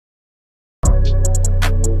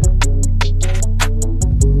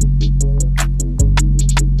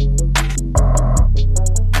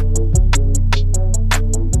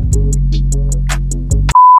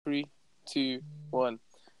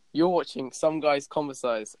You're watching Some Guys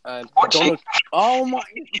Conversize and Watching? Donald. Oh my!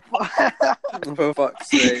 For fuck's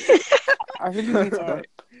sake. I really need to. Alright.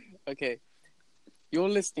 Okay. You're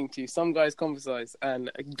listening to Some Guys Conversize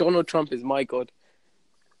and Donald Trump is my god.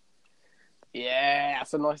 Yeah,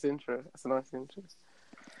 that's a nice intro.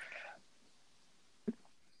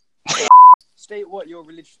 State what your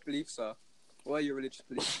religious beliefs are. What are your religious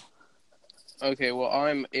beliefs? Okay, well,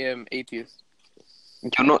 I'm atheist.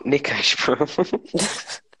 You're not Nikesh, bro.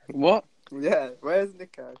 What? Yeah, where's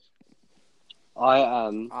Nikesh?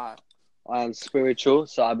 I am spiritual,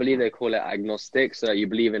 so I believe they call it agnostic, so that you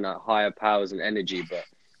believe in higher powers and energy, but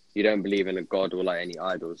you don't believe in a god or like any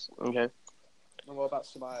idols. Okay. And what about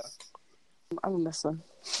Samaya? I'm a Muslim.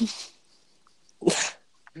 That's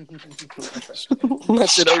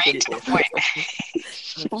it open for.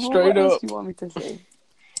 What Straight else up. do you want me to say?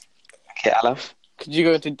 Okay, Alaf. Could you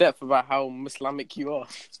go into depth about how Islamic you are?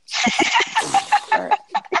 Alright.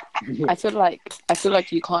 I feel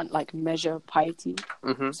like you can't like measure piety.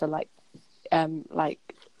 Mm-hmm. So like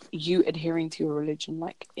you adhering to your religion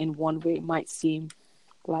like in one way might seem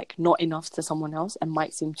like not enough to someone else and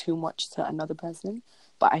might seem too much to another person.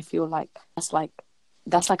 But I feel like that's like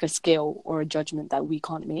a scale or a judgment that we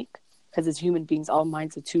can't make, because as human beings, our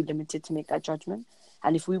minds are too limited to make that judgment.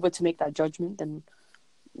 And if we were to make that judgment, then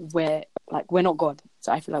we're not God.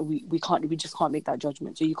 So I feel like we just can't make that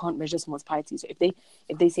judgment. So you can't measure someone's piety. So if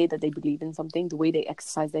they say that they believe in something, the way they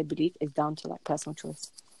exercise their belief is down to like personal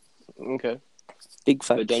choice. Okay. Big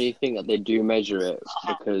fact. But don't you think that they do measure it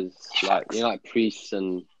because, like, you know, like priests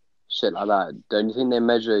and shit like that? Don't you think they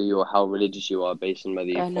measure you or how religious you are based on whether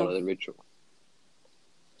you follow the ritual?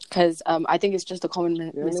 Because I think it's just a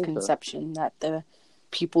common misconception that the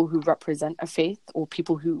people who represent a faith or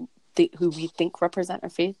people who we think represent a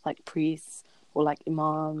faith, like priests or like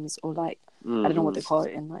imams or like I don't know what they call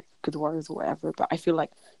it in like gurdwaras or whatever, but I feel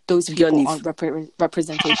like those people aren't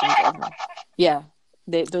representations of it. Yeah.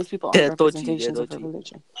 Those people aren't representations of a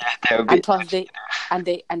religion. And plus the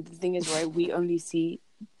thing is, right, we only see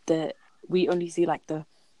like the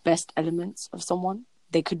best elements of someone.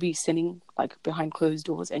 They could be sinning like behind closed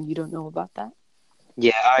doors and you don't know about that.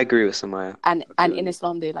 Yeah, I agree with Samaya. And in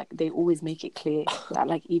Islam they always make it clear that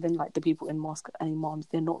like even like the people in mosque and imams,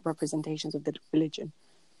 they're not representations of the religion.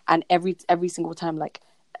 And every single time like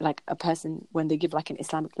a person, when they give like an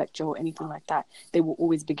Islamic lecture or anything like that, they will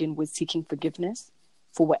always begin with seeking forgiveness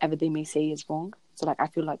for whatever they may say is wrong. So like I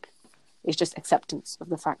feel like it's just acceptance of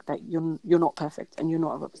the fact that you're not perfect and you're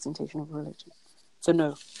not a representation of religion. So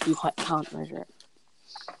no, you can't measure it.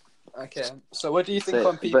 Okay, so what do you think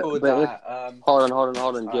on people that... Hold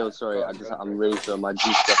on, Gil, sorry, I'm really sorry, my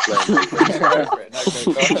juice got flowing.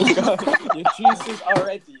 Go. Your juices are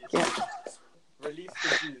ready. Yeah. Release the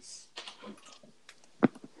juice.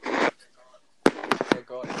 Okay,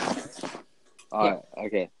 go on. Alright,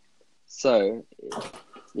 okay. So,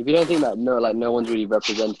 if you don't think that no one's really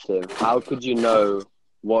representative, how could you know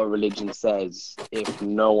what religion says if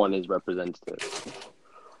no one is representative?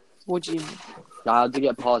 What do you mean? How to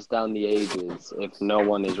get passed down the ages if no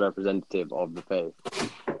one is representative of the faith?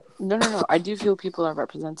 No. I do feel people are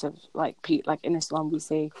representative. Like in Islam, we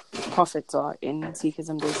say prophets are. In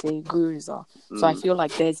Sikhism, they say gurus are. So I feel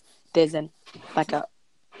like there's an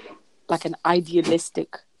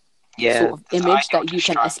idealistic sort of image that you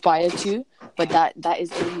can aspire to, but that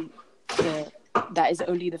is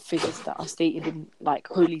only the figures that are stated in like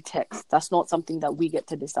holy text. That's not something that we get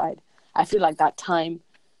to decide. I feel like that time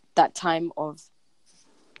of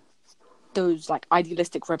those like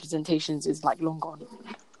idealistic representations is like long gone.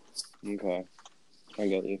 Okay, I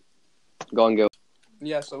get you. Go on, Gil.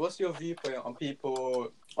 Yeah, so what's your viewpoint on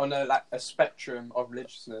people on a spectrum of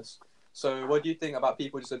religiousness? So what do you think about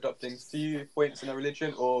people just adopting few points in a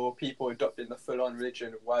religion or people adopting the full-on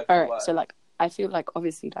religion word for word? Alright, so like I feel like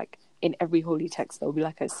obviously like in every holy text there will be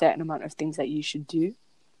like a certain amount of things that you should do,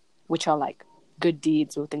 which are like good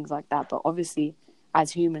deeds or things like that. But obviously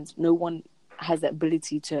as humans, no one has the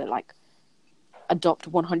ability to like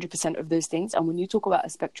adopt 100% of those things. And when you talk about a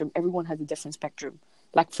spectrum, everyone has a different spectrum.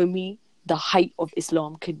 Like for me, the height of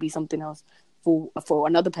Islam could be something else. For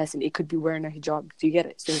another person, it could be wearing a hijab. Do you get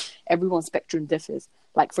it? So everyone's spectrum differs.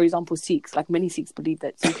 Like for example, Sikhs, like many Sikhs believe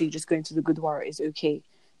that simply just going to the Gurdwara is okay,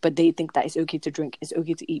 but they think that it's okay to drink, it's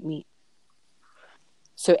okay to eat meat.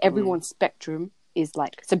 So everyone's spectrum is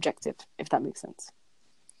like subjective, if that makes sense.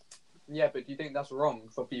 Yeah, but do you think that's wrong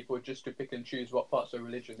for people just to pick and choose what parts of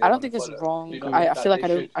religion they I don't want think to it's follow? wrong. You know, I feel like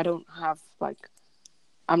I don't have like,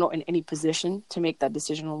 I'm not in any position to make that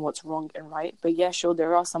decision on what's wrong and right. But yeah, sure,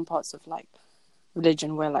 there are some parts of like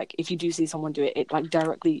religion where like if you do see someone do it, it like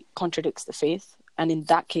directly contradicts the faith. And in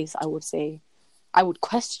that case, I would say I would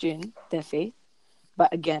question their faith,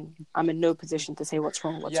 but again, I'm in no position to say what's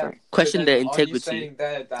wrong, what's right. Question but their then aren't you integrity. saying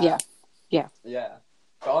there that, Yeah.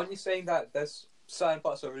 But aren't you saying that there's certain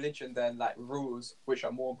parts of religion then like rules which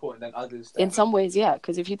are more important than others? Then? In some ways, yeah,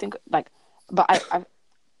 because if you think like, but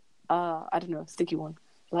I don't know, sticky one,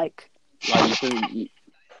 like Like you can, Yeah,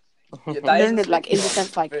 that no, is no, a like in the sticky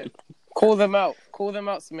sense one. like Call them out,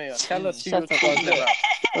 Samir. Tell us who you're Shut up. calling them out.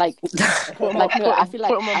 like Put 'em like on- no, put I 'em- feel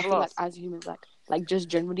put 'em on like blast. as humans like just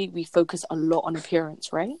generally we focus a lot on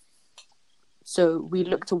appearance, right? So we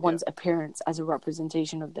look to one's appearance as a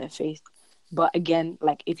representation of their faith. But again,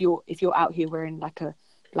 like if you're out here wearing like a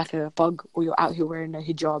bug, or you're out here wearing a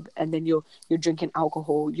hijab, and then you're drinking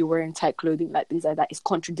alcohol, you're wearing tight clothing, like things like that, it's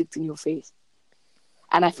contradicting your faith.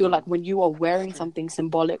 And I feel like when you are wearing something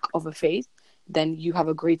symbolic of a faith, then you have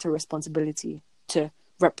a greater responsibility to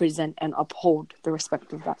represent and uphold the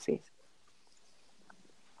respect of that faith.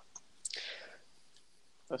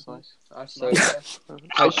 That's nice. That's So- nice,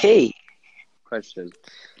 Okay. question.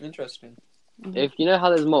 yeah. Interesting. If you know how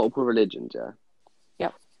there's multiple religions, yeah.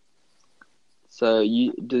 Yep. So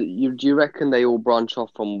do you reckon they all branch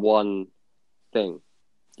off from one thing?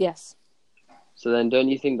 Yes. So then, don't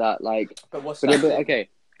you think that like? But what's But, that? but thing? okay,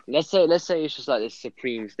 let's say it's just like this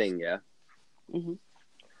supreme thing, yeah. Mhm.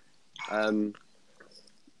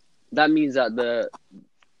 That means that the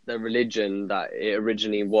religion that it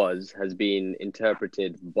originally was has been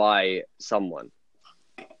interpreted by someone.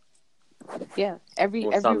 Yeah. Every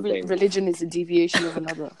Or something. religion is a deviation of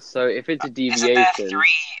another. So if it's a Isn't there deviation,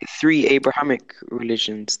 three Abrahamic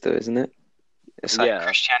religions, though, isn't it? It's like Yeah.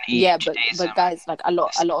 Christianity. Yeah, but Judaism. guys, like a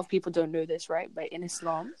lot of people don't know this, right? But in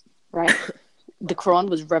Islam, right, the Quran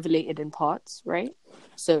was revelated in parts, right?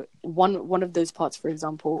 So one of those parts, for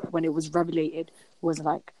example, when it was revelated, was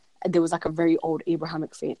like there was like a very old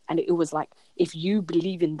Abrahamic faith, and it was like if you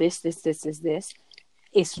believe in this,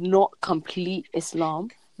 it's not complete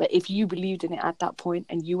Islam, but if you believed in it at that point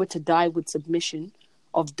and you were to die with submission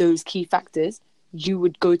of those key factors, you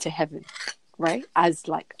would go to heaven, right? As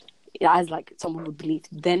like someone would believe.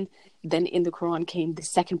 Then in the Quran came the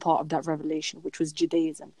second part of that revelation, which was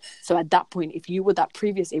Judaism. So at that point, if you were that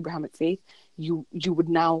previous Abrahamic faith, you would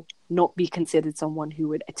now not be considered someone who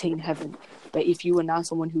would attain heaven. But if you were now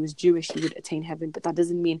someone who was Jewish, you would attain heaven. But that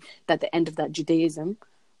doesn't mean that the end of that Judaism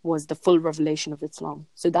was the full revelation of Islam.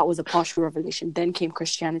 So that was a partial revelation. Then came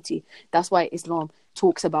Christianity. That's why Islam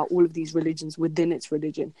talks about all of these religions within its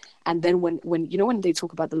religion. And then when they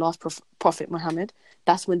talk about the last prophet Muhammad,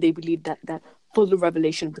 that's when they believe that full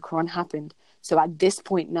revelation of the Quran happened. So at this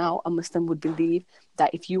point now, a Muslim would believe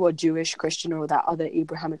that if you are Jewish, Christian, or that other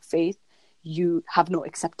Abrahamic faith, you have not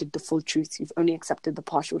accepted the full truth. You've only accepted the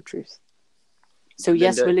partial truth. So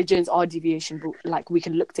yes, religions are deviation, but like we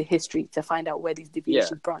can look to history to find out where these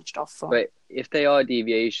deviations branched off from. but if they are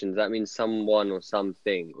deviations, that means someone or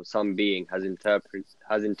something or some being has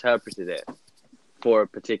interpreted it for a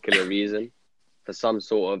particular reason, for some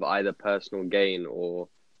sort of either personal gain or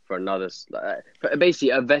for another, for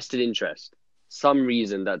basically a vested interest, some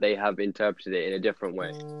reason that they have interpreted it in a different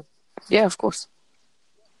way. Yeah, of course.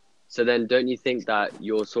 So then, don't you think that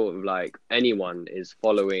you're sort of like anyone is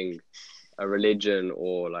following a religion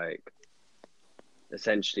or like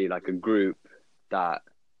essentially like a group that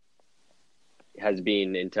has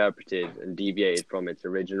been interpreted and deviated from its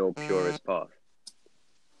original purest path?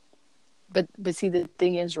 But see, the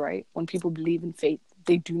thing is, right, when people believe in faith,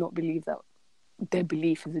 they do not believe that their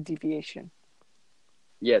belief is a deviation.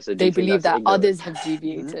 Yeah, so do They you think believe that's that ignorant? others have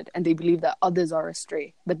deviated, and they believe that others are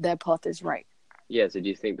astray, but their path is right. Yeah, so do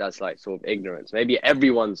you think that's like sort of ignorance? Maybe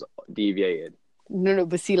everyone's deviated. No,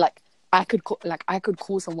 but see, like I could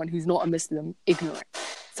call someone who's not a Muslim ignorant.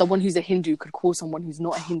 Someone who's a Hindu could call someone who's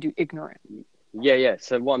not a Hindu ignorant. Yeah.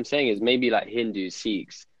 So what I'm saying is maybe like Hindus,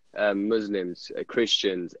 Sikhs, Muslims,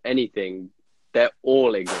 Christians, anything, they're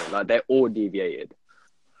all ignorant. Like they're all deviated.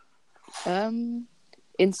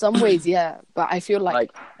 In some ways, yeah, but I feel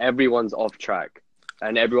like everyone's off track,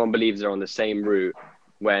 and everyone believes they're on the same route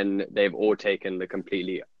when they've all taken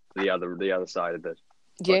the other side of the.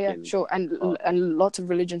 Yeah, sure, and lots of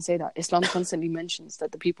religions say that. Islam constantly mentions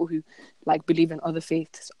that the people who like believe in other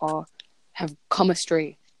faiths have come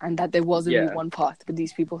astray, and that there was only one path, but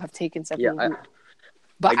these people have taken several routes.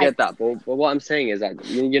 But I get that, but what I'm saying is that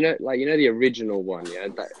you know the original one,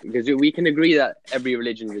 because we can agree that every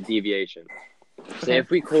religion is a deviation. So if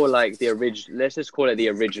we call like let's just call it the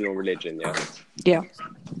original religion, yeah.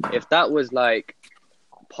 If that was like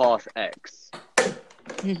path X,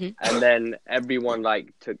 Mm-hmm. and then everyone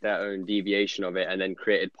like took their own deviation of it, and then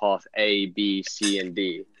created path A, B, C, and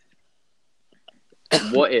D.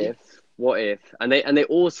 What if? And they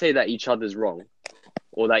all say that each other's wrong.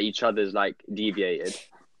 or that each other's like deviated.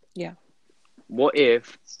 Yeah. What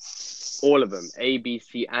if all of them, A, B,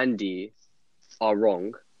 C, and D, are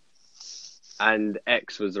wrong, and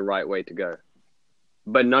X was the right way to go?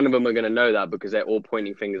 But none of them are going to know that because they're all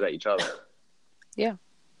pointing fingers at each other.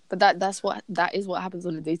 But that is what happens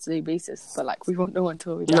on a day-to-day basis. But like we won't know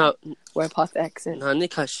until we're past the exit. No,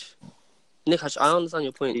 Nikash, I understand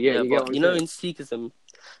your point. You get what but I'm you know, saying?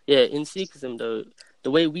 in Sikhism though,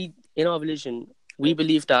 the way in our religion, we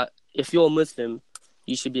believe that if you're a Muslim,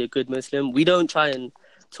 you should be a good Muslim. We don't try and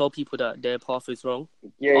tell people that their path is wrong.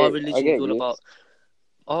 Our religion is all about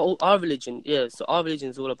our religion. Yeah, so our religion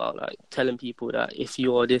is all about like telling people that if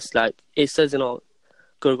you're this, like it says in our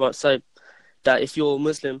Quran side, that if you're a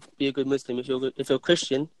Muslim, be a good Muslim. If you're a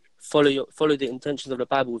Christian, follow the intentions of the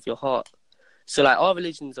Bible with your heart. So like our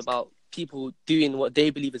religion is about people doing what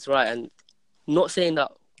they believe is right, and not saying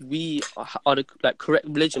that we are the like correct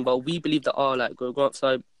religion, but we believe that our like Quran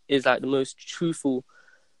side is like the most truthful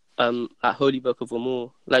like holy book of them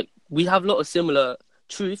all. Like we have a lot of similar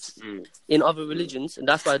truths in other religions, and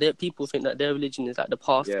that's why people think that their religion is like the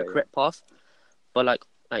path, the correct path. But like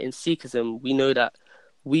in Sikhism, we know that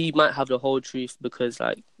we might have the whole truth because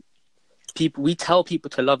like we tell people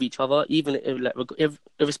to love each other, even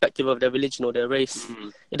irrespective of their religion or their race.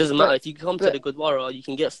 It doesn't matter if you come to the Gurdwara, you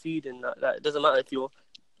can get food and that. It doesn't matter if you're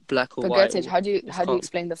black or white. But Gertij, how do you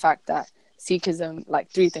explain the fact that Sikhism, like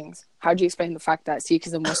three things? How do you explain the fact that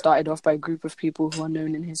Sikhism was started off by a group of people who are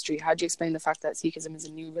known in history? How do you explain the fact that Sikhism is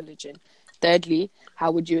a new religion? Thirdly,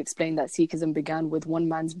 how would you explain that Sikhism began with one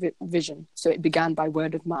man's vision? So it began by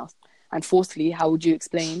word of mouth. And fourthly, how would you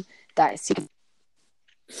explain that Sikhism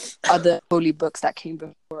other holy books that came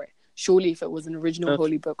before it? Surely if it was an original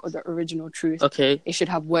holy book or the original truth, it should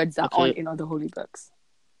have words that aren't in other holy books.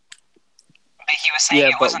 But he was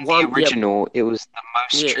saying it wasn't the original, it was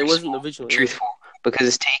the most it wasn't the original, truthful, because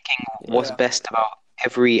it's taking what's best about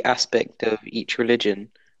every aspect of each religion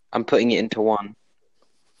and putting it into one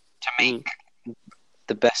to make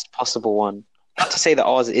the best possible one. Not to say that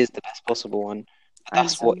ours is the best possible one, but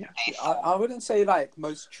that's what they thought. I wouldn't say like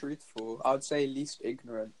most truthful. I would say least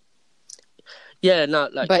ignorant. Yeah, no,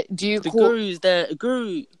 like. But do you Guru's there?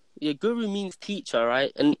 Guru means teacher,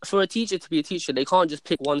 right? And for a teacher to be a teacher, they can't just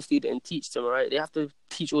pick one student and teach them, right? They have to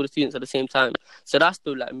teach all the students at the same time. So that's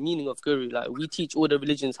the like meaning of Guru. Like we teach all the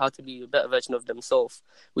religions how to be a better version of themselves.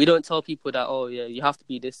 We don't tell people that you have to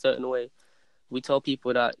be this certain way. We tell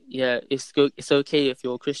people that it's okay if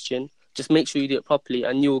you're a Christian. Just make sure you do it properly,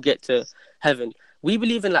 and you will get to heaven. We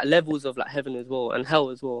believe in like levels of like heaven as well and hell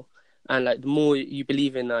as well. And like the more you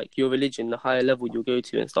believe in like your religion, the higher level you'll go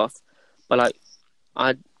to and stuff. But like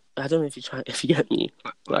I don't know if you get me.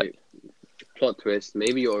 Like plot twist,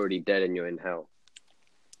 maybe you're already dead and you're in hell.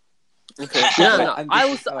 Okay. Simulation.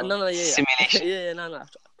 No.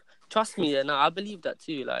 Trust me, I believe that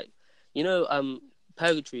too. Like, you know,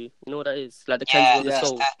 purgatory. You know what that is? Like the cleansing of the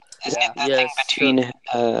soul. Isn't it the thing between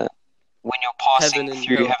when you're passing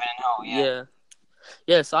through heaven and hell?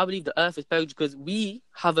 Yeah, so I believe the earth is purgatory because we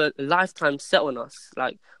have a lifetime set on us.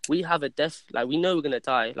 Like, we have a death. Like, we know we're gonna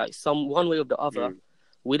die. Like, one way or the other.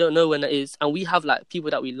 We don't know when it is, and we have like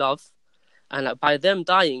people that we love, and like by them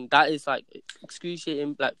dying, that is like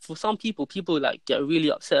excruciating. Like for some people like get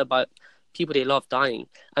really upset about people they love dying,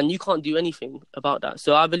 and you can't do anything about that.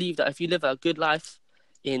 So I believe that if you live a good life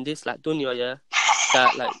in this like dunya,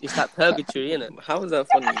 that like it's like purgatory, innit? How is that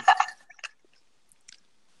funny?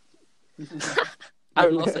 I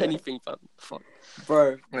don't know anything, fam. Fuck.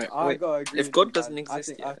 Bro, Right, I gotta agree. If with God you, doesn't man.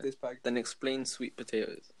 exist I think yet, then explain sweet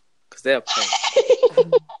potatoes. Because they are plain.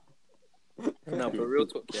 No, but real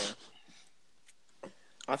talk, yeah.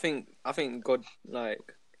 I think God, like,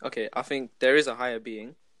 okay, I think there is a higher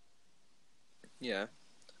being. Yeah.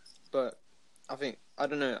 But I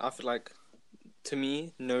don't know, I feel like, to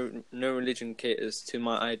me, no religion caters to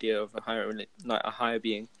my idea of a higher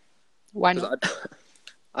being. Why not?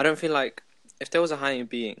 I don't feel like if there was a higher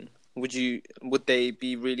being, would they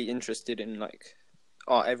be really interested in like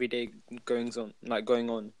our everyday going on?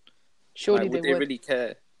 Surely like, would they really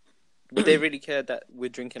care? Would they really care that we're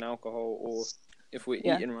drinking alcohol or if we're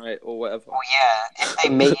eating right or whatever? Well, yeah. If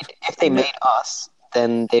they made us,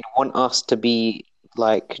 then they'd want us to be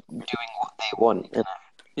like doing what they want. You know?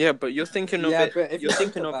 Yeah, but you're thinking of it. But if You're you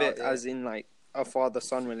thinking think of it about it- as in like a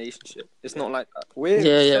father-son relationship. It's not like that.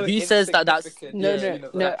 Who says that that's-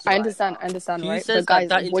 No. I understand, Who right? says But guys,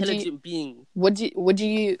 that intelligent being? what do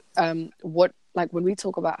you like when we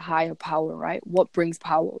talk about higher power, right? What brings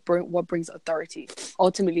power? What brings authority?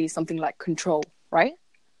 Ultimately, something like control, right?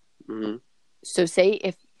 Mm-hmm. So, say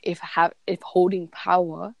if holding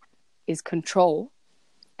power is control,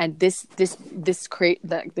 and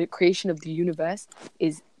the creation of the universe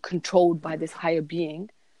is controlled by this higher being,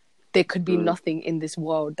 there could be nothing in this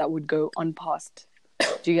world that would go unpassed.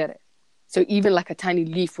 Do you get it? So even like a tiny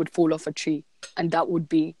leaf would fall off a tree, and that would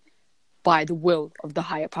be by the will of the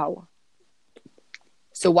higher power.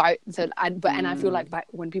 So I feel like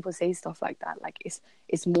when people say stuff like that, like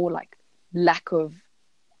it's more like lack of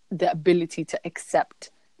the ability to accept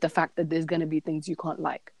the fact that there's going to be things you can't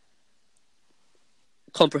like.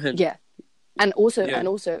 Comprehend. Yeah. And also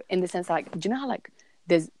in the sense, like, do you know how like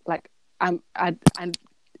there's like and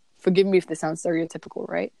forgive me if this sounds stereotypical,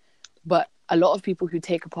 right? But a lot of people who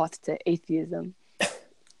take a path to atheism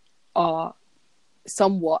are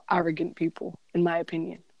somewhat arrogant people, in my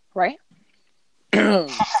opinion, right? No.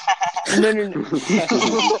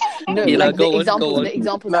 No, Yeah, like go the on, examples, go on. the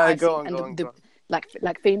examples No, that I've go seen, on, and go on, the go on.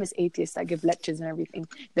 like famous atheists that give lectures and everything,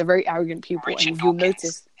 they're very arrogant people, Richard and you'll Dawkins notice,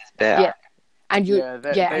 is there. yeah, and you, Yeah, they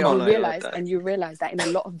and are you like realize, that. that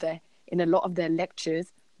in a lot of their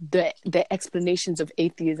lectures, the explanations of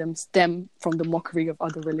atheism stem from the mockery of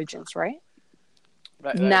other religions, right?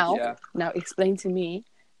 Now explain to me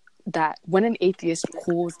that when an atheist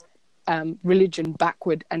calls religion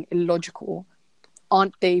backward and illogical,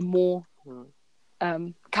 aren't they more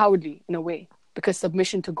cowardly in a way? Because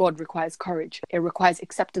submission to God requires courage. It requires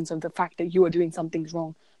acceptance of the fact that you are doing something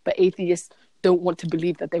wrong. But atheists don't want to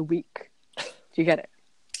believe that they're weak. Do you get it?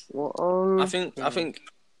 Well, I think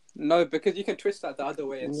No, because you can twist that the other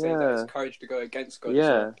way and say that it's courage to go against God.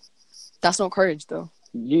 yeah. That's not courage, though.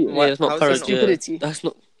 Yeah, it's not How's courage. that Yeah. stupidity. That's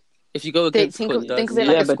not. If you go against Think God, of that's it like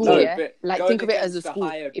Yeah, a but school, no, yeah? but Like, going think of it as a against the school.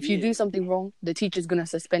 higher If you do being. something wrong, the teacher's going to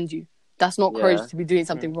suspend you. That's not Yeah. courage to be doing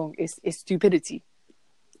something wrong. It's stupidity.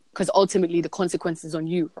 Because ultimately, the consequence is on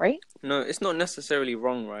you, right? no, it's not necessarily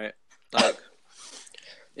wrong, right? Like,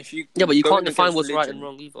 if you yeah, but you going can't define against what's right religion- and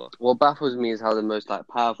wrong either. What baffles me is how the most like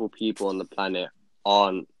powerful people on the planet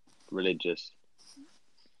aren't religious.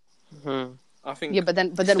 I think Yeah, but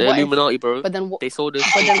then The what if? Illuminati, bro. But then what? They sold us.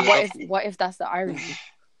 But then to the government. what if that's the irony?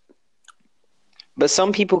 But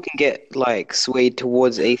some people can get like swayed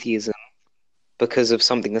towards atheism because of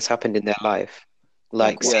something that's happened in their life.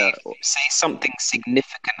 Like Yeah. say something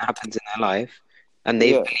significant happens in their life and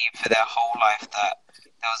they've Yeah. believed for their whole life that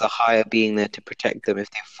there was a higher being there to protect them if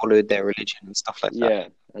they followed their religion and stuff like that. Yeah,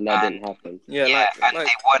 and that didn't happen. yeah, Yeah, and like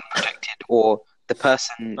they weren't protected, or the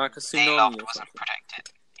person like a they tsunami loved or wasn't something.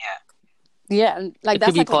 protected. Yeah, and like It that's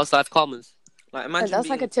could be like past life karmas. Like imagine that's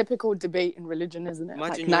like a being, typical debate in religion, isn't it? Imagine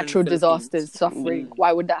Like you're in natural the disasters, Philippines. suffering.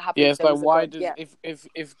 Why would that happen? Yeah, if it's there like was a why God? does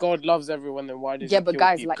if God loves everyone, then why does Yeah, he but kill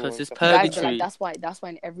guys, people like- and Because it's stuff Guys, like but purgatory. like that's why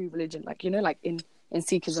in every religion, like like in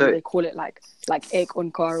Sikhism So- they call it like Ek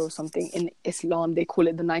Onkar or something. In Islam they call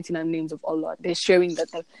it the 99 names of Allah. They're showing that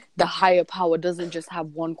the higher power doesn't just have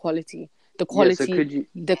one quality. The quality could you-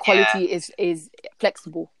 the quality is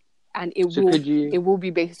flexible, and it So could you- will be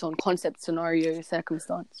based on concept, scenario,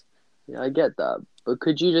 circumstance. Yeah, I get that, but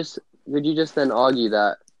could you just then argue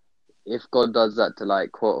that if God does that to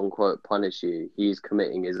like quote unquote punish you, he's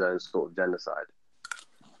committing his own sort of genocide?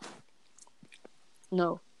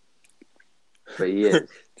 No, But he is.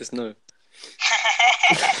 just no.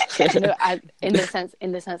 in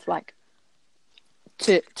the sense like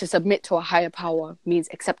to submit to a higher power means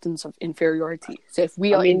acceptance of inferiority. So if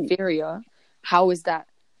we are inferior, how is that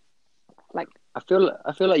like? I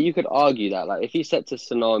feel like you could argue that like if he sets a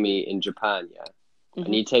tsunami in Japan, and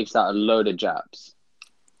he takes out a load of Japs,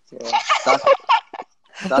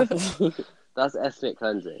 that's ethnic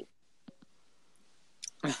cleansing.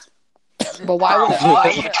 But why would a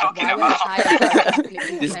higher power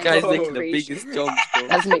This cleanse guy's the making the creation? biggest jumps, bro.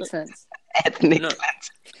 Doesn't make sense. Ethnic No.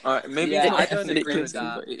 All right, maybe Yeah, I I don't don't agree agree with with that.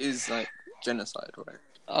 that. But it is like genocide, right?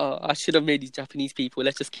 I should have made these Japanese people.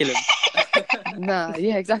 Let's just kill them. Nah,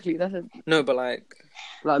 yeah, exactly. That's a, No, but like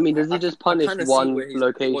Like, I mean, does he just I punish kinda see one what he's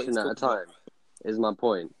location at a talking about. time? Is my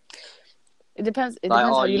point. it depends. It Like,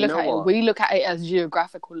 depends how oh, you you look know at it. what? We look at it as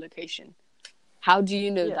geographical location. How do you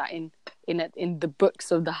know that in the books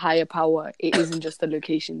of the higher power, it isn't just a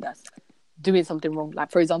location that's doing something wrong? Like,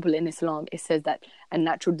 for example, in Islam, it says that a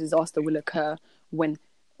natural disaster will occur when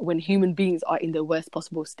human beings are in the worst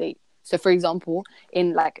possible state. So, for example,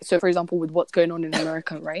 with what's going on in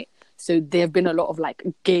America, right? So there have been a lot of like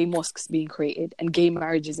gay mosques being created and gay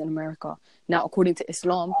marriages in America. Now, according to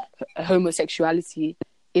Islam, homosexuality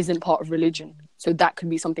isn't part of religion. So that could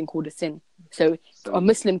be something called a sin. So a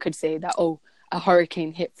Muslim could say that, a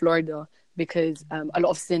hurricane hit Florida because a lot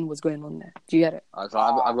of sin was going on there. Do you get it? So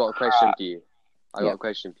I've got a question for you. Got a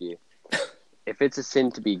question for you. If it's a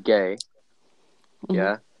sin to be gay,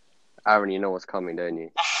 Aaron, you know what's coming, don't you?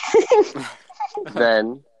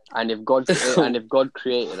 Then And if God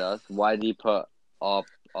created us, why did He put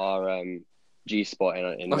our G spot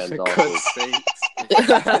in Oh, men's for arses? God's sake.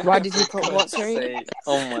 Why did you put what? Sorry.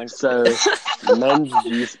 Oh my So men's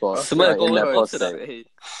G spots Somebody are go in their on, answer that. prostate.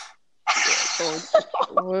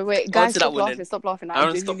 Wait, guys, Answer that stop one laughing. then. Stop laughing. I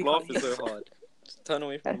Aaron, stop genuinely laughing can't. so hard. Just turn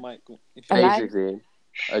away from the mic. If you- Alive? Basically,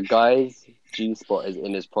 a guy's G spot is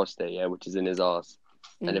in his prostate, yeah, which is in his ass.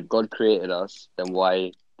 And if God created us, then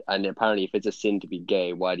why? And apparently, if it's a sin to be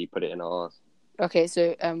gay, why do He put it in our ass? Okay,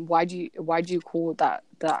 so why do you call that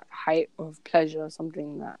height of pleasure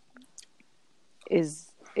something that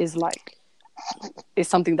is like is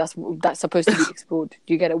something that's supposed to be explored?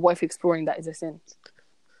 Do you get it? What if exploring that is a sin?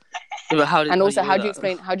 Yeah, but how do And also, know how do you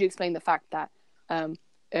that? explain the fact that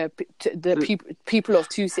people of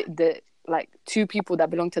two people that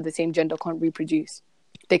belong to the same gender can't reproduce?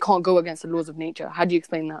 They can't go against the laws of nature. How do you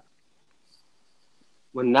explain that?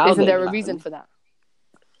 Well, now Isn't they there a can. reason for that?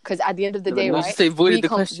 Because at the end of the No, but day, now- You right? just avoided we the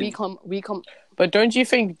come, question. we come. But don't you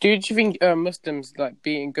think Muslims like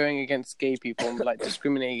going against gay people and like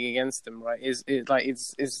discriminating against them, right? Is isn't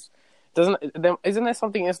there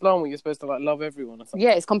something in Islam where you're supposed to like love everyone or something?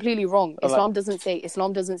 Yeah, it's completely wrong. Or, like- Islam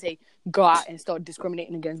doesn't say go out and start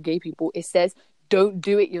discriminating against gay people. It says don't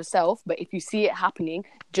do it yourself, but if you see it happening,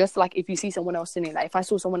 just like if you see someone else sinning, like if I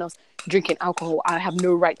saw someone else drinking alcohol, I have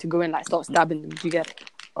no right to go and like start stabbing them. Do you get it?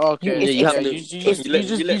 Okay, You- you have yeah, to- you just you let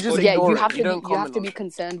God- Yeah, ignore you it. have to don't be you have comment to on be it.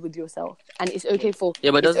 concerned with yourself, and it's okay for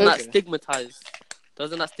Yeah, but it's doesn't that okay- stigmatize?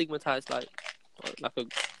 Doesn't that stigmatize like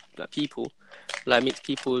people, like makes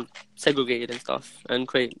people segregated and stuff, and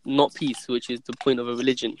create not peace, which is the point of a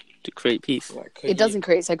religion, to create peace. Like, It doesn't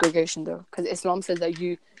create segregation though, because Islam says that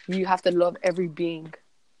you have to love every being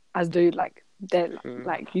as though like they're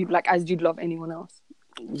like as you'd love anyone else.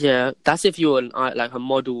 Yeah, that's if you're like a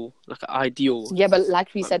model, like an ideal. Yeah, but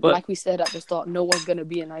like we said But- at the start, no one's gonna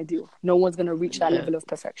be an ideal. No one's gonna reach that Yeah. level of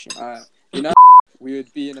perfection. You know, we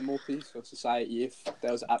would be in a more peaceful society if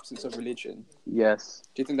there was absence of religion. Yes.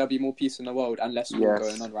 Do you think there'd be more peace in the world and less war Yes.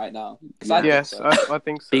 going on right now? 'Cause Yeah. I think Yes, so. I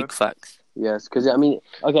think so. Big facts. Yes. Because I mean,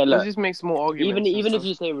 okay, It look. just makes more arguments. Even if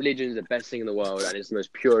you say religion is the best thing in the world and it's the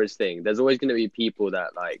most purest thing, there's always going to be people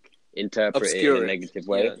that like interpret it in a negative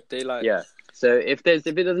way. Yeah, they like. Yeah. So if it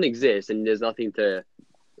doesn't exist and there's nothing to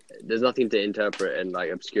interpret and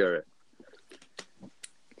like obscure it.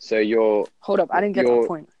 So Hold up, I didn't get that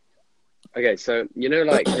point. okay. So you know,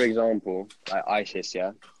 like for example, like ISIS,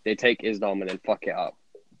 yeah, they take Islam and then fuck it up,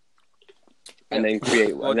 and then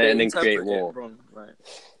create Well, and they then create interpret it war. wrong, right?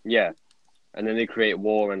 Yeah, and then they create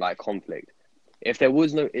war and like conflict. If there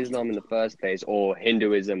was no Islam in the first place, or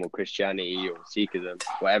Hinduism, or Christianity, or Sikhism,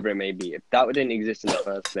 whatever it may be, if that didn't exist in the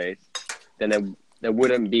first place, then there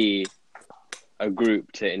wouldn't be a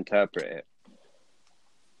group to interpret it.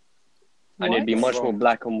 And it'd be much more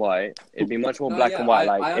black and white. It'd be much more No, black yeah, and white.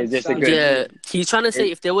 I Like, is this a understand. good? Yeah, he's trying to say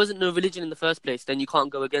if there wasn't no religion in the first place, then you can't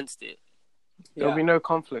go against it. There'll be no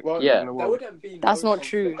conflict. Well, Yeah. in the there world. wouldn't be. That's no not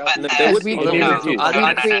true. conflict. There Because would we'd be. There create, would be. we'd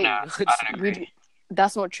create, I don't agree.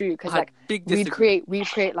 that's not true because I had like big we'd disagreement.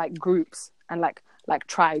 create like groups and like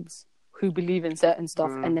tribes who believe in certain stuff,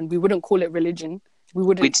 and then we wouldn't call it religion. We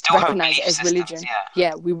wouldn't We'd still have recognize it belief as systems, religion.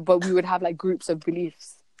 yeah. But we would have like groups of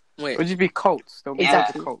beliefs. Wait, Would you be cults? There'll be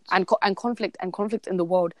Exactly. loads of cults. And conflict in the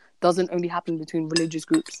world doesn't only happen between religious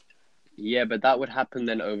groups. Yeah, but that would happen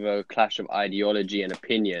then over a clash of ideology and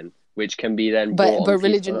opinion, which can be then. But brought on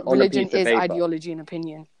religion on a religion piece of is paper. ideology and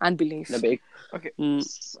opinion and beliefs. No, but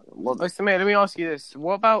Mm. Oh, so mate, let me ask you this: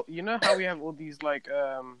 what about how we have all these like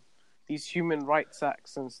these human rights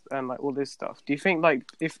acts and like all this stuff? Do you think like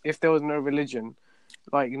if there was no religion,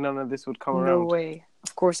 like none of this would come No around? way.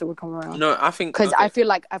 Of course it would come around. no, I think Because okay. I feel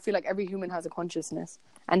like every human has a consciousness,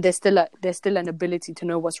 and there's still an ability to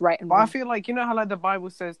know what's right and But I wrong. feel like how like the Bible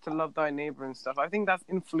says to love thy neighbor and stuff. I think that's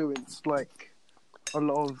influenced like a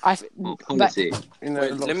lot of policy. a Wait,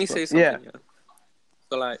 lot let of me stuff. say something. Yeah, Yeah.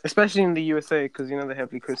 So like, especially in the USA because they're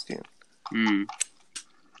heavily Christian. Mm.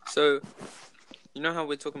 so how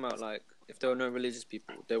we're talking about like if there were no religious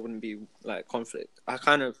people, there wouldn't be like conflict.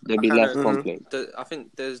 There'd be less conflict. I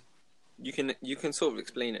think there's you can sort of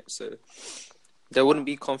explain it. So there wouldn't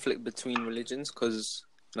be conflict between religions because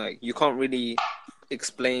like you can't really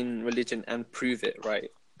explain religion and prove it, right?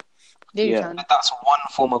 Yeah, you Yeah. can. But that's one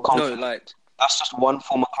form of conflict. No, like That's just one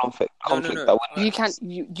form of conflict. No, no, Conflict no. that would You can't.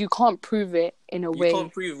 You can't prove it in a you way.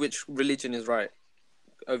 can't prove which religion is right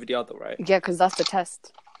over the other, right? Yeah, because that's the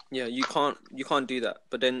test. Yeah, you can't do that.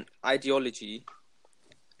 But then ideology,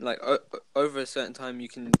 like over a certain time, you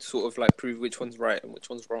can sort of like prove which one's right and which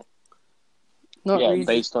one's wrong. Not Yeah, really.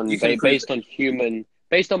 based on You can prove based on human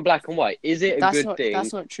based on black and white, is it a That's good not thing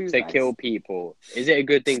that's not true, to guys. kill people? Is it a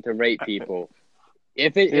good thing to rape people?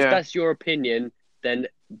 If that's your opinion, then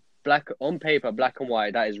on paper, black and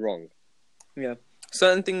white, that is wrong. Yeah.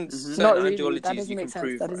 Certain things, certain Not really. ideologies That doesn't you make can sense.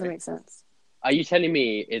 prove. That doesn't right? make sense. Are you telling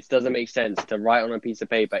me it doesn't make sense to write on a piece of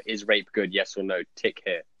paper, is rape good, yes or no, tick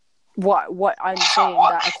here? What I'm saying,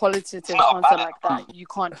 that a qualitative answer like that, you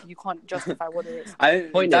can't justify what it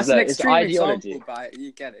is. Point That's is an that it's extreme ideology. example, but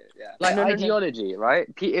you get it. Yeah. Like No. ideology, right?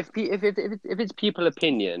 If it's people's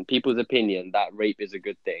opinion that rape is a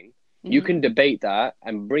good thing, you can debate that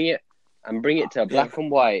and bring it to a black and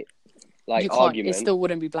white You can't. argument. It still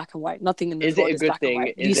wouldn't be black and white. Nothing in this Is it world a is good black thing? and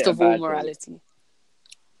white. Is Least it a of all bad thing? morality.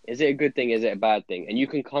 Is it a good thing? Is it a bad thing? And you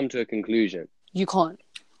can come to a conclusion. You can't.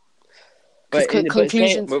 But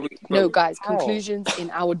Conclusions. Guys. How? Conclusions in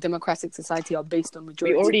our democratic society are based on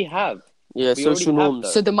majority. We already have. Yeah, We social already have norms.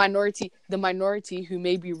 those. So the minority who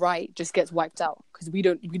may be right just gets wiped out because we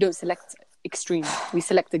don't select extremes. We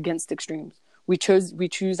select against extremes. We choose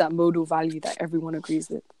that modal value that everyone agrees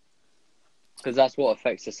with. Because that's what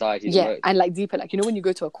affects society the Yeah, most. and like deeper, like when you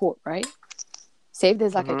go to a court, right? Say if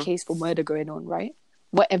there's like a case for murder going on, right?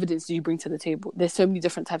 What evidence do you bring to the table? There's so many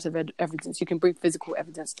different types of evidence. You can bring physical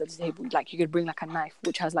evidence to the table. Like you could bring like a knife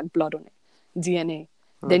which has like blood on it, DNA.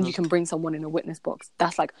 Then you can bring someone in a witness box.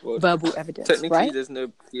 That's like verbal evidence, Technically, right? there's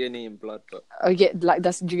no DNA in blood, but Like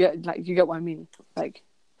you get what I mean. Like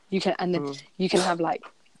you can, and then you can have like,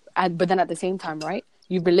 but then at the same time, right?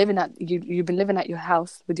 You've been living at your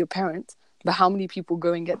house with your parents, but how many people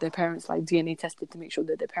go and get their parents like DNA tested to make sure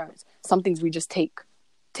they're their parents? Some things we just take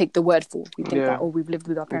the word for. We think that we've lived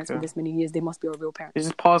with our parents for this many years, they must be our real parents. It's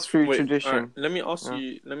just passed through Wait, tradition. alright, let me ask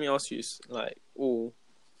you, like,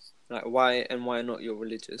 why and why not you're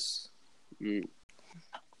religious?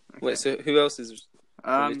 Wait, so who else is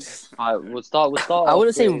religious? We'll start. I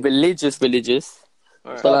wouldn't say with- religious.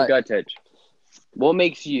 Alright. Start with Gertej. What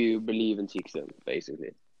makes you believe in Sikhism,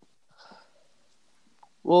 basically?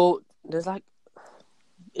 Well, there's like,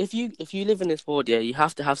 if you live in this world, yeah, you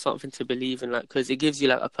have to have something to believe in, like, because it gives you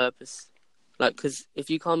like a purpose. Like, because if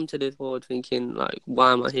you come to this world thinking like,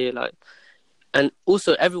 why am I here? Like, and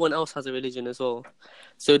also everyone else has a religion as well.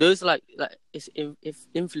 So those like it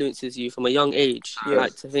influences you from a young age,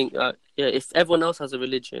 like to think, if everyone else has a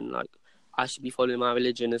religion, like I should be following my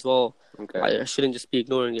religion as well. Okay. I shouldn't just be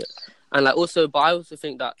ignoring it. And like also, but I also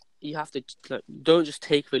think that you have to like, don't just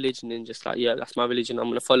take religion and just like, yeah, that's my religion, I'm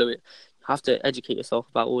gonna follow it. You have to educate yourself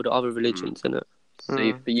about all the other religions, innit? So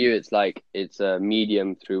for you, it's like it's a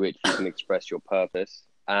medium through which you can express your purpose,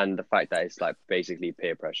 and the fact that it's like basically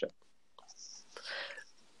peer pressure.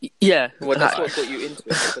 Yeah. Well, that's what got you into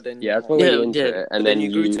it, but then That's what got you into it, and then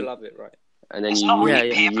you grew to love it, right? And then It's you not really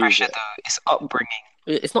use peer pressure it. though. It's upbringing.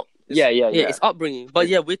 It's not. Yeah. It's upbringing, but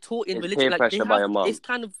yeah, we're taught in It's religion. peer Like pressure they by have, your mum. it's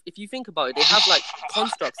kind of, if you think about it, they have like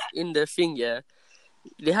constructs in the thing. Yeah,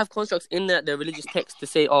 they have constructs in the religious text to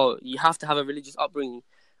say, oh, you have to have a religious upbringing,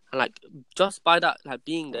 and like just by that, like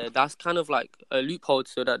being there, that's kind of like a loophole,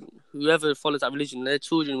 so that whoever follows that religion, their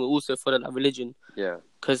children will also follow that religion. Yeah.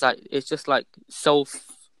 Because like it's just like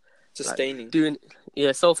Sustaining.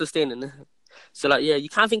 Self-sustaining. So like you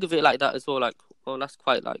can't think of it like that as well. Like, oh, that's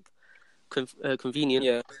quite like convenient.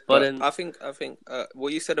 Yeah, but then I think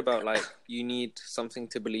what you said about like you need something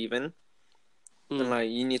to believe in, and like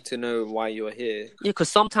you need to know why you're here. Yeah, because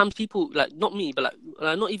sometimes people, like not me, but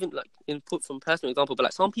like not even like input from personal example, but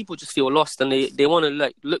like some people just feel lost and they want to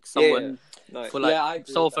like look somewhere for like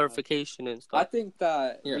self-verification and stuff. I think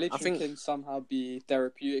that religion can somehow be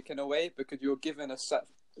therapeutic in a way because you're given a set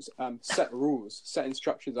rules, set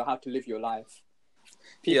instructions on how to live your life.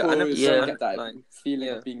 People don't get that feeling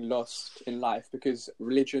of being lost in life because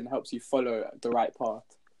religion helps you follow the right path.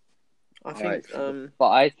 I think, but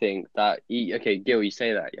I think that Gil, you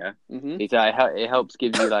say that, yeah. Mm-hmm. It helps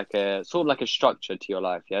give you like a sort of like a structure to your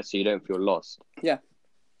life, yeah, so you don't feel lost. Yeah.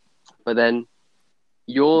 But then,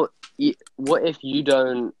 what if you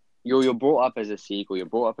don't? You're brought up as a Sikh, or you're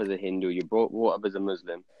brought up as a Hindu, you're brought up as a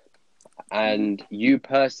Muslim, and you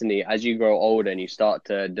personally, as you grow older and you start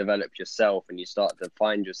to develop yourself and you start to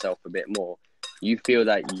find yourself a bit more, you feel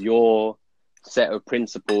that your set of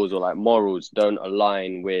principles or like morals don't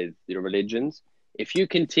align with your religions. If you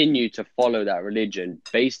continue to follow that religion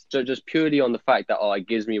based just purely on the fact that it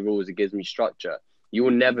gives me rules, it gives me structure, you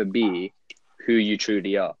will never be who you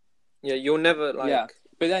truly are. Yeah, you'll never like. Yeah.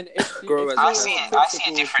 But then I see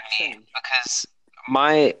it differently because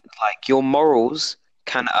your morals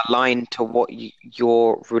can align to what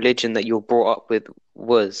your religion that you're brought up with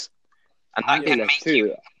was, and that can make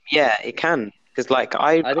you. Yeah, it can. Because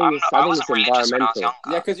I was religious when I was younger.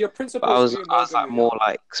 Yeah, because your principles. I was like more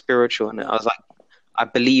like spiritual, and I was like I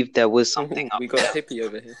believed there was something up We got a hippie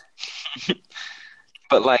over here.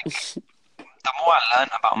 But like, the more I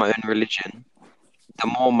learned about my own religion, the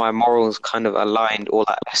more my morals kind of aligned, or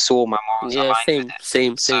like I saw my morals Yeah, aligned with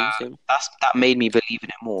same, it. same. That made me believe in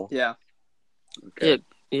it more. Yeah. Okay.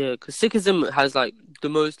 Yeah, because Sikhism has like the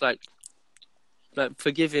most like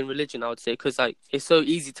forgiving religion, I would say, because like it's so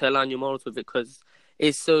easy to align your morals with it, because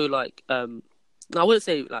it's so like I wouldn't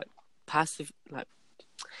say like passive, like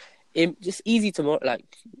just easy to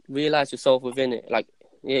like realize yourself within it, like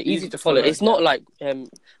easy to follow. It's not like I'm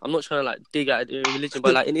not trying to like dig at the religion,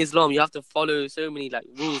 but like in Islam you have to follow so many like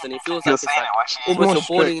rules, and it feels like it's like almost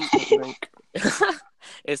you're born in.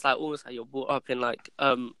 It's like almost like you're brought up in like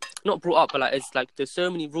not brought up, but like it's like there's so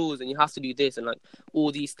many rules and you have to do this and like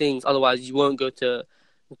all these things, otherwise you won't go to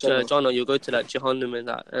Jannah, you'll go to like Jahannam and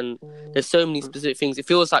that, and there's so many specific things. It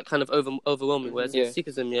feels like kind of overwhelming, whereas in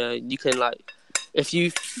Sikhism, you can like if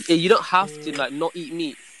you don't have to like not eat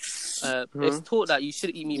meat. It's taught that you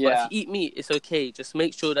should eat meat, but if you eat meat, it's okay. Just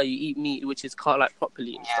make sure that you eat meat which is cut like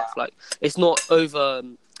properly and stuff. Like it's not over.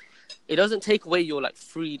 It doesn't take away your like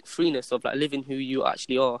freeness of like living who you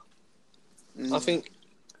actually are.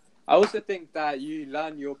 I also think that you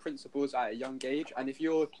learn your principles at a young age, and if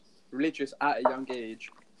you're religious at a young age,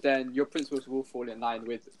 then your principles will fall in line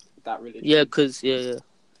with that religion. Yeah, because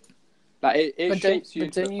like it shapes you.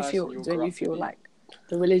 But don't you feel like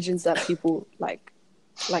the religions that people like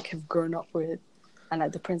have grown up with, and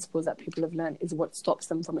like the principles that people have learned, is what stops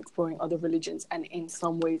them from exploring other religions, and in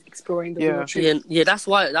some ways exploring the real truth. Yeah. That's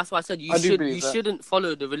why I said you shouldn't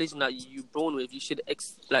follow the religion that you're born with. You should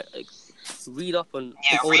read up on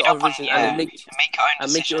all the other religions and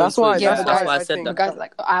make your own. That's why I said that. Guys,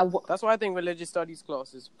 like that's why I think religious studies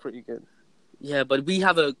class is pretty good. Yeah, but we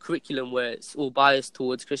have a curriculum where it's all biased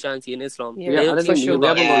towards Christianity and Islam. Yeah, They I don't don't teach think you we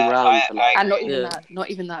about haven't gone round to like. and not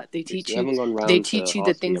even that. They teach We haven't gone round they to teach you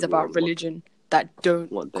the asking things about everyone religion that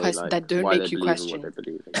don't what they question, like, that don't why make they you believe in question what they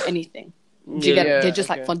believe in. anything. Do you get it? They're just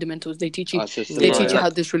like fundamentals. They teach you. Just They teach you like- how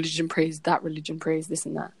this religion prays, that religion prays, this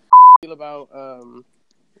and that. Feel about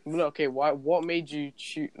what made you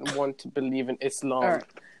want to believe in Islam? Alright.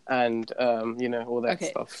 And all that Okay,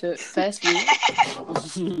 stuff. so firstly,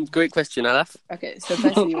 Great question, Alaf.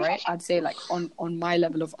 right, I'd say like on my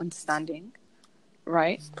level of understanding,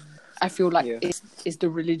 right, I feel like it's the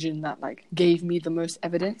religion that like gave me the most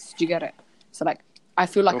evidence. Do you get it? So like I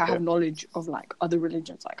feel like I have knowledge of like other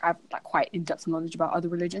religions. Like I have like quite in-depth knowledge about other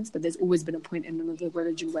religions, but there's always been a point in another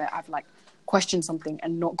religion where I've like questioned something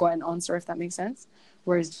and not got an answer, if that makes sense.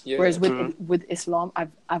 Whereas with Islam,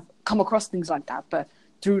 I've come across things like that, but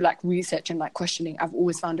through like research and like questioning, I've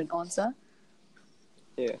always found an answer.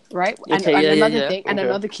 Yeah. Right.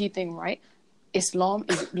 Another key thing, right? Islam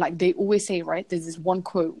is like they always say, right? There's this one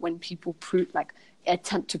quote when people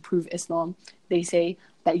attempt to prove Islam. They say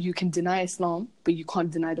that you can deny Islam, but you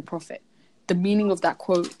can't deny the Prophet. The meaning of that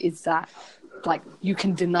quote is that like you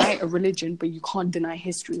can deny a religion, but you can't deny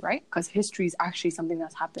history, right? Because history is actually something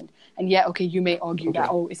that's happened. And you may argue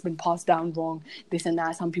that it's been passed down wrong, this and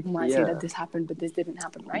that. Some people might say that this happened, but this didn't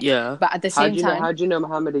happen, right? Yeah. But at the same time, how do you know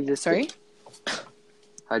Muhammad existed? Sorry.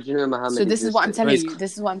 How do you know Muhammad? So this is what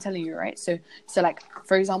I'm telling you. Right? So like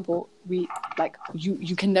for example, we like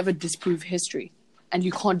you can never disprove history, and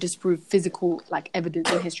you can't disprove physical like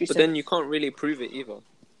evidence in history. But then you can't really prove it either.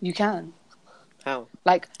 You can. How?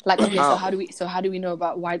 Like okay, so how do we know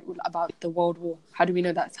about the World War? How do we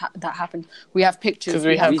know that happened? We have pictures. Because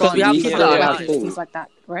we have things like that,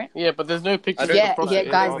 right? Yeah, but there's no pictures.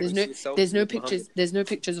 Guys. There's no pictures. There's no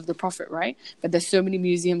pictures of the Prophet, right? But there's so many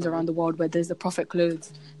museums around the world where there's the Prophet's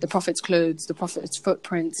clothes, the Prophet's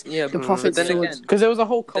footprints, the Prophet's swords. Because there was a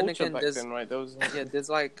whole culture back then, right?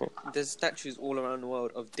 There's statues all around the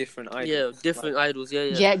world of different idols. Yeah, different idols.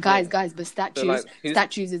 Yeah, guys, but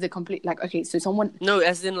statues is a complete like okay, so someone. No,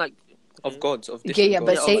 as in like of gods of different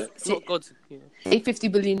but gods. say not gods. Say 50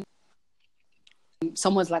 billion.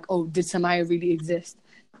 Someone's like, oh, did Samaya really exist?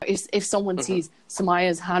 If someone sees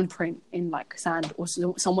Samaya's handprint in like sand, or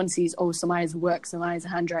someone sees Samaya's work, Samaya's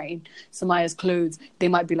handwriting, Samaya's clothes, they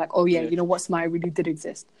might be like, oh yeah, you know what, Samaya really did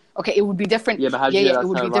exist. Okay, it would be different. Yeah, but how do you know it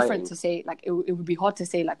would that's be her different writing? to say like it would be hard to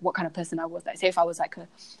say like what kind of person I was. Like, say if I was like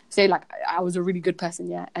I was a really good person,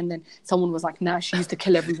 yeah, and then someone was like, nah, she used to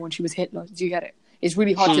kill everyone, she was Hitler. Do you get it? It's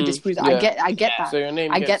really hard to disprove that. Yeah. I get that. So your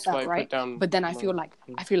name I get gets, that, like, right? put down But then I feel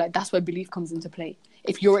like that's where belief comes into play.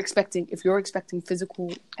 If you're expecting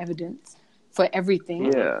physical evidence for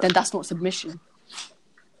everything, then that's not submission.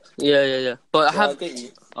 Yeah. But Yeah, I get you.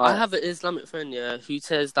 I have an Islamic friend, yeah, who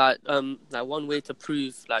says that like one way to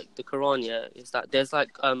prove like the Quran, yeah, is that there's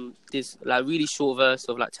like this like really short verse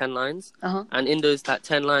of like 10 lines, and in those like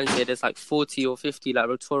 10 lines, yeah, there's like 40 or 50 like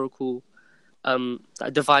rhetorical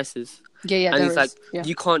like devices. Yeah, And there it's like is.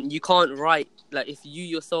 you can't write, like if you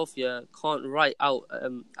yourself can't write out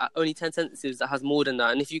only 10 sentences that has more than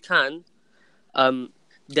that, and if you can,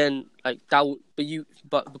 then like that would,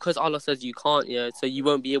 but because Allah says you can't, so you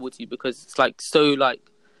won't be able to, because it's like so like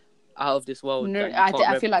out of this world. No, that you can't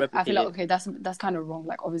I feel like replicate it. okay, that's kind of wrong.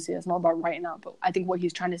 Like obviously, it's not about writing out, but I think what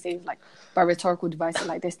he's trying to say is like by rhetorical devices,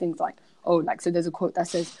 like there's things like so there's a quote that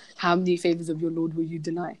says, "How many favors of your Lord will you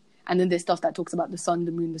deny?" And then there's stuff that talks about the sun,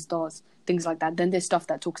 the moon, the stars, things like that. Then there's stuff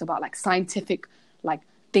that talks about like scientific like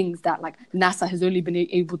things that like NASA has only been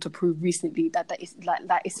able to prove recently that is like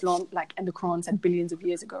that Islam like and the Quran said billions of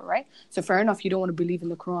years ago, right? So fair enough, you don't want to believe in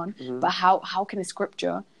the Quran, but how can a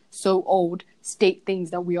scripture so old state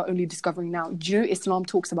things that we are only discovering now? Do you know Islam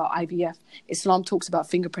talks about IVF, Islam talks about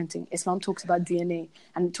fingerprinting, Islam talks about DNA,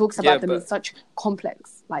 and it talks about them in such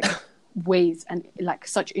complex like ways and like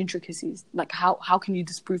such intricacies. Like how can you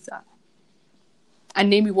disprove that? And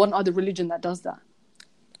name me one other religion that does that.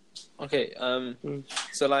 Okay,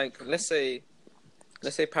 so like let's say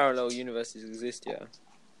parallel universes exist, yeah,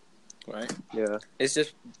 right? Yeah. It's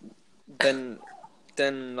just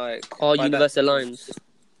then like Our by universe that, aligns.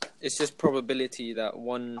 it's just probability that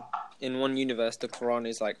in one universe the Quran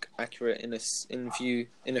is like accurate in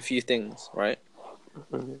a few things, right?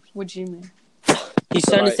 What do you mean? He's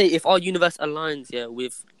So, trying like- to say if our universe aligns,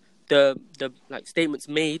 with the like statements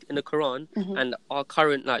made in the Quran and our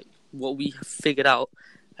current like what we have figured out,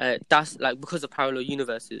 that's like because of parallel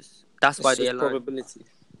universes. That's It's why they just align. probability.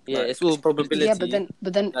 Yeah, Like, it's all probability. Yeah,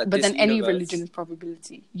 but then this any universe- religion is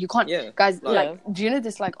probability. You can't, Yeah, guys. like- Like, do you know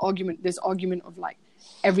this argument of like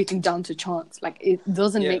everything down to chance? Like, it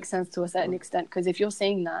doesn't make sense to a certain extent, because if you're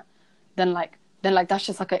saying that, then that's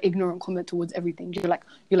just like an ignorant comment towards everything. You're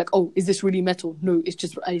like, oh, is this really metal? No,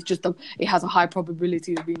 it has a high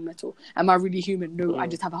probability of being metal. Am I really human? No, I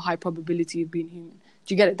just have a high probability of being human.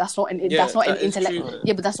 Do you get it? That's not an intellect.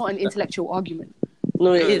 Yeah, but that's not an intellectual argument.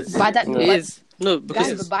 No, it is. By that, It is. No, because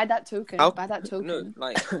guys, but by that token, No,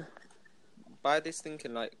 like by this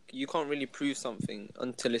thinking, like you can't really prove something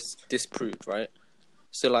until it's disproved, right?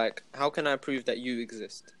 So like, how can I prove that you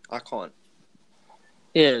exist? I can't.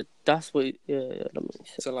 yeah, that's what. Yeah, that makes sense.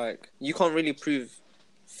 So like, you can't really prove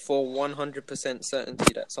for 100%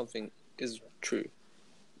 certainty that something is true.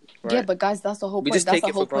 Right? Yeah, but guys, that's the whole We point. just That's take the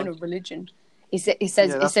it whole for point granted. of religion. It Yeah,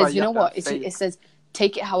 says, that's why you know have to what? have faith. It says,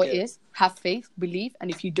 take it how it Yeah. is, have faith, believe, and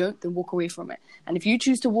if you don't, then walk away from it. And if you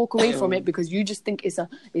choose to walk away from it because you just think it's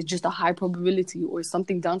just a high probability or it's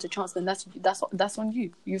something down to chance, then that's on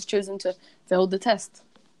you. You've chosen to fail the test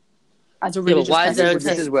as a but religious why is there a person.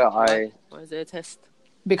 This is where I. Why is there a test?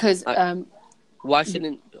 Because Why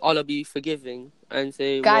shouldn't Allah be forgiving and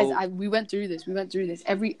say, guys, well, we went through this.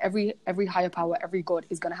 Every higher power, every god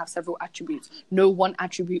is gonna have several attributes. No one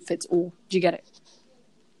attribute fits all. Do you get it?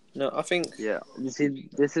 No, I think Yeah. You see,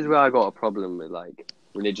 this is where I got a problem with like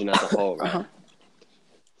religion as a whole, right?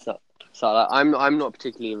 So like, I'm not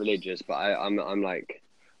particularly religious, but I'm like,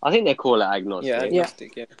 I think they call it agnostic.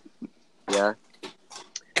 agnostic. Yeah. Yeah.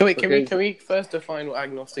 Can we first define what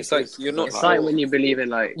agnostic It's like is? you're not It's like when you believe in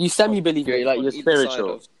like you semi-believe you're it? like on you're either side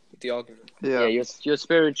spiritual. of the argument. Yeah, you're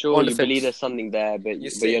spiritual. On the You believe fence. there's something there, but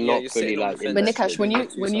You're you're not you're fully sitting on like. the fence. But invested.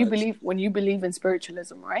 Nikash, when you believe in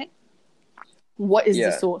spiritualism, right? What is the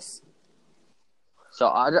Yeah. source? So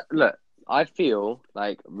I feel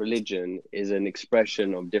like religion is an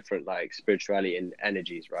expression of different like spirituality and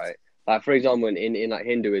energies, right? Like for example, in like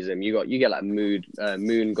Hinduism, you get like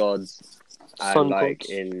moon gods, and Sun like gods.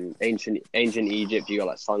 in ancient Egypt, you got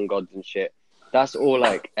like sun gods and shit. That's all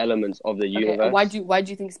like elements of the Okay, universe. why do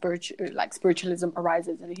you think spiritualism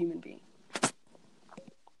arises in a human being?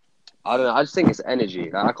 I don't know. I just think it's energy.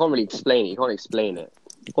 Like, I can't really explain it. You can't explain it.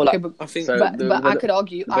 Well, Okay, like, but I think So but, the- but I the- could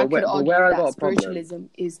argue but where I got that a problem- spiritualism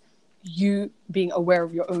is you being aware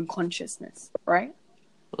of your own consciousness, right?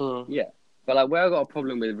 Yeah, but like where I got a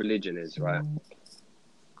problem with religion is right.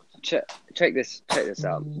 Check this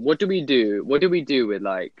out. What do we do? What do we do with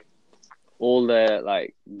like all the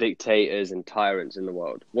like dictators and tyrants in the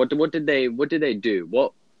world? What did they do?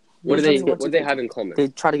 What do they have in common? they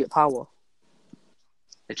try to get power.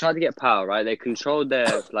 They tried to get power, right? They controlled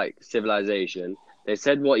their like civilization. They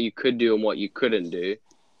said what you could do and what you couldn't do,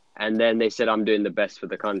 and then they said, "I'm doing the best for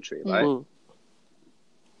the country," right? Mm.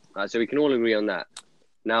 Right, so we can all agree on that.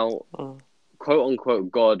 Now, quote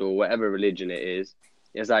unquote God or whatever religion it is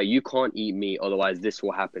like you can't eat meat, otherwise this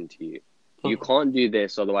will happen to you. You can't do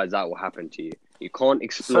this, otherwise that will happen to you. You can't So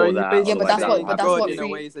explore you that. basically Yeah, but otherwise that's that what- will but that's happen God what to in you. a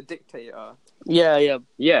free- way is a dictator. Yeah, yeah.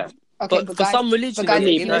 Yeah. Okay, But but for guys, some religions, but guys,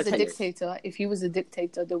 me if he was a personally-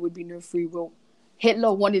 dictator, there would be no free will.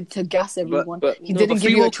 Hitler wanted to gas everyone. but- he No, didn't but give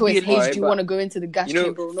free you a will could be choice. an Hey, illusion. do you But- want to go into the gas You know,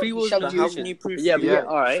 chamber or not? free He will's shoved an you how in. can you prove Yeah, free but yeah, will?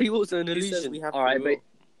 all right. Free will's an Who says illusion. we have All right, free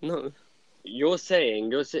but will? No. you're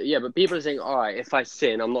saying, yeah, but people are saying, all right, if I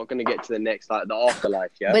sin, I'm not going to get to the next, like, the afterlife,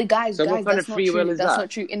 yeah? But guys, So what kind that's of not free true. will is That's that? not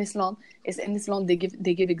true. In Islam, they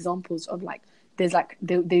give examples of like there's like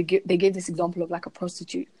they gave this example of like a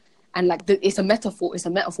prostitute, and like it's a metaphor. It's a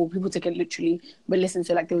metaphor. People take it literally. But listen,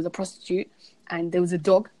 so like there was a prostitute, and there was a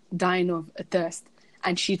dog dying of a thirst,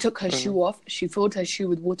 and she took her shoe off. She filled her shoe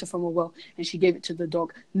with water from a well, and she gave it to the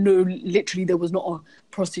dog. No, literally, there was not a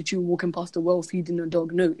prostitute walking past the well feeding a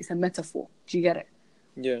dog. No, it's a metaphor. Do you get it?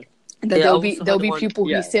 Yeah. And then Yeah, I there'll also be heard one- people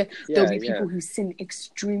Yeah, who sin. yeah, There'll be yeah. people who sin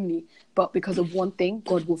extremely, but because of one thing,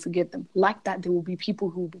 God will forgive them. Like that, there will be people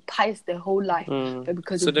who will be pious their whole life, but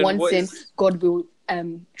because So of then one what sin, is- God will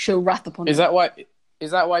show wrath upon Is them.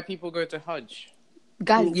 that why people go to Hajj?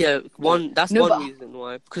 Guys, Yeah, that's No, one but- reason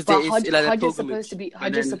why. Because but there is Hajj, like a Hajj is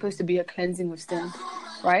pilgrimage. supposed to be a cleansing of sin,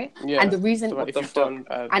 right? Yeah. And the reason, So, like, if the you've fuck?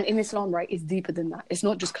 done, and in Islam, right, it's deeper than that. It's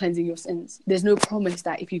not just cleansing your sins. There's no promise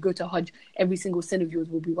that if you go to Hajj, every single sin of yours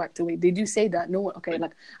will be wiped away. They do say that. No one, okay,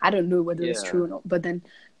 like I don't know whether it's Yeah. true or not, but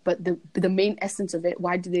the main essence of it,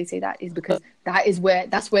 why do they say that? Is because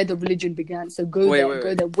that's where the religion began. So go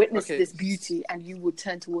there, witness Okay. this beauty, and you will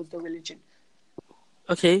turn towards the religion.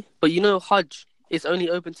 Okay, but you know Hajj is only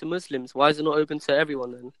open to Muslims. Why is it not open to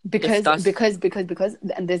everyone then? Because that's-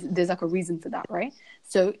 and there's like a reason for that, right?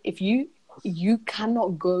 So if you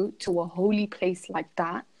cannot go to a holy place like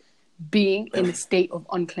that being in a state of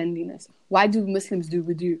uncleanliness. Why do Muslims do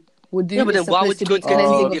wudu? Wudu Yeah, but is then why supposed would to you go be to get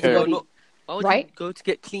cleansing clean of if the you're body. not? Why would Right? you go to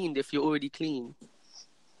get cleaned if you're already clean?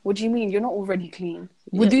 What do you mean? You're not already clean.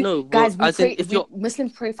 Yeah, Wudu, no, guys, well, as in, if you're-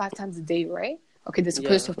 Muslims pray 5 times a day, right? Okay, they're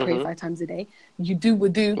supposed Yeah. to pray 5 times a day. You do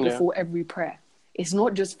wudu Yeah. before every prayer. It's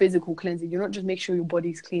not just physical cleansing. You're not just make sure your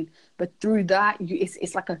body's clean, but through that,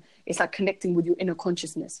 it's like connecting with your inner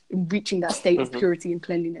consciousness, reaching that state of purity and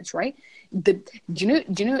cleanliness, right? Do you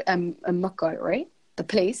know Makkah, right? The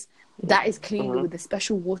place that is cleaned with a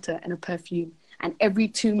special water and a perfume, and every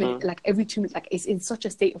 2 minutes, like it's in such a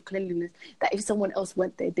state of cleanliness that if someone else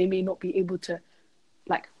went there, they may not be able to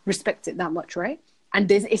like respect it that much, right?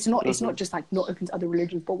 And it's not just like not open to other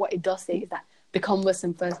religions, but what it does say is that become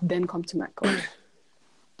Muslim first, then come to Mecca.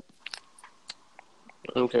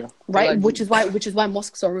 okay. Right, Like- which is why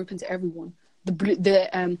mosques are open to everyone.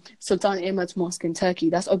 The Sultan Ahmed's Mosque in Turkey,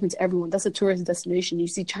 that's open to everyone. That's a tourist destination. You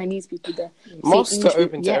see Chinese people there. Mosques English are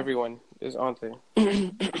open to yeah. everyone, aren't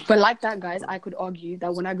they? But like that, guys, I could argue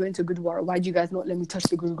that when I go into Gurdwara, why do you guys not let me touch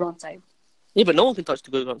the Guru Granth Sahib? Yeah, but no one can touch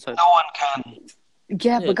the Guru Granth Sahib. No one can.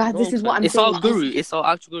 Yeah, but guys, no this one is can. what I'm it's saying. our guru. It's our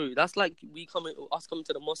actual guru. That's like us coming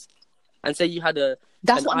to the mosque and say you had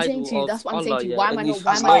That's an what I'm saying idol to you. of That's what I'm saying Allah, to you. yeah, Why am I and you not?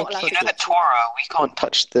 Why am I smoke not allowed You know to? the Torah, we can't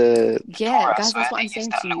touch the Yeah, Torah, guys, so that's what they I'm use saying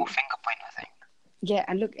that to little you. finger pointer thing. Yeah,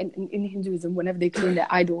 and look, in Hinduism, whenever they clean their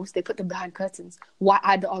idols, they put them behind curtains. Why?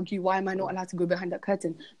 I'd argue, why am I not allowed to go behind that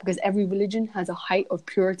curtain? Because every religion has a height of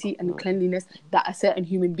purity and cleanliness that a certain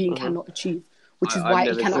human being cannot achieve, which is why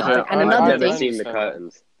it cannot happen. And I've another never thing, seen the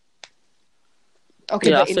curtains.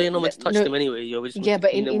 okay, Yeah, but so you're not meant to touch them anyway. You're just yeah,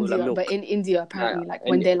 but clean in them with, like, India, milk. apparently,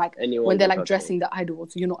 like anyone when they're can like touch dressing the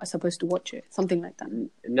idols, you're not supposed to watch it, something like that.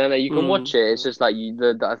 No, you can watch it. It's just like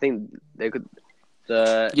I think they could. You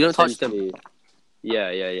don't touch them. essentially-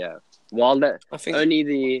 Yeah. While I think only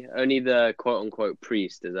the quote unquote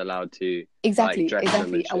priest is allowed to Exactly, like, dress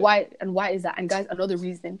them exactly. And why is that? And guys, another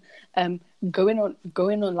reason, going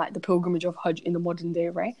on like the pilgrimage of Hajj in the modern day,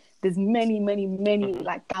 right? There's many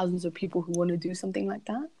like thousands of people who want to do something like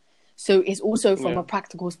that. So it's also from a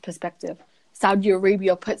practical perspective. Saudi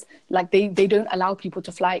Arabia puts like they don't allow people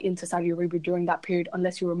to fly into Saudi Arabia during that period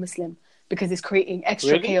unless you're a Muslim because it's creating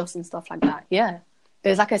extra Really? chaos and stuff like that. Yeah.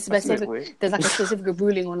 There's like a That's a bit specific weird.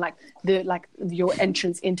 ruling on like your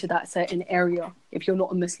entrance into that certain area if you're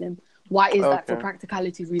not a Muslim. Why is that? For Okay.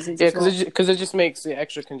 practicality reasons. Yeah, as well. because it just makes it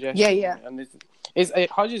extra congestion. Yeah. And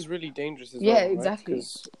Hajj is really dangerous as Yeah, well. right? exactly.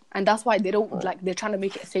 'Cause- And that's why they don't like they're trying to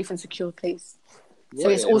make it a safe and secure place. So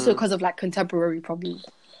it's also because of like contemporary problems.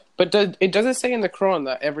 But it doesn't say in the Quran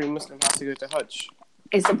that every Muslim has to go to Hajj.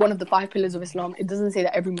 It's one of the 5 pillars of Islam. It doesn't say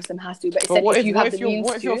that every Muslim has to, but it But said what if you have the you're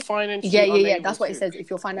means to. financially Yeah. unable That's what it to? says. If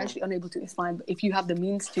you're financially unable to, it's fine. But if you have the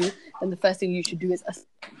means to, then the first thing you should do is.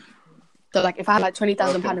 So like, if I had like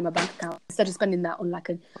 £20,000 in my bank account, instead of spending that on like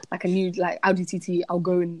a new like Audi TT, I'll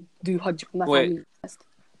go and do Hajj with my Wait. family first.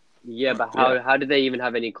 Yeah, but how did they even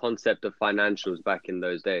have any concept of financials back in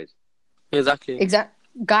those days? Exactly.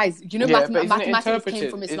 Guys, you know, Yeah, but isn't it mathematics interpreted?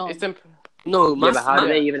 came from Islam. No, Yeah, maths. but how do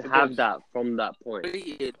they even it have does. that from that point?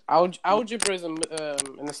 Algebra is an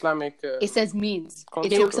Islamic. It says means. It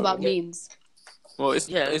concept, talks about yeah. means. Well, it's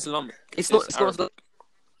Yeah. Islam. It's not. It's Arabic.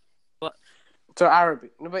 not. So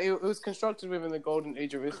Arabic. No, but it was constructed within the golden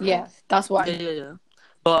age of Islam. Yeah, that's why. Yeah.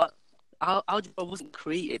 But algebra wasn't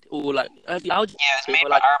created, or like algebra. Yeah, it's made but,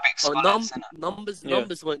 by like, Arabic scholars, innit?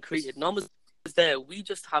 numbers weren't created. Numbers was there. We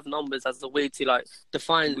just have numbers as a way to like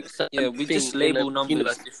define. Yeah, we just things in label the numbers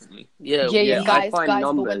universe. differently. Yeah, I guys. find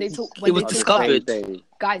But when they numbers talk, It was are the discovered. same thing.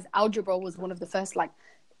 guys, algebra was one of the first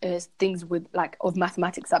things with of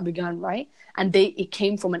mathematics that began, right? And it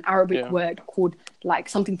came from an Arabic word called like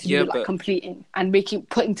something to do with like but- completing and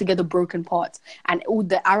putting together broken parts. And all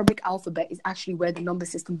the Arabic alphabet is actually where the number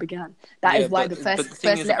system began. That is Yeah, why but- the but first the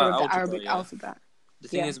thing is letter of about the algebra, Arabic yeah. alphabet. The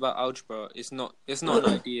thing Yeah. is about algebra, it's not an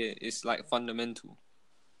idea. It's like fundamental.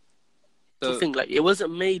 The thing like it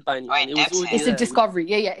wasn't made by anyone. It was already It's there. a discovery.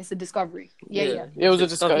 Yeah, it's a discovery. Yeah. It was a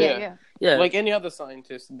discovery. Yeah. Yeah, Like any other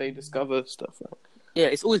scientist, they discover stuff. Right? yeah.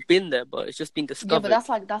 It's always been there, but it's just been Yeah, discovered.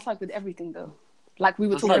 but that's like with everything though. Like we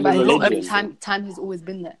were That's talking like about, with every religion. time has always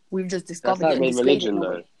been there. We've just That's discovered like it and with displayed it religion, in a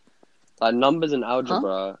though. way. Like numbers and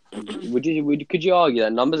algebra, could you argue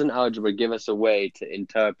that numbers and algebra give us a way to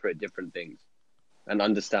interpret different things and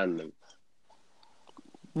understand them?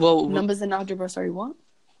 well, Numbers and algebra. Sorry, what?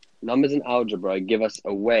 Numbers and algebra give us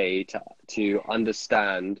a way to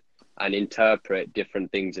understand and interpret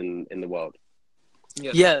different things in the world.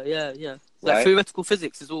 yeah. Like Right? theoretical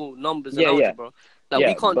physics is all numbers Yeah, and yeah. algebra. Like Yeah,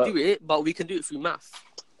 we can't but- do it, but we can do it through math.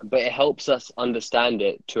 But it helps us understand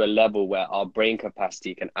it to a level where our brain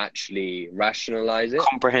capacity can actually rationalize it.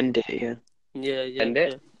 Comprehend it, yeah. Yeah. And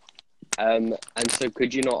it- And so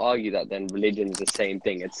could you not argue that then religion is the same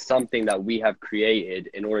thing? It's something that we have created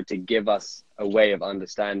in order to give us a way of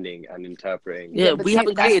understanding and interpreting. Yeah, but we see,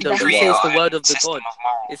 haven't that's- created them. that's- We say it's the word of the System God. of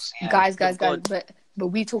morals, It's yeah. Guys, of God. but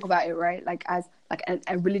we talk about it, right? Like as like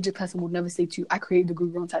a religious person would never say to you, I created the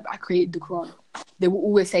Guru Granth Sahib, I created the Quran. They will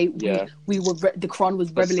always say Yeah. the Quran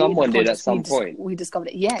was But revelated someone upon did at us. some point. We discovered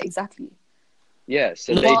it. Yeah, exactly. Yeah,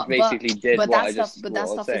 so But- they basically did but what that I stuff, just but what that I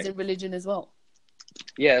was stuff is saying. in religion as well.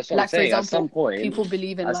 Yeah, that's what Like I'm for saying. example, At some point, people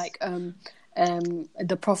believe in as- like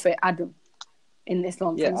the Prophet Adam in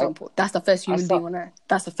Islam, for Yeah, example. That's the first human some- being on earth.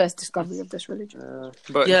 That's the first discovery of this religion.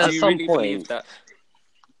 But Yeah, do at you some really point- believe that?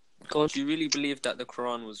 Go on. Do you really believe that the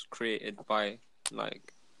Quran was created by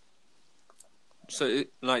like? So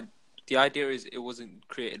like the idea is it wasn't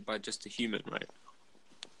created by just a human, right?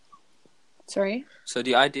 Sorry? So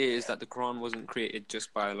the idea is that the Quran wasn't created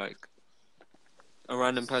just by like a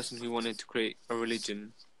random person who wanted to create a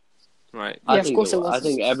religion, right? Yeah, I of think course it was. I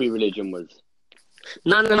think every religion was.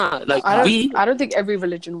 No. Like I don't think every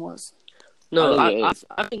religion was. No, I think it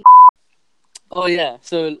I think. Oh yeah,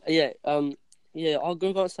 so yeah, our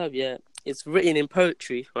Guru Granth Sahib, yeah, it's written in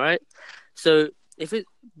poetry, right? So if it,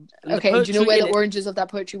 the Okay, do you know poetry where in the origins of that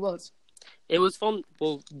poetry was? It was from.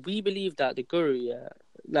 Well, we believe that the Guru, yeah,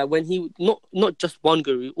 like when he not just one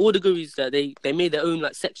Guru, all the Gurus that they made their own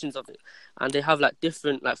like sections of it, and they have like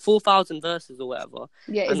different like 4,000 verses or whatever.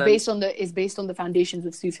 Yeah, And it's then- based on the foundations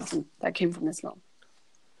of Sufism that came from Islam.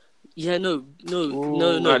 Yeah, no.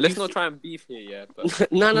 Right, let's not try and beef here, yeah. But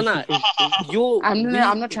No.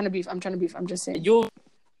 I'm not trying to beef. I'm just saying. Your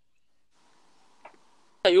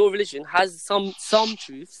religion has some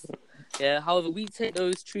truths, yeah. However, we take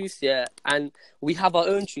those truths, yeah, and we have our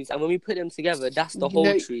own truths, and when we put them together, that's the whole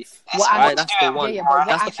No, truth. What Right, actually- that's the one. Yeah, but what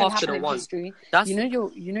That's the actually path to the happened in one. history? That's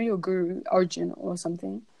You know your guru Arjun or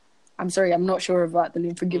something. I'm sorry, I'm not sure about the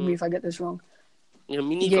name. Forgive me if I get this wrong. me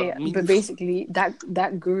neither. Yeah, Me but neither. basically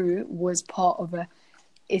that guru was part of a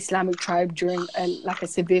Islamic tribe during a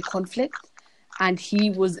severe conflict, and he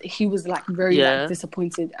was like very Yeah. like,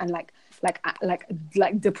 disappointed and like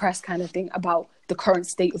depressed kind of thing about the current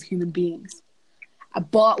state of human beings.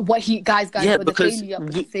 But what he guys, Yeah, but because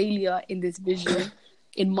the failure in this vision,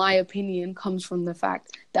 in my opinion, comes from the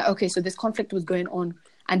fact that okay, so this conflict was going on,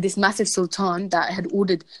 and this massive sultan that had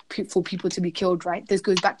ordered for people to be killed. Right, this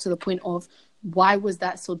goes back to the point of why was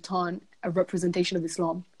that sultan a representation of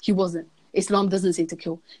Islam? He wasn't. Islam doesn't say to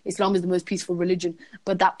kill. Islam is the most peaceful religion,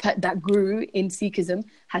 but that guru in Sikhism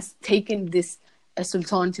has taken this a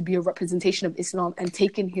sultan to be a representation of Islam and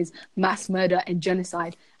taken his mass murder and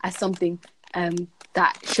genocide as something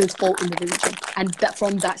that shows fault in the religion, and that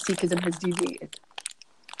from that Sikhism has deviated.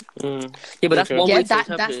 Yeah, but that's one Yeah, way to that's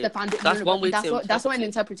interpret the it. foundation. That's one way to That's not an interpret it.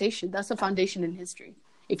 interpretation. That's a foundation in history.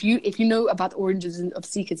 If you know about the origins of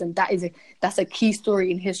Sikhism, that's a key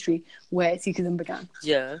story in history where Sikhism began.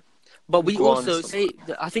 Yeah, But we Go on, also so- say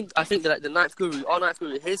that I think that like, the ninth guru, our ninth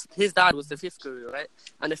guru, his dad was the fifth guru, right?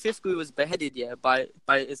 And the fifth guru was beheaded, by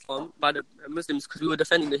Islam, by the Muslims, because we were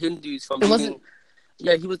defending the Hindus from It being. wasn't-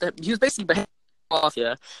 Yeah, he was basically beheaded half,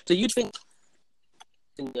 yeah. So you'd think,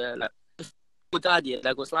 yeah, like if your dad, yeah,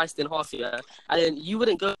 like was sliced in half, yeah, and then you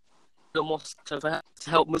wouldn't go to the mosque to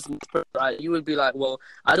help Muslims, right? You would be like, well,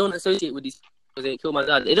 I don't associate with these people because they killed my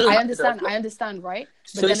dad. It doesn't I matter. understand, right?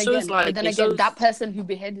 So But it then shows, again, like, it shows- that person who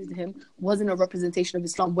beheaded him wasn't a representation of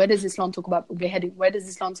Islam. Where does Islam talk about beheading? Where does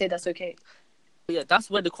Islam say that's okay? Yeah, that's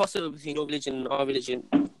where the crossover between your religion and our religion,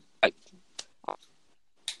 like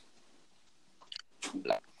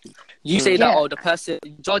you say that, Yeah. the person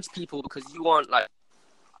judge people because you want like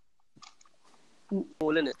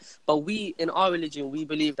all in it. But we in our religion we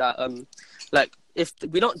believe that like if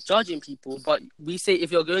we're not judging people, but we say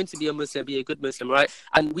if you're going to be a Muslim, be a good Muslim, right?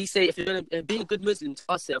 And we say if you're going to be a good Muslim, to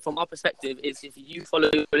us, from our perspective, is if you follow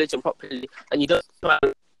your religion properly and you don't try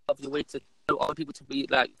of your way to tell other people to be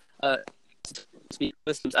like to be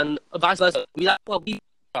Muslims, and vice versa. We like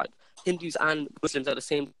Hindus and Muslims at the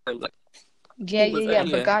same time, like. Yeah. Yeah.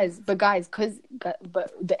 But guys, but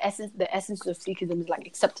the essence of Sikhism is like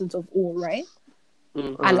acceptance of all, right?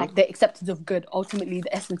 Mm-hmm. And like the acceptance of good. Ultimately,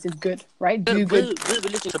 the essence is good, right? Do We're good.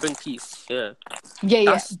 religion to bring peace. Yeah. Yeah.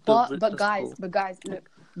 That's But that's guys, cool. but guys, look,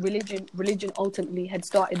 religion ultimately had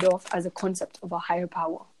started off as a concept of a higher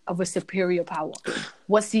power, of a superior power.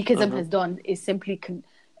 What Sikhism has done is simply,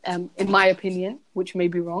 in my opinion, which may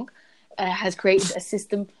be wrong, has created a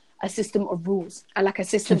system of rules and like a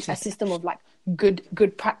system of like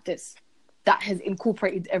good practice that has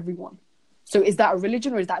incorporated everyone. So is that a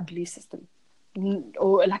religion or is that a belief system?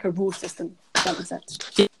 Or like a rule system? Does that make sense?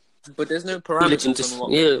 But there's no Religion parameters just on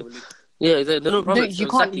what yeah. religion. Yeah, there's no No, problem. you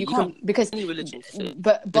can't because any religion. Say,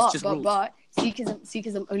 but just rules.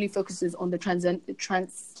 Sikhism only focuses on the transcendent of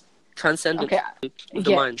the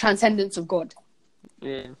yeah, mind. transcendence of God.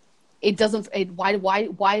 Yeah. It doesn't.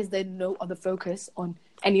 Why is there no other focus on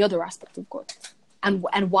any other aspect of God?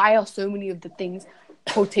 And why are so many of the things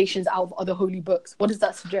quotations out of other holy books? What does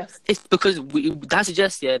that suggest? It's because that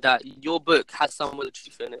suggests that your book has some of the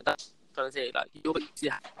truth in it. That's what I'm trying to say. Like your book,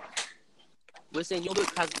 we're saying your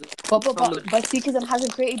book has. But Sikhism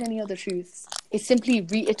hasn't created any other truths. It simply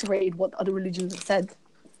reiterated what other religions have said.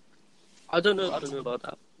 I don't know about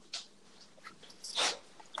that.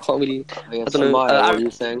 Can't really. I guess, I don't know. Maya, what are you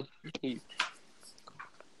saying?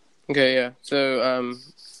 Okay, yeah. So,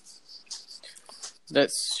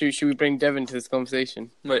 should we bring Devin to this conversation?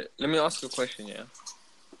 Wait, let me ask you a question,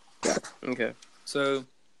 yeah? Okay. So,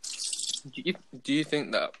 do you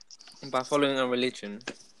think that by following a religion,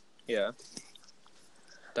 yeah,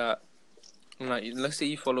 that, like, let's say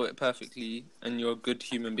you follow it perfectly and you're a good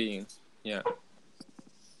human being, yeah,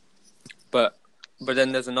 but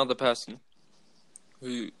then there's another person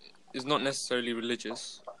who is not necessarily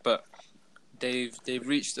religious, but they've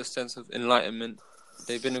reached a sense of enlightenment,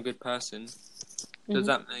 they've been a good person. Does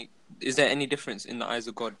that is there any difference in the eyes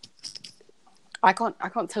of God? I can't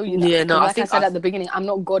tell you that. Yeah, no, like I said at the beginning, I'm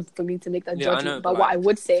not God for me to make that judgment. I know, but what I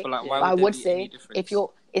would say, like, why would there be any difference? if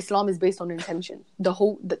Islam is based on intention.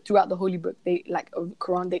 Throughout the holy book, they like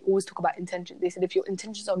Quran, they always talk about intention. They said if your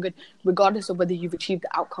intentions are good, regardless of whether you've achieved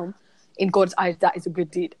the outcome, in God's eyes, that is a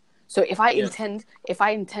good deed. So if I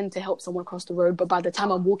intend to help someone cross the road, but by the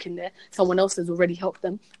time I'm walking there, someone else has already helped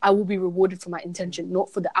them, I will be rewarded for my intention,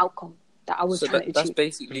 not for the outcome that I was trying to achieve. That's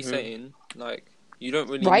basically saying, like, you don't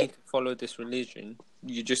really need to follow this religion.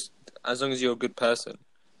 You just, as long as you're a good person,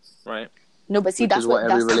 right? No, but see, Which is what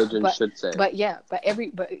every religion should say. But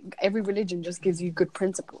every religion just gives you good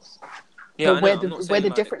principles. Yeah, but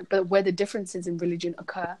where the differences in religion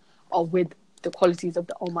occur are with the qualities of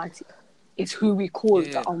the Almighty. It's who we call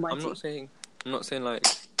the Almighty. I'm not saying like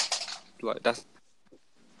that's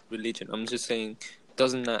religion. I'm just saying,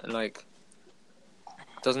 doesn't that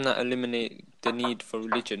eliminate the need for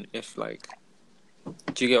religion if, like,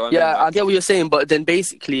 do you get what I mean? Yeah, I get what you're saying, but then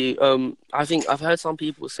basically, I think I've heard some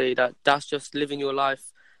people say that that's just living your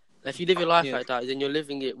life. If you live your life like that, then you're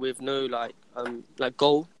living it with no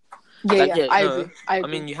goal. I agree. I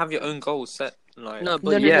mean, you have your own goals set. Like, No,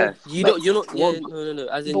 but no. You're not. No.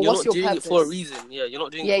 As in, you're not doing it for a reason. Yeah, you're not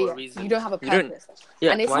doing it for a reason. You don't have a purpose.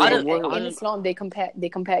 Yeah, and in Islam, they compare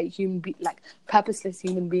purposeless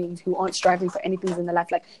human beings who aren't striving for anything in their life.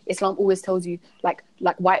 Like Islam always tells you,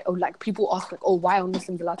 why? Like people ask, why aren't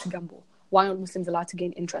Muslims allowed to gamble? Why aren't Muslims allowed to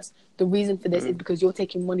gain interest? The reason for this is because you're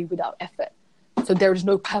taking money without effort. So there is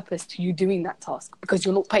no purpose to you doing that task because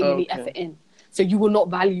you're not putting any effort in. So you will not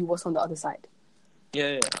value what's on the other side.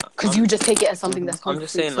 Yeah. Because you just take it as something that's I'm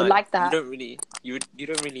just constant. saying, so like that. You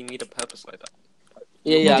don't really need a purpose like that.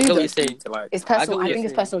 Yeah, You I do get what though. you're saying. To, like, It's I get personal. what I you're think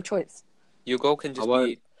it's saying. personal choice. your goal can just I won't-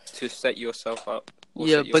 be to set yourself up. or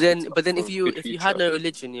Yeah, set your but then, kids up but then, for if a you good had future. no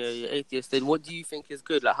religion, you're atheist. Then what do you think is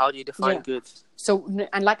good? Like, how do you define Yeah. good? So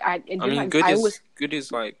and like I mean, good I is always good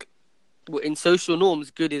is like Well, in social norms,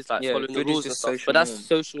 good is like Yeah, following the good is rules and just stuff. social But that's norm,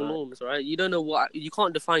 social right? norms, right? You don't know what you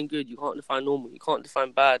can't define good. You can't define normal. You can't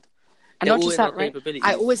define bad. and They're not all just in our that, right? capabilities.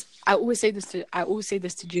 I always say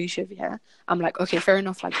this to Jay Shiv, yeah. I'm like, okay, fair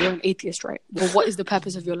enough. Like, you're an atheist, right? Well, what is the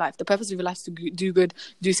purpose of your life? The purpose of your life is to do good,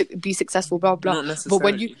 be successful, blah blah. Not But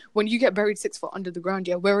necessarily. when you get buried 6 foot under the ground,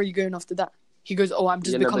 yeah, where are you going after that? He goes, oh, I'm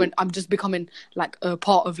just becoming like a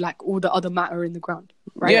part of like all the other matter in the ground,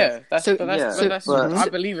 right? Yeah, that's So- but that's, yeah, but that's but- I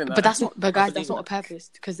believe in that. But that's not. But guys, believe that's in not a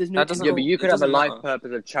purpose because there's no. That doesn't- Yeah, but you It could have a doesn't life matter.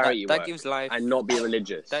 purpose of charity that work gives life. and not be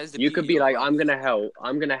religious. That is the You could beauty be of like, life.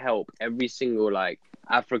 I'm gonna help every single like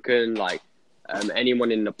African, like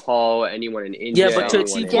anyone in Nepal, anyone in India. Yeah, but to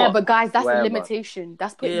anyone achieve in- Yeah, what? but guys, that's Wherever. a limitation.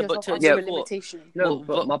 That's putting Yeah, but yourself to under a achieve what? limitation. No, Well,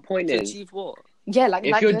 but my point to is, achieve what? Yeah, like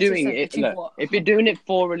if you're Gertrude doing said, it, achieve look, what? if you're doing it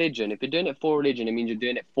for religion, it means you're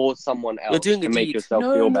doing it for someone else doing to a make deed. yourself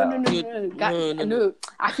No, feel no, better. no, no, no, no, Guys, no. no.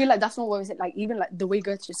 I feel like that's not what we said. Like even like the way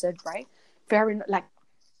Gertrude said, right? Fair enough. Like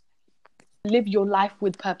live your life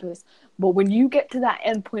with purpose. But when you get to that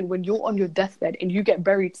end point, when you're on your deathbed and you get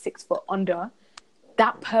buried 6 foot under,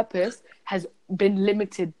 that purpose has been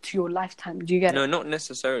limited to your lifetime. Do you get No, it? not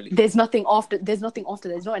necessarily. There's nothing after. There's nothing after.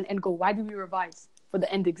 There's not an end goal. Why do we revise for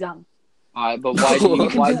the end exam? Alright, but why do You you?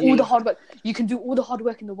 can Why do do you? all the hard work. You can do all the hard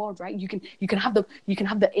work in the world, right? You can have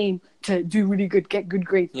the aim to do really good, get good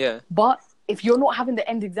grades. Yeah, But if you're not having the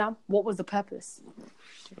end exam, what was the purpose?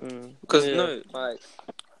 because Yeah. no, like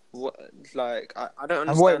what, like I don't And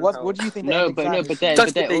understand. wait, how... what do you think? No, the but end no, exam but is? there, That's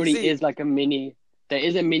but there the already basic. is like a mini. There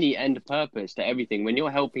is a mini end purpose to everything. When you're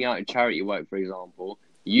helping out in charity work, for example,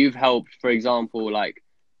 you've helped. For example, like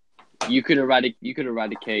you could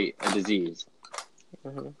eradicate a disease.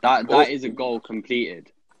 That is a goal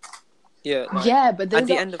completed. Yeah, like, Yeah, but those at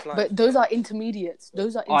the are, end of life. but those are intermediates.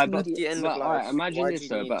 Those are Alright, but At the intermediates. end But, of life. alright, imagine why this do you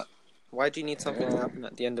though, need, but why do you need something to happen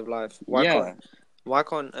at the end of life? yeah, Why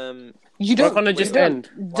can't You don't. can't it just you don't- end?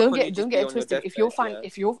 Why Don't can't get you just don't be get it on your twisted. If you're deathbed, fine,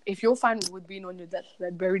 yeah? if you're fine with being on your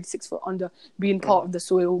deathbed, buried 6 foot under, being part of the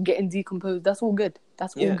soil, getting decomposed, that's all good.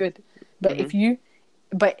 That's all Yeah. good. But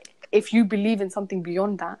if you believe in something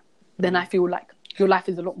beyond that, then I feel like your life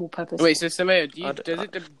is a lot more purposeful. Wait, so Samaya, do you I d- does it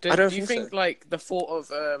I don't do you think think so. like the thought of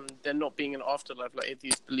there not being an afterlife like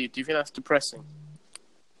atheists believe? Do you think that's depressing?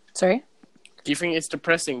 Sorry. Do you think it's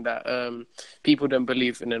depressing that people don't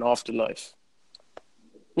believe in an afterlife?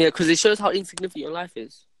 Yeah, because it shows how insignificant your life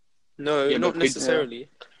is. No, Yeah, not but could- necessarily.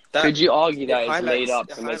 That, could you argue it that it's laid highlights- up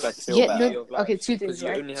it to make us highlights feel the Yeah, better? beauty no, of life, okay, two things, because you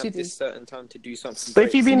right? only Two have this things. certain time to do something. But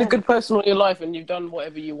if you've great. been a good person all your life and you've done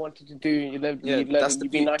whatever you wanted to do, you've that's the you've been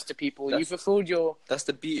beauty. nice to people, you That's- fulfilled your. That's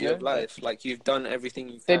the beauty Yeah. of life. Like you've done everything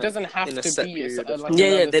you There can. doesn't have in a to set be period of like time. Yeah,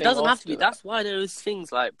 another there thing doesn't have to be. after that. That's why there's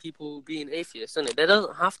things like people being atheists, isn't it? There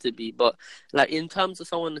doesn't have to be, but like in terms of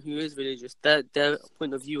someone who is religious, their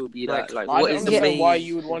point of view will be that like I what don't is the understand main why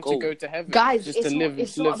you would want goal? to go to heaven, Guys, just it's to not, live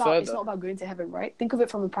it's live not about further. it's not about going to heaven, right? Think of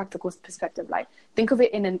it from a practical perspective. Like, think of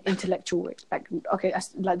it in an intellectual way. Like, okay,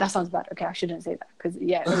 like that sounds bad. Okay, I shouldn't say that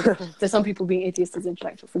because there's some people being atheists is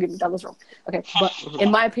intellectual. Forgive me, that was wrong. Okay, but in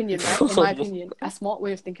my opinion, right? In my opinion, a smart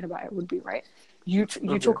way of thinking about it would be right. You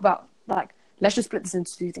talk about like, let's just split this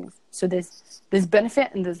into two things. So there's benefit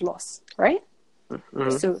and there's loss, right?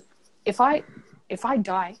 So if I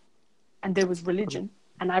die and there was religion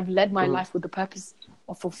and I've led my life with the purpose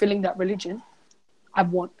of fulfilling that religion,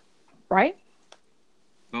 I've won, right?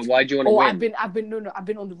 But why do you want to Or win? I've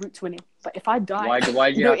been on the route to winning. But if I die, Why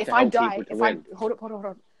do you no, have if to I help die, people to if win? I hold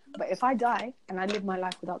up. But if I die and I live my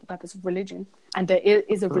life without the purpose of religion, and there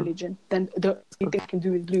is a religion, then the only thing I can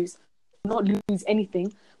do is lose. Not lose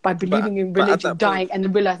anything by believing in but at religion, that dying, point- and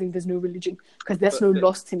then realizing there's no religion, because there's But no the-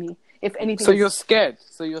 loss to me. If anything, So it's- you're scared.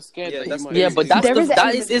 Yeah, that that's you might the- Yeah, lose. but that's There is an that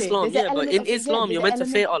element is to it. Islam. There's an Yeah, but element in of it. Islam Yeah, you're there's meant to an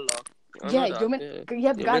fear element- Allah. I know Yeah, that. you're meant. Yeah. Yeah,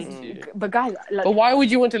 You're guys. meant to. But guys, like, But why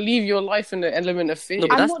would you want to leave your life in the element of fear? No,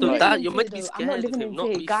 but I'm that's not the living that in you're fear, meant to be though. I'm scared not of living him, in not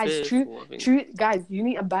fear, be guys. fearful of him. True, guys. You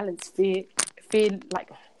need a balance.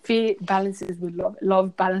 Fear balances with love.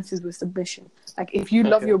 Love balances with submission. Like, if you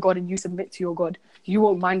love your God and you submit to your God, you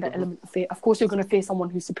won't mind that element of fear. Of course, you're gonna fear someone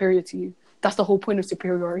who's superior to you. That's the whole point of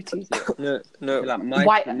superiority. No. Like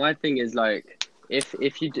Why- my thing is like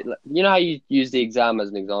if you do, like, you know how you use the exam as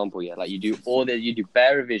an example, yeah, like you do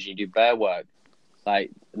bare revision, you do bare work, like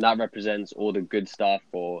and that represents all the good stuff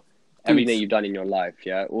or everything you've done in your life,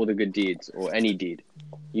 yeah, all the good deeds or any deed.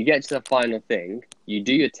 You get to the final thing, you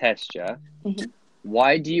do your test, yeah. Mhm.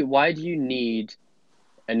 Why do you need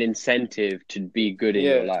an incentive to be good in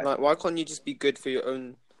your life. Like why can't you just be good for your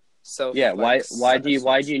own self? Yeah, like, why do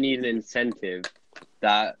you need an incentive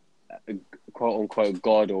that quote unquote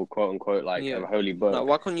God or quote unquote like a holy book like,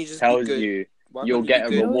 why can't you just tells be good? you Why you'll can't you get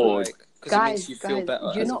be a good, reward? like, because it makes you feel Guys,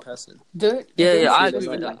 better you're as not- a person. Yeah, I don't agree say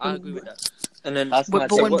with like- that. I agree with that. And then That's my but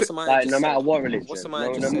thing. when- what Samaya Like, just no matter said, what religion, what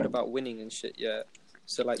Samaya just said about winning and shit, yeah.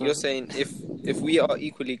 So like you're saying if we are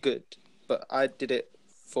equally good, but I did it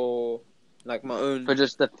for like my own for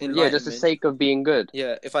just the enlightenment. sake of being good.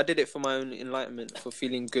 Yeah, if I did it for my own enlightenment, for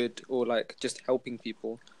feeling good or like just helping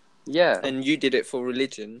people, Yeah, and you did it for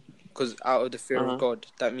religion because out of the fear of God,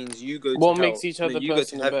 that means you go to What hell, makes each and other then you go to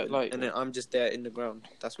person a heaven, bit like- and then I'm just there in the ground.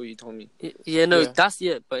 That's what you told me. Yeah, no, Yeah. that's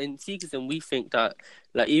But in Sikhism, we think that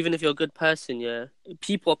like even if you're a good person, yeah,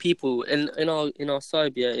 people are people. In our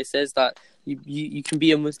side, yeah, it says that you can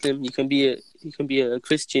be a Muslim, you can be a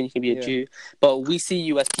Christian, you can be a Jew, but we see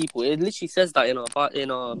you as people. It literally says that in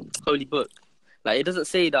our holy book. Like it doesn't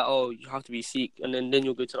say that you have to be Sikh and then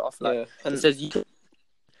you'll go to the afterlife. And it says you can,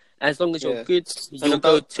 as long as you're good, you'll and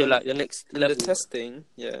go about- to like the next level. The testing,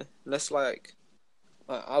 let's like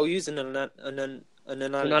I'll use an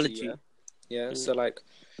analogy. Yeah. So like,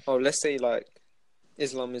 let's say like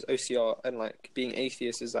Islam is OCR and like being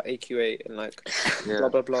atheist is like AQA and like blah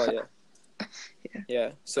blah blah.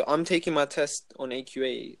 Yeah. So I'm taking my test on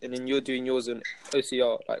AQA and then you're doing yours on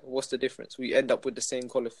OCR. Like, what's the difference? We end up with the same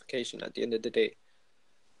qualification at the end of the day.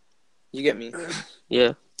 You get me?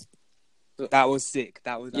 Yeah. That was sick.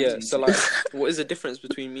 That was So sick. like, what is the difference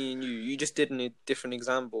between me and you? You just did in a different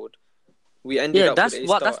exam board. We ended up that's with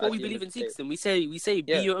what that's we believe in Sikhism. We say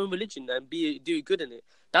be your own religion and do good in it.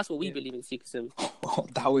 That's what we believe in Sikhism.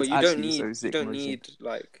 That was But you actually don't need so sick. you don't Moshe. need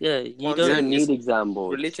like you what I'm you saying don't is need exam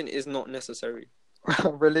boards. religion is not necessary.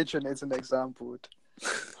 Religion is an example.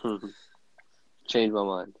 Change my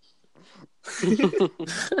mind.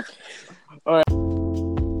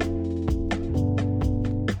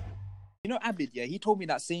 You know, Abid, yeah, he told me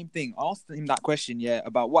that same thing. I asked him that question, yeah,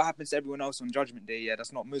 about what happens to everyone else on Judgment Day, yeah,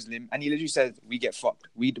 that's not Muslim, and he literally said we get fucked,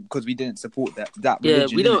 because we didn't support that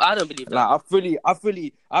religion. We don't. innit? I don't believe that. Like,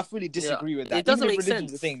 I fully disagree with that. It doesn't Even if make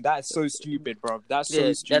religion's sense. a thing, that is so stupid, bro. That's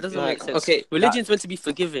so stupid. That doesn't make sense. Okay, religion's meant to be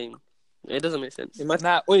forgiving. It doesn't make sense.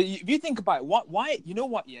 Nah, well, if you think about it, why? You know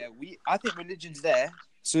what? Yeah, I think religion's there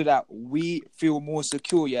so that we feel more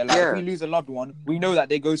secure. Yeah, like if we lose a loved one, we know that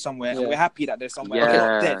they go somewhere, and we're happy that they're somewhere. They're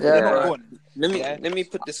not dead. They're not gone. Let me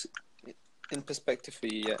put this in perspective for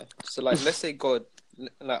you. Yeah. So like, let's say God.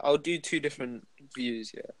 Like, I'll do two different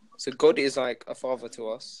views. Yeah. So God is like a father to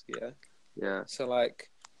us. Yeah. Yeah. So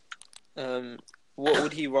like, what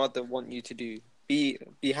would He rather want you to do? Be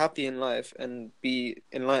happy in life and be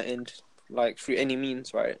enlightened, like through any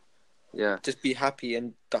means, right? Yeah. Just be happy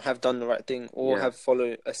and have done the right thing, or have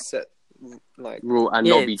followed a set like rule and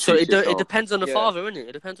not be so true to it yourself. depends on the father, innit?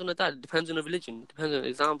 It depends on the dad. It depends on the religion. It depends on the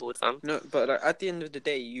example, fam. No, but like, at the end of the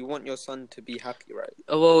day, you want your son to be happy, right?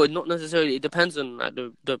 Well, not necessarily. It depends on like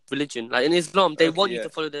the religion. Like in Islam, they want you to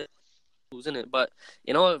follow their rules, innit? But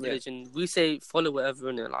in our religion, we say follow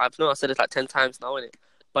whatever, innit? Like, I said it like 10 times now, innit?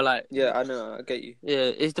 But like, yeah, I know, I get you. Yeah,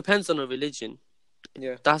 it depends on the religion.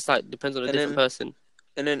 Yeah, that's like depends on a different person.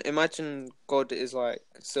 And then imagine God is like,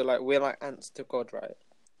 so like we're like ants to God, right?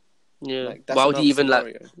 Yeah. Like, that's why would he even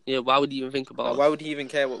scenario. why would he even think about? Like, why would he even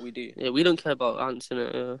care what we do? Yeah, we don't care about ants,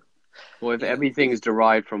 innit? Yeah. Well, if everything is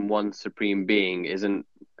derived from one supreme being, isn't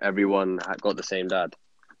everyone got the same dad?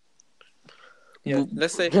 Yeah,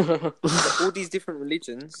 let's say all these different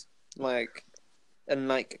religions, like, and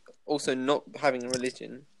like also not having a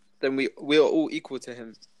religion, then we are all equal to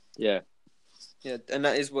him. Yeah. Yeah, and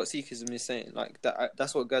that is what Sikhism is saying. Like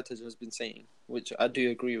that's what Goethe has been saying, which I do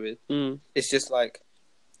agree with. It's just like,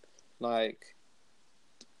 I'm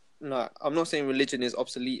not saying religion is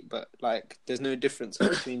obsolete, but like there's no difference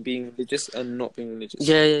between being religious and not being religious.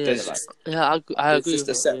 Yeah. There's, like, I agree. It's just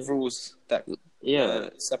a set of rules that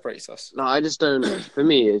separates us. No, I just don't. For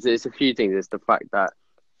me, it's a few things. It's the fact that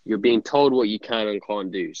you're being told what you can and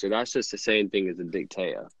can't do. So that's just the same thing as a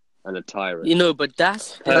dictator and a tyrant. You know, but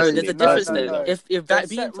there's a difference there. If that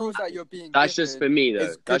being rules that you're being that's just for me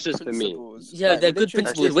though. That's just for me. Yeah, like, they're good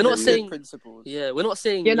principles. We're not saying principles. Yeah, we're not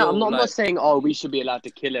saying. Yeah, no, I'm not saying we should be allowed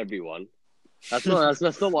to kill everyone. That's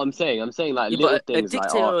not what I'm saying. I'm saying like little things a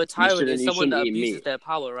dictator like or a tyrant is you someone that shouldn't eat abuses meat. their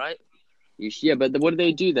power, right? Yeah, but what do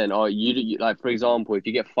they do then? You like, for example, if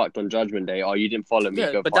you get fucked on Judgment Day, you didn't follow me,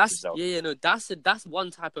 go but fuck that's yourself. that's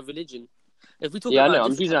one type of religion. If we talk Yeah, about I know.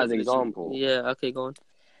 I'm using that as an example. Yeah, okay, go on.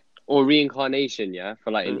 Or reincarnation, yeah,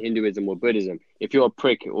 for like in Hinduism or Buddhism. If you're a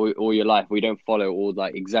prick all your life, we don't follow all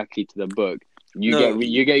like exactly to the book.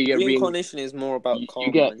 You get reincarnation is more about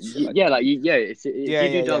karma. If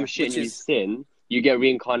you do dumb shit and you sin, you get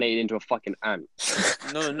reincarnated into a fucking ant.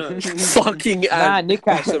 No. Fucking ant. Nah,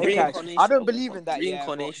 Nikash, So I don't believe in that.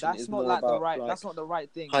 Reincarnation That's is not more like the about, right. like, That's not the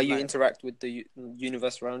right thing. how you interact with the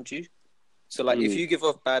universe around you. So, like, if you give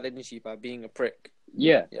off bad energy by being a prick.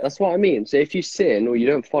 Yeah, that's what I mean. So if you sin or you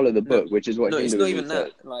don't follow the book, which is what it's Hinduism not even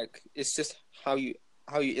says. that. Like, it's just how you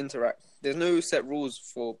interact. There's no set rules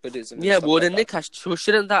for Buddhism. Yeah, well, then Nikash,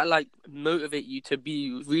 shouldn't that like motivate you to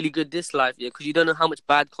be really good this life? Yeah, because you don't know how much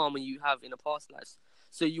bad karma you have in a past life,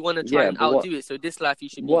 so you want to try and outdo it. So this life you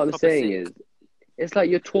should be. What I'm saying is, it's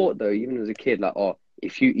like you're taught though, even as a kid, like, oh,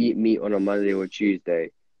 if you eat meat on a Monday or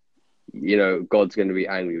Tuesday, you know God's going to be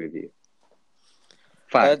angry with you.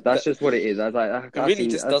 Fact, that's just what it is. I was like, it really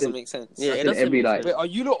just doesn't make sense. Yeah, it doesn't make sense. Wait, are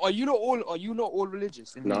you not all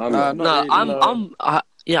religious? No, I'm not.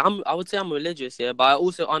 I would say I'm religious, yeah, but I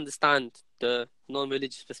also understand the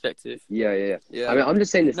non-religious perspective. Yeah. I mean, I'm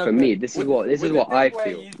just saying this for me. This is what I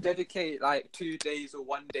feel. You dedicate like 2 days or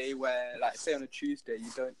 1 day where, like, say on a Tuesday,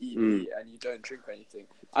 you don't eat meat and you don't drink anything.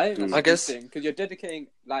 I think that's a good thing because you're dedicating.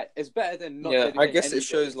 Like, it's better than not. dedicating I guess anything. it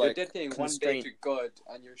shows like you're dedicating constraint. 1 day to God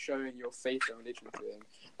and you're showing your faith and religion to Him.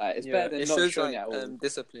 Like, it's better than it not shows showing like it at all.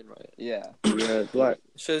 discipline, right? Yeah. Yeah, like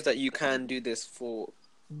It shows that you can do this for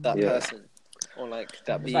that person, or like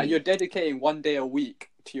that being. Like, you're dedicating 1 day a week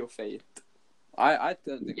to your faith. I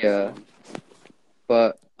don't think. Yeah.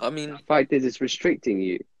 But I mean, the fact is, it's restricting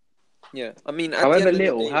you. Yeah, I mean, however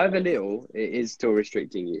little, it is still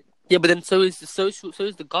restricting you. Yeah, but then so is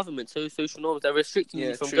the government, so is social norms. They're restricting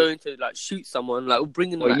you from going to like shoot someone, like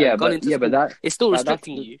bringing a gun into school. But it's still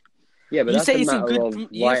restricting you. Yeah, but you that's say a it's in matter good.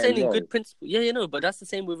 of You're saying in wrong. good principle. Yeah, but that's the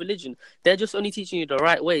same with religion. They're just only teaching you the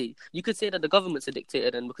right way. You could say that the government's a dictator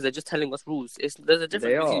then because they're just telling us rules. There's a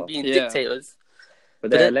difference between being dictators. But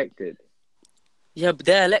they're elected. Yeah, but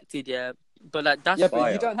they're elected. Yeah, but like that's. Yeah,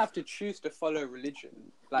 but you don't have to choose to follow religion.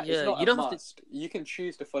 Like, it's not you don't a must. You can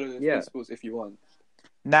choose to follow the principles if you want.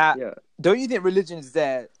 Nah, don't you think religion is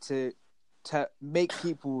there to make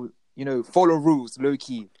people, follow rules low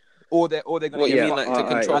key, or they're gonna? What you mean, like to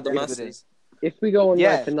control the masses? If we go on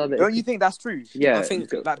like another, don't you think that's true? Yeah, I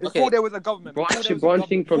think like before there was a government.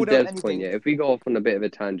 Branching from Dev's point, if we go off on a bit of a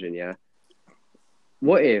tangent,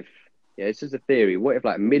 what if? Yeah, it's just a theory. What if,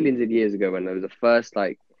 like, millions of years ago, when there was the first,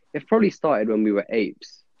 like, it probably started when we were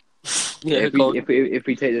apes. If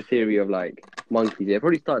we take the theory of like monkeys, it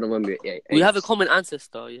probably started when we were apes. We have a common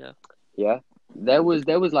ancestor, yeah. Yeah, there was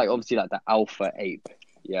like obviously like the alpha ape.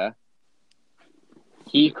 Yeah,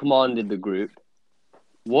 he commanded the group.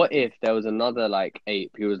 What if there was another like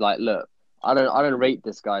ape who was like, look, I don't rate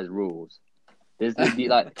this guy's rules. There's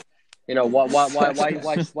like. Why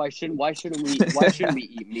shouldn't we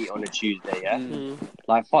eat meat on a Tuesday? Yeah,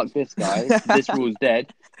 like fuck this guy. This rule's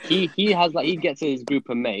dead. He gets his group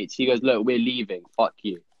of mates. He goes, look, we're leaving. Fuck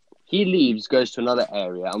you. He leaves, goes to another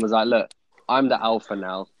area, and was like, look, I'm the alpha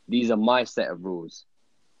now. These are my set of rules.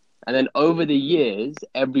 And then over the years,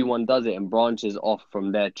 everyone does it and branches off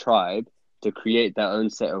from their tribe to create their own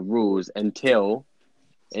set of rules until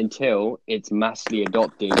it's massively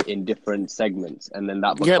adopted in different segments, and then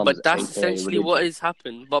that becomes but that's essentially religion. what has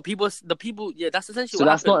happened. But the people, that's essentially. So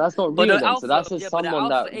what that's happened. that's not real. Then. So that's just someone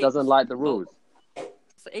that doesn't like the rules.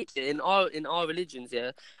 In our religions,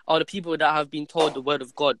 are the people that have been told the word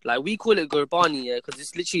of God. Like we call it Gurbani, because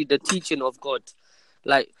it's literally the teaching of God.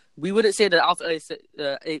 Like we wouldn't say that Alpha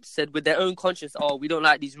Apes said with their own conscience, "Oh, we don't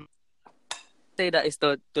like these rules." Say that it's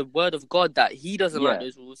the word of God that He doesn't like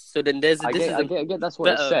those rules. So then there's I get that's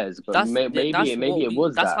what it says, but maybe it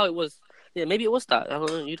was that's how it was. Yeah, maybe it was that. I don't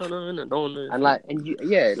know. You don't know. No one knows. And like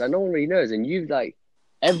no one really knows. And you've like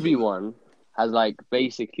everyone has like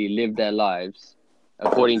basically lived their lives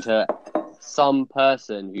according to some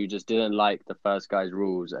person who just didn't like the first guy's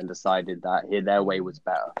rules and decided that their way was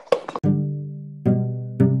better.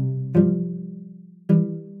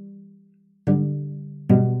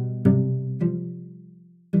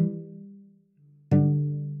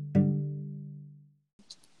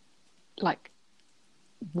 Like,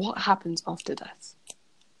 what happens after death?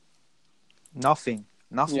 Nothing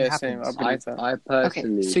happens. Same. I believe that. I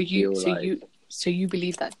personally so you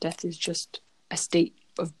believe that death is just a state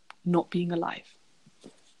of not being alive?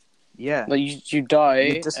 Yeah. Like you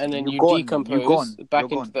die and then you decompose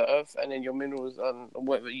back into the earth, and then your minerals and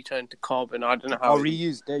whatever you turn to carbon. I don't know how.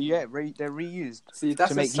 Reused. They're reused. See,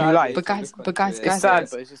 that's to make new life. But guys, it's sad,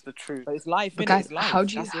 but it's just the truth. But it's life. But guys, how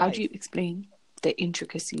do you explain the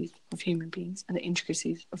intricacies of human beings and the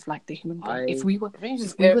intricacies of like the human brain? If we were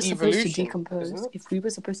supposed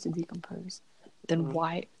to decompose, then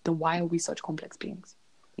why are we such complex beings?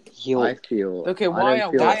 I feel. Okay,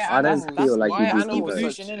 I don't feel like why you are do animals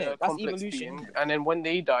either. such complex beings? And then when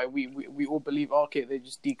they die, we all believe, okay, they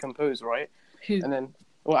just decompose, right? Who? And then,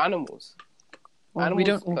 well, animals. Well, we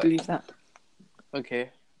don't all believe that. Okay.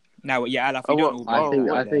 Now, yeah, Alaf, we don't all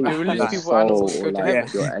believe I think the religious your people, animals soul, go to like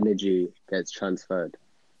heaven. your energy, gets transferred.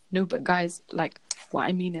 No, but guys, like, what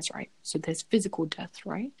I mean is, right, so there's physical death,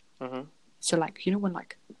 right? Mm-hmm. So, like, you know when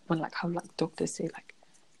how, like, doctors say, like,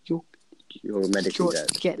 You're medically dead.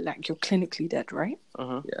 Yeah, like, you're clinically dead, right?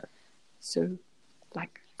 Mm-hmm. Yeah. So,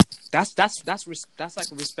 like... That's like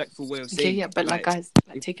a respectful way of saying yeah, but, like, guys,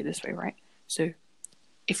 like, take it this way, right? So,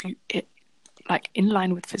 like, in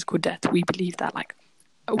line with physical death, we believe that, like,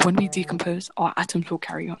 when we decompose, our atoms will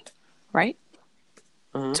carry on, right?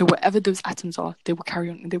 Mm-hmm. So whatever those atoms are, they will carry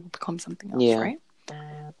on and they will become something else, right?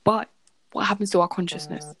 But what happens to our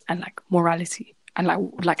consciousness and, like, morality and,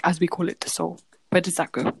 like as we call it, the soul? Where does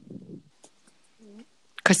that go?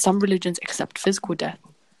 Because some religions accept physical death,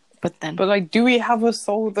 but like, do we have a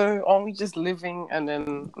soul though? Aren't we just living and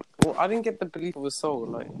then? Well, I didn't get the belief of a soul.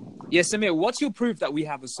 Like, yeah, Samir, what's your proof that we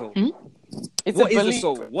have a soul? It's what a is belief. a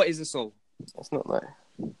soul? What is a soul? It's not like.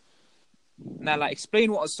 Now, like,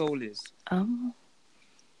 explain what a soul is. I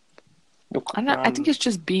think it's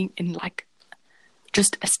just being in, like,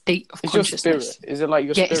 just a state of it's consciousness. Your spirit. Is it like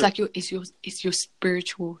your spirit? It's like it's your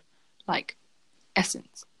spiritual, like,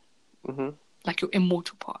 essence. Mm-hmm. Like your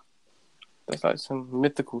immortal part. That's like some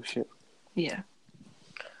mythical shit. Yeah.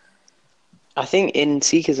 I think in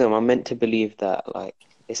Sikhism, I'm meant to believe that, like,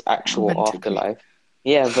 it's actual afterlife.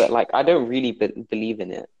 Yeah, but, like, I don't really believe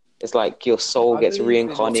in it. It's like your soul gets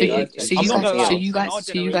reincarnated. So you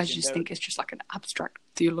guys just think it's just like an abstract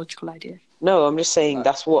theological idea. No, I'm just saying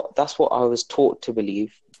that's what I was taught to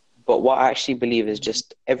believe. But what I actually believe is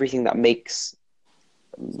just everything that makes,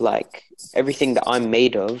 like, everything that I'm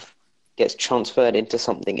made of gets transferred into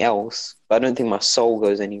something else. But I don't think my soul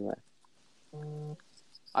goes anywhere.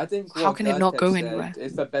 I think how can it not go anywhere?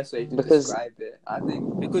 It's the best way to describe it. I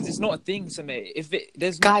think because it's not a thing, Samir. If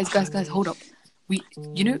there's guys, hold up.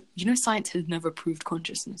 You know, science has never proved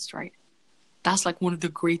consciousness, right? That's like one of the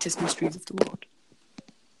greatest mysteries of the world.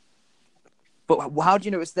 But how do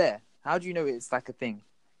you know it's there? How do you know it's like a thing?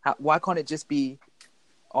 Why can't it just be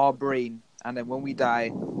our brain and then when we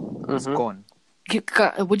die, it's gone?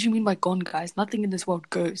 What do you mean by gone, guys? Nothing in this world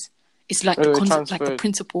goes. It's like the concept, like the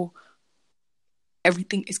principle.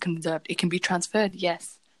 Everything is conserved. It can be transferred,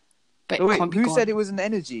 yes. But it can't be who gone. said it was an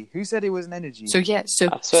energy? Who said it was an energy? So yeah, so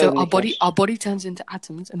our body turns into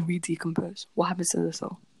atoms and we decompose. What happens to the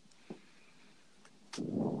soul?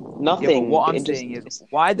 Nothing. Yeah, but what I'm saying is,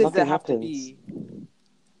 why does there have to be?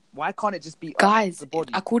 Why can't it just be guys? The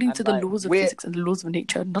body? According to the laws of physics and the laws of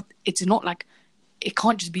nature, it's not like it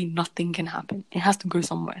can't just be nothing can happen. It has to go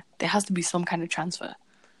somewhere. There has to be some kind of transfer.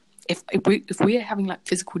 If we are having like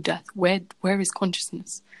physical death, where is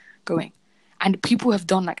consciousness going? And people have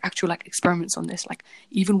done like actual like experiments on this. Like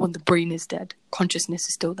even when the brain is dead, consciousness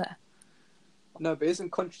is still there. No, but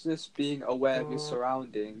isn't consciousness being aware of your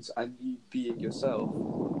surroundings and you being yourself?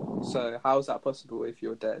 So how is that possible if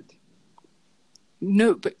you're dead?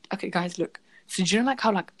 No, but okay, guys, look. So do you know like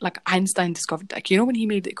how like Einstein discovered, like, you know when he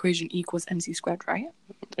made the equation E = mc squared, right?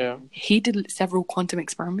 Yeah. He did several quantum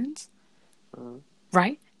experiments,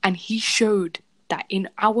 right? And he showed that in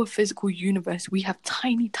our physical universe, we have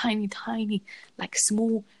tiny, like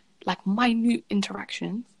small, like minute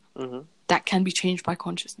interactions that can be changed by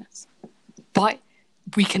consciousness. But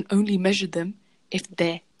we can only measure them if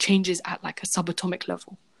they're changes at like a subatomic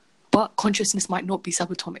level. But consciousness might not be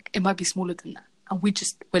subatomic. It might be smaller than that. And we're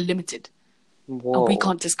limited. Whoa. And we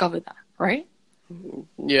can't discover that, right?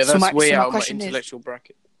 Yeah, that's way out of my intellectual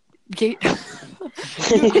bracket. Yeah.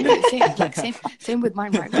 Same with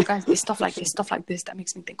mine, right? But guys, it's stuff like this that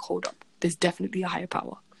makes me think, hold up, there's definitely a higher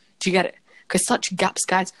power. Do you get it? Because such gaps,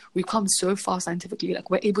 guys, we've come so far scientifically. Like,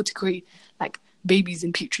 we're able to create like babies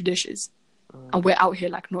in petri dishes, and we're out here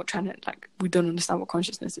like not trying to, like, we don't understand what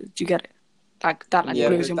consciousness is. Do you get it? Like that, like,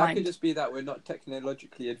 blows your mind. That could just be that we're not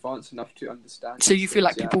technologically advanced enough to understand. So you feel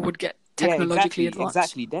like people would get technologically advanced?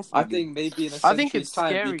 Exactly, definitely. I think maybe in a century's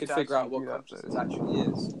time we could figure out what consciousness actually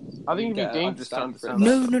is. I think it'd be dangerous to understand.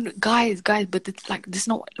 No, guys, but it's like, this is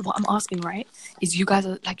not what I'm asking, right? Is you guys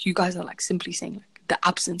are like simply saying like the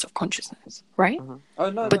absence of consciousness, right?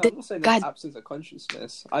 Oh no, I'm not saying the absence of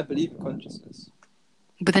consciousness. I believe in consciousness.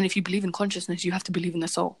 But then if you believe in consciousness, you have to believe in the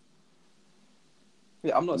soul.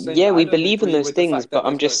 Yeah, I'm not saying. Yeah, we believe in those things, but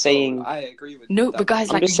I'm just saying. I agree with. No, but guys,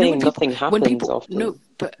 like, I'm just saying nothing happens often. No,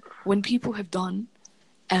 but when people have done,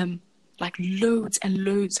 like loads and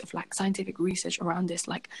loads of like scientific research around this,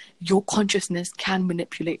 like your consciousness can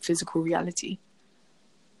manipulate physical reality.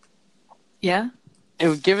 Yeah. It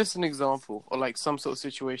would give us an example or like some sort of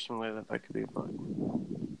situation where that could be applied.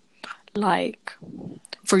 Like,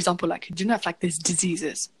 for example, like, do you know if like there's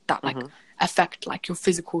diseases that like affect like your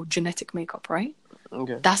physical genetic makeup, right?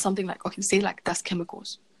 Okay. That's something like, okay, say like that's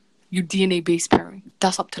chemicals. Your DNA base pairing,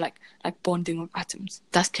 that's up to like bonding of atoms.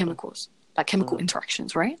 That's chemicals, like chemical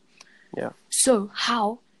interactions, right? Yeah. So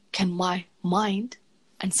how can my mind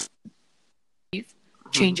and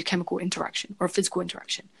change a chemical interaction or a physical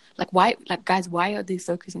interaction? Like why, like guys, why are they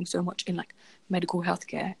focusing so much in like medical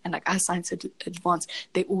healthcare and like as science advance,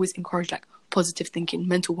 they always encourage like positive thinking,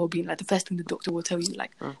 mental well-being. Like the first thing the doctor will tell you,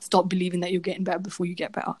 like stop believing that you're getting better before you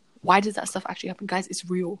get better. Why does that stuff actually happen, guys? It's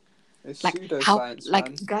real. It's like how, like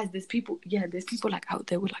man. guys, there's people like out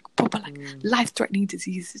there with like proper like life-threatening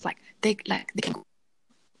diseases. Like they can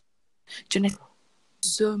genetic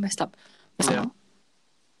so messed up. Yeah.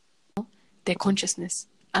 Their consciousness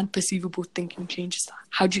and perceivable thinking changes that.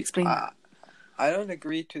 How do you explain that? I don't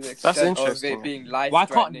agree to the That's extent of interesting. it being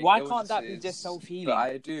life-threatening. Why can't that be just self-healing? But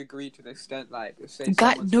I do agree to the extent, like, say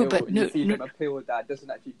God, someone's no, ill, but no, you feed no. them a pill that doesn't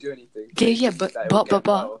actually do anything. Yeah, That it will get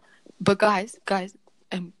well. but guys,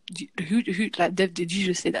 who like Dev, did you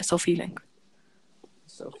just say that self-healing?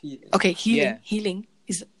 Self-healing. Okay, Yeah. healing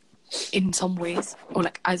is in some ways, or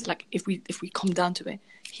like as like if we come down to it,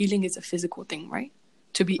 healing is a physical thing, right?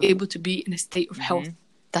 To be able to be in a state of health,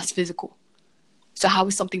 that's physical. So how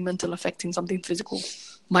is something mental affecting something physical?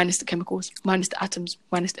 Minus the chemicals, minus the atoms,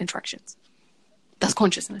 minus the interactions. That's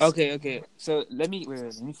consciousness. Okay. So let me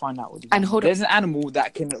find out what. And hold on. There's an animal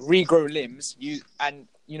that can regrow limbs.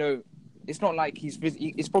 It's not like he's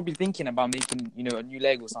probably thinking about making a new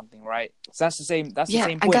leg or something, right? So that's the same. That's the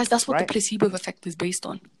same point. And guys, that's what right? the placebo effect is based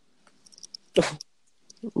on.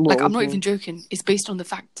 Like, I'm not even joking. It's based on the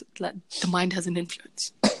fact that the mind has an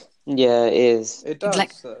influence. Yeah, it is. It does.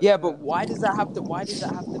 Like, Yeah, but why does that have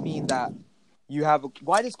to mean that you have?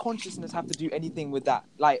 Why does consciousness have to do anything with that?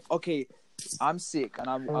 Like, okay, I'm sick and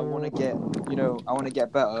I want to get I want to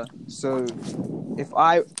get better. So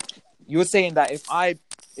you're saying that if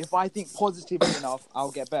I think positively enough,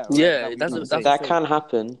 I'll get better. Right? Yeah, that's That can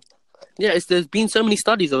happen. Yeah, there's been so many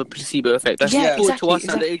studies of a placebo effect. That's Yeah, taught to us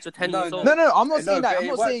exactly. at the age of 10 years old. No, I'm not saying No, that. but I'm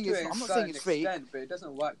not works saying to it's. a I'm not certain saying it's fake. extent, but it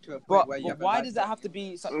doesn't work to a point But where you have why a does life that have to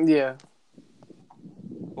be? Yeah.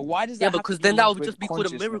 But why does that? Yeah, have because to then be that linked would just with be called a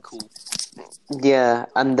consciousness? miracle. Yeah,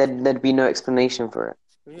 and then there'd be no explanation for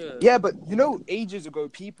it. Yeah, but ages ago,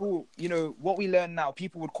 people, what we learn now,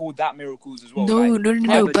 people would call that miracles as well. No, like,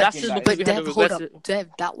 no. but that's just because we had Dev, a hold up. regressive. Dev,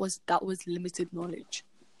 that was limited knowledge.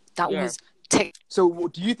 That Yeah. was So,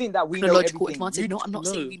 do you think that we know technological everything? advantage. No, I'm not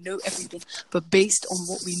No. saying we know everything, but based on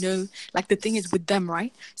what we know, like the thing is with them,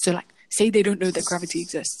 right? So, like, say they don't know that gravity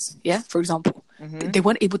exists. Yeah, for example, they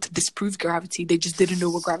weren't able to disprove gravity. They just didn't know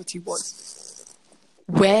what gravity was.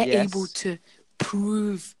 We're Yes. able to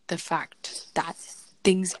prove the fact that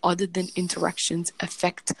things other than interactions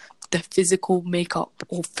affect the physical makeup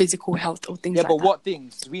or physical health or things Yeah, like but that. what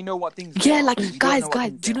things? Do we know what things? they Yeah, are? like We don't guys, know what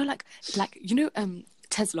things do you they know are.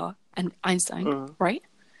 Tesla and Einstein, right?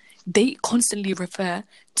 They constantly refer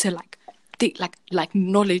to like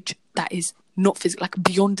knowledge that is not physical, like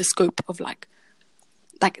beyond the scope of like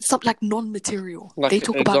some like non-material. Like they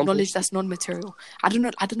talk about example? knowledge that's non-material. I don't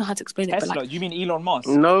know how to explain it, but Tesla? like You mean Elon Musk?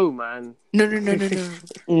 No, man. no.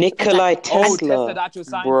 Nikolai Oh, Tesla. Tesla, the actual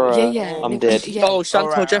scientist. Bruh, Yeah, I'm dead. Yeah. Oh,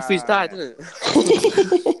 Chantal Alright, Jeffries alright, died,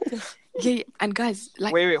 didn't it? Yeah, and guys,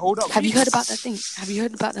 like, Wait, hold up. have you heard about that thing? Have you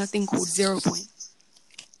heard about that thing called 0 point?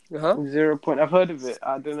 Uh-huh. 0 point. I've heard of it.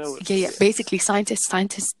 I don't know what. Yeah. Basically, scientists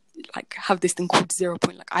like have this thing called 0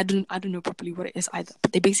 point. Like, I don't know properly what it is either.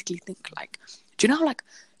 But they basically think like, do you know how like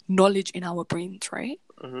knowledge in our brains, right?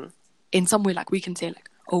 In some way, like we can say like,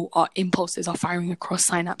 oh, our impulses are firing across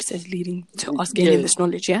synapses, leading to us gaining this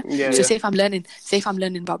knowledge. Yeah. So say if I'm learning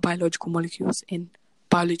about biological molecules in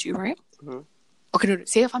biology, right? Okay, no.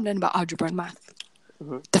 Say if I'm learning about algebra and math.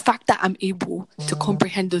 The fact that I'm able to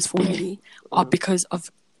comprehend those formulae are because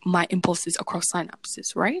of my impulses across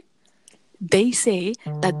synapses, right? They say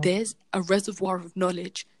that there's a reservoir of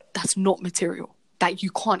knowledge that's not material, that you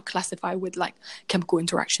can't classify with like chemical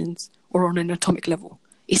interactions or on an atomic level.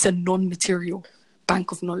 It's a non-material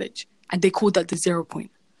bank of knowledge, and they call that the 0 point.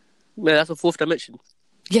 Yeah, that's a fourth dimension.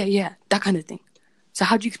 Yeah, that kind of thing. So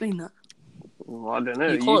how do you explain that? Well, I don't know.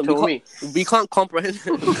 You You can't- told me. We can't comprehend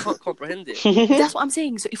it. We can't comprehend it. That's what I'm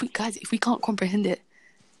saying. So if we can't comprehend it,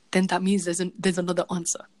 then that means there's another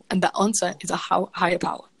answer, and that answer is a higher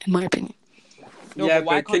power, in my opinion. No, Yeah, but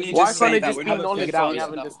why but can can't you Why just can't say it that just we're be not knowledge figured that out we yet,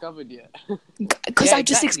 haven't though? discovered yet? Because Yeah, I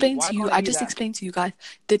just exactly. explained Why to you. can't it I be just that? explained to you guys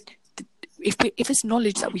that if it's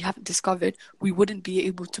knowledge that we haven't discovered, we wouldn't be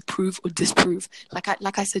able to prove or disprove. Like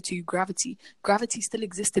I said to you, gravity still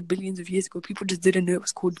existed billions of years ago. People just didn't know it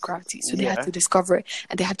was called gravity, so they had to discover it,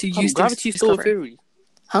 and they had to use gravity still a theory.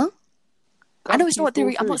 Huh? I know it's Gravity not is still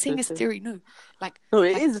theory. I'm a not saying it's theory. theory. No,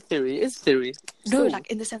 It is a theory. It's theory. no, Still.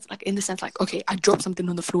 in the sense, okay, I dropped something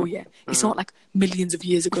on the floor. Yeah, it's not like millions of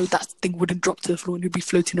years ago that thing wouldn't drop to the floor and it'd be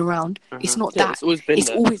floating around. It's not that. It's always been It's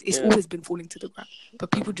there. always been falling to the ground.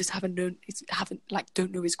 But people just don't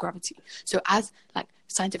know its gravity. So as like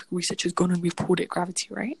scientific research has gone on, we've called it gravity,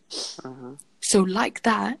 right? So like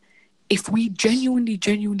that, if we genuinely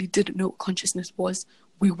didn't know what consciousness was,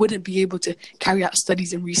 we wouldn't be able to carry out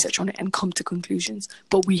studies and research on it and come to conclusions.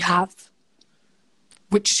 But we have,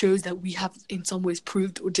 which shows that we have in some ways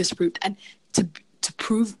proved or disproved. And to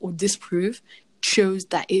prove or disprove shows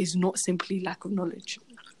that it is not simply lack of knowledge.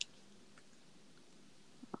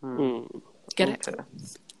 Get it?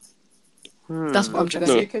 That's what I'm trying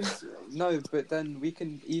to say. No, but then we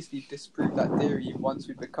can easily disprove that theory once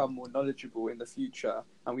we become more knowledgeable in the future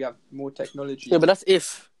and we have more technology. Yeah, but that's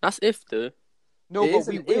if. That's if, though. No, It but is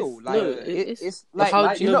we an will. if. Like, No, it's but like,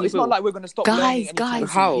 how do you know we it's not will? like we're gonna stop learning anytime Guys, soon.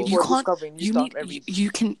 how? People you are can't. discovering new You stuff need. every.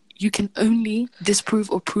 You can only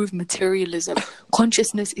disprove or prove materialism.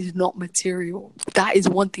 Consciousness is not material. That is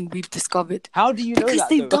one thing we've discovered. How do you know Because that?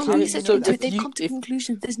 they've though? done How do you research know into that? it. They've come to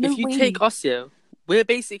conclusions. There's no If you way. take us, we're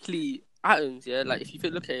basically atoms, like if you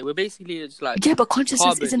look at it, we're basically just like Yeah, but consciousness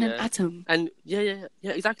carbon, isn't an atom. And yeah,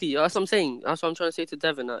 exactly. That's what I'm saying. That's what I'm trying to say to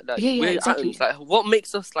Devin. Like Yeah, we're exactly. atoms. Like, what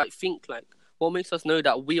makes us like think? Like, what makes us know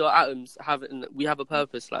that we are atoms? We have a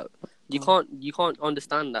purpose. Like, you can't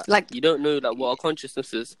understand that. Like, you don't know like what our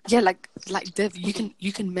consciousness is. Yeah, like Dev, you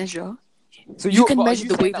can measure. So You can but are measure you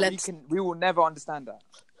the saying that wavelengths. we will never understand that.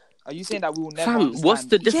 Are you saying that we will never Fam, understand? what's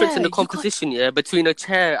the difference Yeah, in the you can't- composition? Between a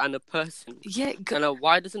chair and a person. Yeah, And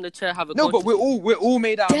why doesn't the chair have a? No, but consciousness? we're all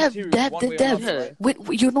made out of Dev, material. One way or Dev. another,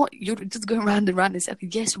 right? You're just going round and round in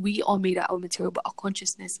circles. Yes, we are made out of material, but our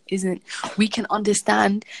consciousness isn't. We can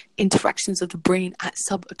understand interactions of the brain at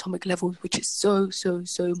subatomic levels, which is so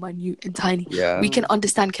minute and tiny. Yeah. We can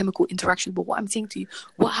understand chemical interactions, but what I'm saying to you,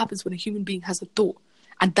 what happens when a human being has a thought,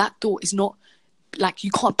 and that thought is not like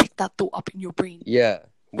you can't pick that thought up in your brain. Yeah.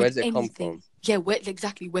 Where with does it come anything. from? Yeah, where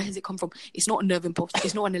has it come from? It's not a nerve impulse.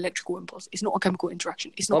 It's not an electrical impulse. It's not a chemical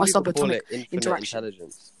interaction. It's not Some a people call subatomic it infinite interaction.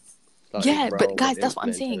 intelligence. Like Yeah, realm but of guys, that's what I'm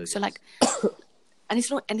infinite saying. So like,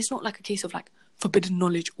 intelligence. and it's not like a case of like forbidden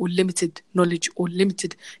knowledge or limited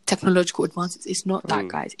technological advances. It's not that,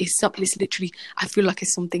 guys. It's literally. I feel like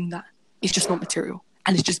it's something that is just not material,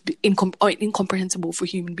 and it's just incomprehensible for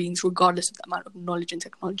human beings, regardless of the amount of knowledge and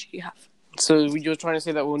technology you have. So you're trying to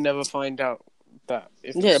say that we'll never find out that?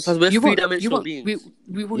 If because we're You won't. three-dimensional beings.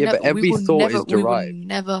 We will Yeah, never. but every we will thought never, is derived. We will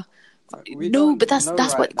never. We No, don't but that's know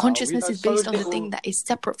what right now. consciousness We is know based so on. The little. thing that is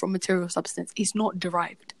separate from material substance. It's not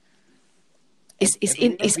derived. It's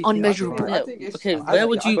Everything unmeasurable. I think it's, Okay, I where think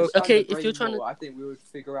would I you- understand okay, the if you're brain trying to- more, I think we would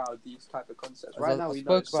figure out these type of concepts. As Right I now, we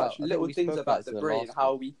know spoke about- such I think little we things spoke about about the this in the brain, last how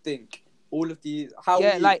one. we think, all of these. How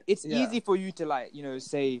Yeah, we, like it's yeah. easy for you to like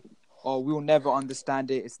say, "Oh, we'll never understand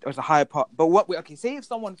it." It's a higher part. But say if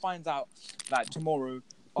someone finds out like tomorrow,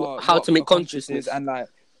 How what to make a consciousness consciousness. and like,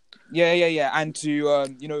 and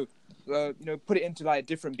to put it into like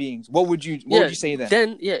different beings. What would you say then?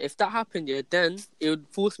 Then if that happened, then it would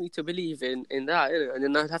force me to believe in that, and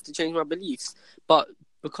then I'd have to change my beliefs. But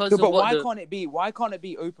because No, of but what why can't it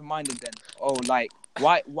be open minded then? Oh, like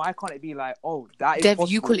why can't it be like, oh, that is Dev,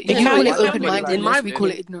 possible? you call it Yeah, you no, call in it my open religion- mindedness. We call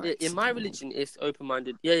it ignorance. in my religion, it's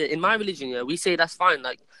open-minded. In my religion, we say that's fine.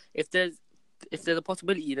 Like if there's a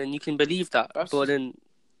possibility, then you can believe that. That's- But then,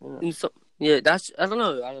 that's I don't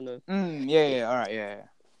know. All right, yeah.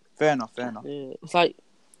 Fair enough. Yeah, it's like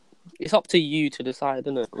it's up to you to decide,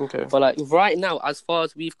 isn't it? Okay. But like right now, as far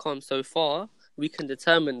as we've come so far, we can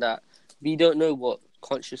determine that we don't know what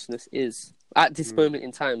consciousness is at this moment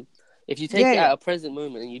in time. If you take it at a present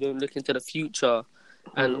moment and you don't look into the future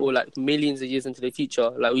or like millions of years into the future,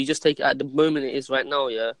 like we just take it at the moment it is right now,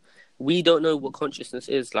 we don't know what consciousness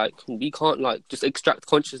is. Like we can't like just extract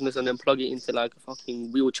consciousness and then plug it into like a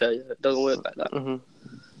fucking wheelchair. It doesn't work like that. Mm-hmm.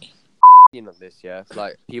 Of this,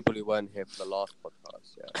 like people who weren't here for the last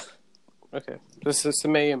podcast, Okay. This is to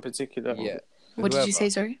me in particular. yeah. What did you Whoever. say?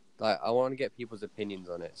 Sorry. Like, I want to get people's opinions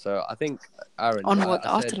on it. So I think Aaron. On I- what? The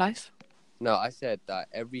I said- afterlife? No, I said that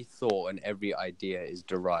every thought and every idea is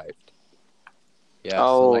derived. Yeah.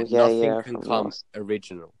 Oh, so, like, yeah, nothing yeah, can from come last.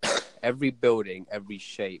 original. Every building, every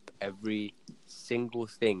shape, every single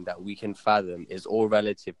thing that we can fathom is all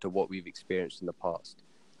relative to what we've experienced in the past.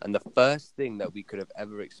 And the first thing that we could have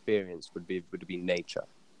ever experienced would be nature.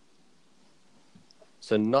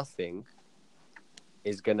 So nothing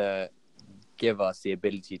is gonna give us the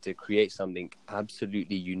ability to create something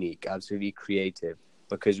absolutely unique, absolutely creative,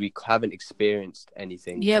 because we haven't experienced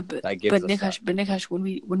anything. Yeah, but that gives us Nikash,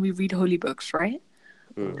 when we read holy books, right?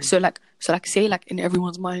 Mm. So say in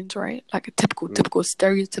everyone's minds, right? Like a typical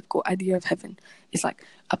stereotypical idea of heaven is like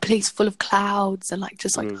a place full of clouds and like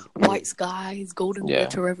just like white skies, golden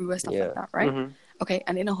water everywhere, stuff like that, right? Mm-hmm. Okay,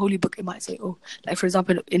 and in a holy book it might say, oh, like for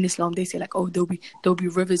example in Islam they say like, oh, there'll be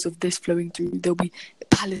rivers of this flowing through, there'll be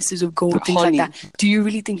palaces of gold, things honey. like that. Do you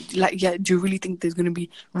really think there's gonna be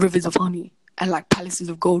rivers of honey and like palaces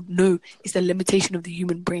of gold? No, it's the limitation of the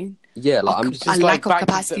human brain. Yeah, like I'm a just lack of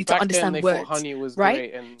capacity to back understand then they words, thought honey was right?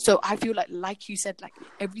 great and... So I feel like you said, like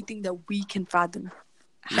everything that we can fathom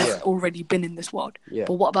has already been in this world. Yeah.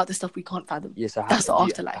 But what about the stuff we can't fathom? Yeah, so That's the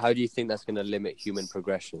afterlife. How do you think that's going to limit human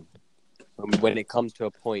progression? When it comes to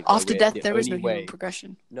a point After where death, the there is no only way- human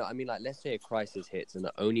progression. No, I mean, like, let's say a crisis hits, and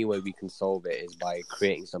the only way we can solve it is by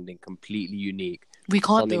creating something completely unique, We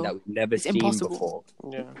can't something though. that we've never It's seen impossible.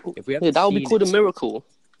 before. Yeah. If we Yeah, that would be called a miracle.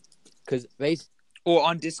 Because basically, Or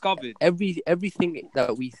undiscovered. everything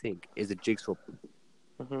that we think is a jigsaw.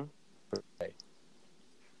 Mm-hmm.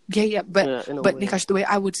 Yeah, but in a way. Nikash, the way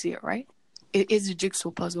I would see it, right? It is a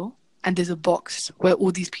jigsaw puzzle, and there's a box where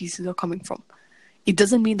all these pieces are coming from. It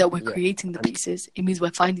doesn't mean that we're creating the pieces. It means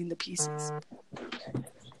we're finding the pieces.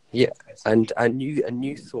 Yeah, and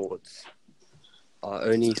new thoughts are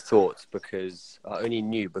only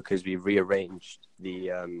new because we rearranged the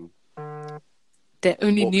They're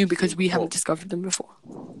only What new we because think, we haven't what- discovered them before.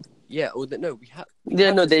 we have.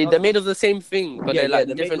 Yeah, no, they're made of the same thing, but they're like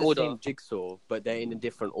they're different made of the order. same jigsaw, but they're in a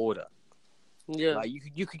different order. Yeah, Like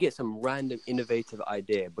you could get some random innovative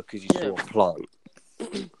idea because you saw a plant.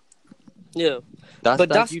 yeah. That's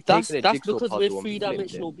But you've that's taken a jigsaw because puzzle we're and flipped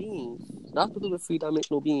three-dimensional it. beings. That's because we're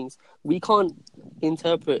three-dimensional beings. We can't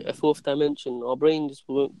interpret a fourth dimension. Our brain just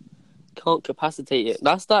can't capacitate it.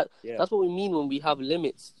 That's Yeah. That's what we mean when we have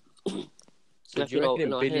limits. So Like, do you you know, reckon in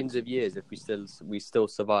in our billions heads. of years, if we still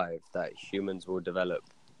survive, that humans will develop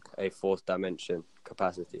a fourth dimension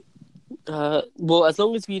capacity? Well, as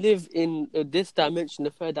long as we live in this dimension, the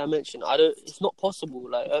third dimension, it's not possible.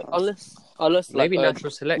 Like unless Maybe like,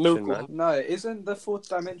 natural selection, miracle. man. No, isn't the fourth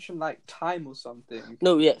dimension like time or something?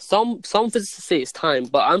 No, yeah, some physicists say it's time,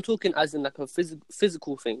 but I'm talking as in like a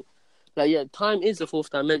physical thing. Like, yeah, time is the fourth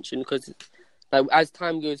dimension because, like, as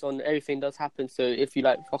time goes on, everything does happen. So if you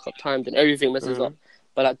like fuck up time, then everything messes up.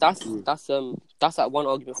 But like that's like one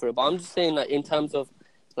argument for it. But I'm just saying, like, in terms of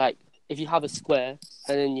like if you have a square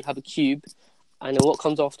and then you have a cube, and then what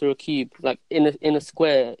comes after a cube? Like in a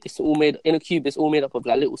square, in a cube, it's all made up of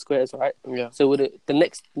like little squares, right? Yeah. So with the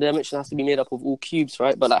next dimension has to be made up of all cubes,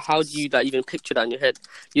 right? But like, how do you like even picture that in your head?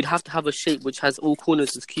 You'd have to have a shape which has all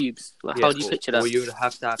corners as cubes. Like, how do you picture that? Or you would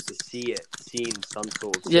have to see in some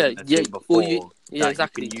sort of Yeah, similar yeah, thing before or you- yeah, that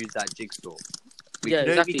exactly. you can use that jigsaw. Yeah,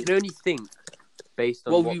 exactly. We can only think based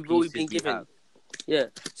on What what we've pieces been we given. have. Yeah,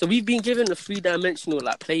 so we've been given a three-dimensional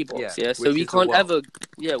like play box, Yeah, so which we is the can't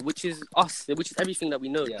world. which is us, which is everything that we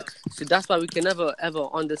know. Yeah. So that's why we can never ever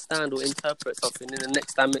understand or interpret something in the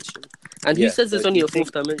next dimension. And who Yeah, says there's so only you a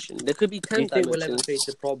fourth dimension? There could be Do 10 you think we'll ever dimensions.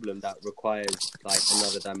 face a problem that requires like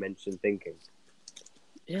another dimension thinking?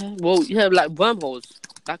 Yeah, well, yeah, like wormholes.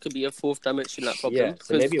 That could be a fourth dimension like problem. Yeah,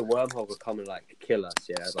 so maybe a wormhole will come and like kill us,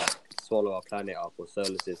 like swallow our planet up or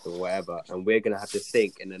solar system or whatever, and we're gonna have to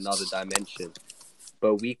think in another dimension.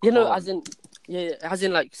 But we can't. you know, as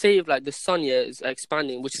in like say if like the sun is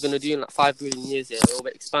expanding, which is gonna do in like 5 billion years, it'll be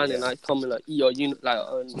expanding like come and like eat our unit like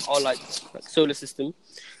our like solar system.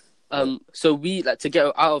 So we like to get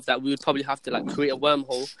out of that, we would probably have to like create a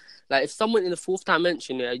wormhole. Like if someone in the fourth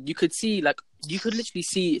dimension, you could literally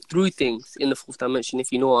see through things in the fourth dimension,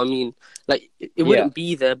 if you know what I mean. Like it wouldn't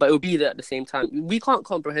be there, but it would be there at the same time. We can't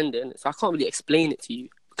comprehend it, so I can't really explain it to you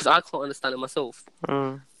because I can't understand it myself.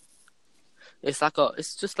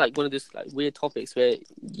 It's just like one of those like weird topics where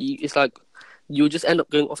it's like you'll just end up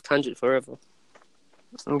going off tangent forever.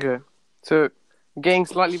 Okay, so getting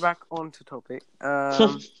slightly back onto topic.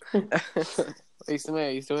 Are you still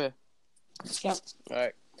here? Yeah. All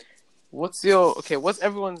right. What's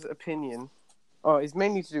everyone's opinion? Oh, it's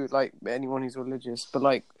mainly to do with like anyone who's religious, but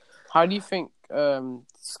like, how do you think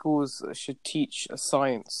schools should teach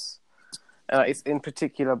science? It's in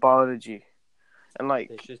particular biology, and like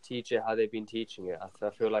They should teach it how they've been teaching it. I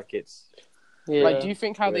feel like it's like, do you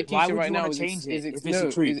think how they teach Why it would right you now wanna is change it is if it's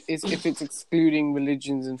the truth? if it's excluding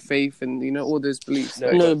religions and faith and all those beliefs?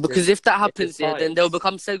 No, No, but because if that it's happens, then science. there'll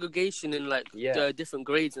become segregation in like Yeah. the different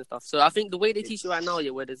grades and stuff. So I think the way they teach it right now,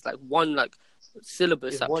 where there's like one like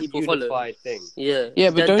syllabus it's that one people follow. unified thing. Yeah, Yeah,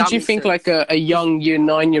 but then don't that you makes think sense. like a young year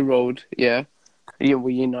 9-year-old, Yeah, well,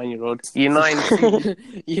 year 9-year-old,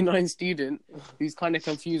 year 9 student who's kind of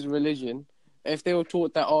confused with religion. If they were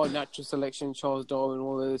taught that natural selection, Charles Darwin,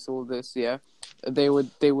 all this, yeah, they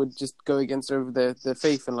would just go against their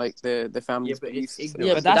faith and like their family's beliefs.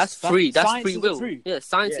 But that's free. That's science free will. free. Yeah,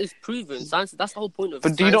 science is proven. Science. That's the whole point of.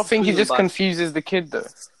 But do you not think he just confuses the kid though?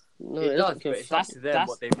 No, It it does, doesn't.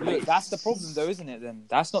 but that's the problem, though, isn't it? Then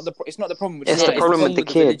that's not the. It's not the problem with. It's science. the problem with the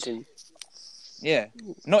kid. religion. Yeah,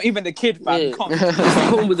 not even the kid, fam. Yeah. Can't. It's the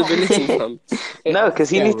problem with the religion, fam. No, because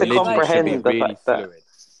he needs to Religion comprehend should the be really fact that. fluid.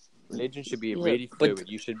 Religion should be Yeah, really but- fluid.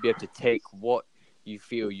 You should be able to take what you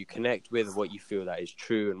feel you connect with, what you feel that is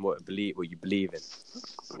true, and what you believe in.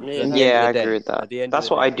 Yeah, At the Yeah, end I of the agree day- with that. at the end of That's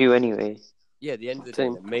the what I day- do anyway. Yeah, at the end of the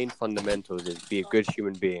Same. day, the main fundamentals is be a good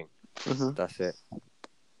human being. Mhm. That's it.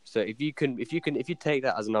 So if you take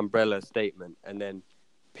that as an umbrella statement and then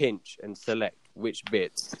pinch and select which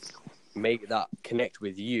bits make that connect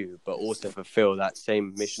with you, but also fulfill that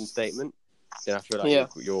same mission statement, then I feel like Yeah.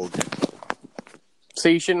 you're all good. So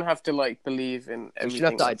you shouldn't have to like believe in You everything should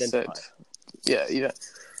have to that's said. identify. Yeah.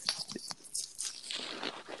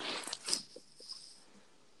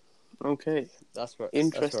 Okay. That's where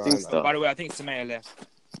Interesting I'm at. stuff. By the way, I think Samaya left.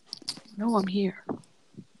 No, I'm here.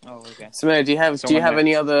 Oh, okay. Samaya, do you have Someone left.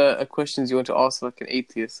 any other questions you want to ask like an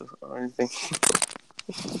atheist or anything?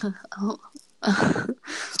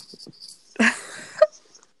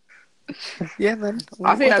 Yeah, man.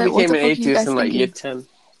 I think I What became the an fuck are you atheist guys in like year thinking?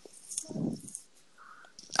 10.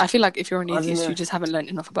 I feel like if you're an I don't atheist, know. you just haven't learned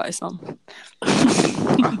enough about Islam. No,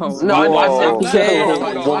 Whoa.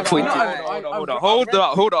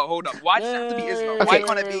 Hold up. Why does it have to be Islam? Why Okay.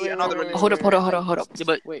 can't it be another religion? Hold up. Yeah,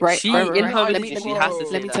 but Wait, she right, in right. her Let me- religion, she has to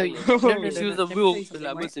say let me that. tell you. If she was a real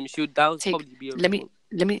Right. Muslim, she would that would Take- probably be a Let me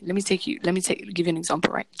give you an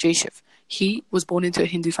example, right? Jay Shiv, he was born into a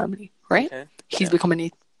Hindu family, right? Okay. He's become an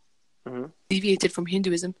atheist. Mhm. Deviated from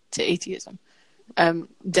Hinduism to atheism.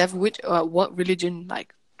 Dev, what religion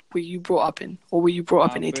were you brought up in, or were you brought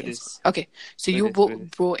up in atheism? Buddhist. Okay, so you were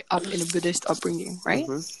Buddhist. brought up in a Buddhist upbringing, right?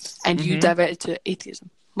 And you Mhm. diverted to atheism.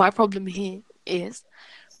 My problem here is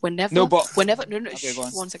whenever No, but- no, Okay, shh, go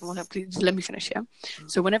on. one second, please just let me finish, yeah.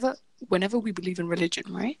 So whenever we believe in religion,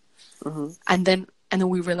 right? Mhm. And then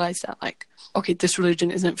we realize that okay, this religion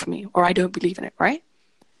isn't for me, or I don't believe in it, right?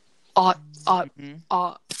 Our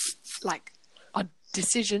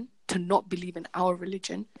decision to not believe in our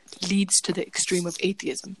religion leads to the extreme of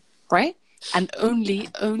atheism, right? And only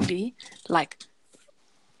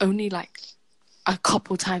a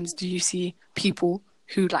couple times do you see people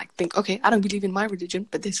who think, okay, I don't believe in my religion,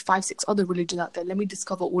 but there's 5-6 other religions out there. Let me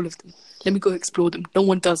discover all of them. Let me go explore them. No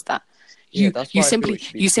one does that. Yeah, that's why I feel it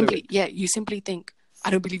should be fluid. You simply think, I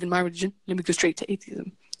don't believe in my religion. Let me go straight to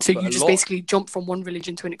atheism. So But you a just lot- basically jump from one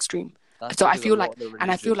religion to an extreme. That's So I because feel a lot like- of the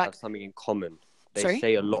and I feel religions like- have something in common. They Sorry?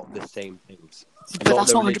 say a lot of the same things. But A lot of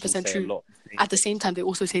that's the not religions 100% say a true. lot of the same At the same time, they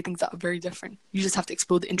also say things that are very different. You just have to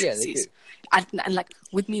explore the Yeah, they intricacies. do. And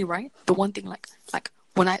with me, right? The one thing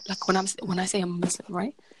when I say I'm Muslim,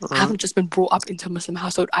 right? I haven't just been brought up into a Muslim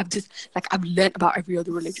household. I've just I've learned about every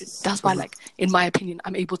other religion. That's why in my opinion,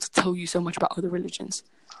 I'm able to tell you so much about other religions.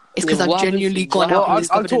 It's because Yeah, what I've happens- genuinely gone Well, out and I'll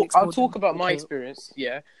discovered and talk. I'll explored talk them. about my Okay. experience.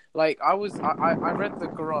 Yeah, I read the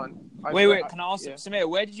Quran. Wait. Can I ask yeah. Samaya,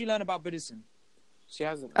 where did you learn about Buddhism? She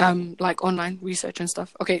hasn't. Online research and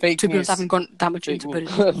stuff. Okay, Fake to be honest, I news. haven't gone that much Fake into news.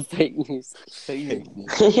 Buddhism. Fake news.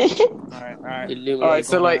 All right. Illuminati. All right,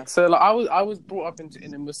 so Go on. I was brought up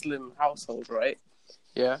in a Muslim household, right?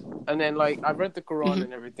 Yeah, and then I've read the Quran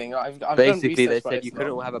and everything. I've done Basically, they research about said you Islam.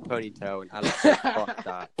 couldn't have a ponytail, and Alex said, "Fuck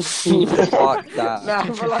that, fuck that." Nah,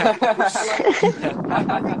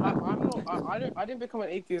 but I didn't become an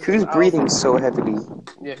atheist. Who's out- breathing so heavily?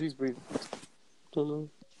 Yeah, who's breathing? Don't know.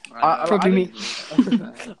 Probably me.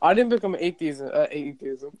 I didn't become an atheist. I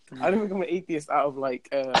didn't become an atheist out of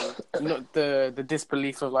not the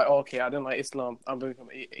disbelief of okay, I don't like Islam. I'm going to become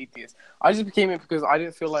an atheist. I just became it because I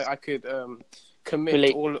didn't feel like I could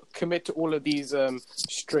commit to all of these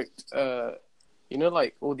strict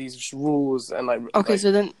all these rules and Okay,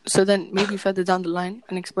 so then maybe further down the line,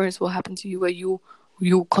 an experience will happen to you where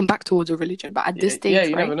you'll come back towards a religion. But at this stage,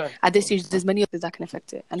 you right? never know. At this stage, there's many factors that can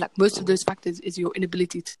affect it, and most of those factors is your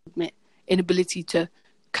inability to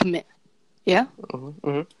commit. Yeah.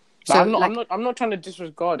 Mm-hmm. So, I'm not trying to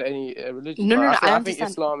disregard any religion. No, but I I think understand.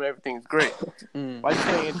 Islam and everything is great. But I just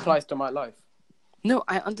think it applies to my life. No,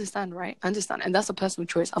 I understand, right? I understand, and that's a personal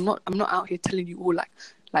choice. I'm not out here telling you all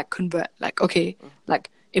convert. Okay,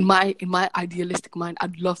 in my idealistic mind,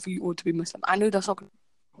 I'd love for you all to be Muslim. I know that's not.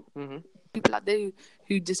 Mm-hmm. people out there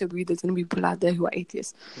who disagree. There's gonna be people out there who are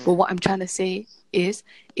atheists. But what I'm trying to say is,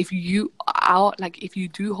 if you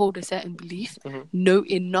do hold a certain belief, know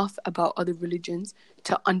enough about other religions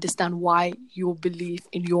to understand why your belief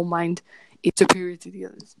in your mind is superior to the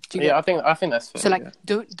others. I think that's fair. So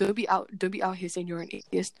don't be out here saying you're an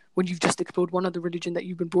atheist when you've just explored one other religion that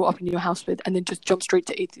you've been brought up in your house with, and then just jump straight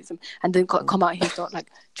to atheism, and then come out here and start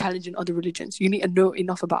challenging other religions. You need to know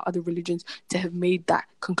enough about other religions to have made that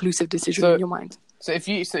conclusive decision in your mind. So if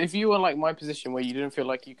you were like my position, where you didn't feel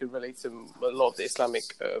like you could relate to a lot of the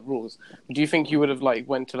Islamic rules, do you think you would have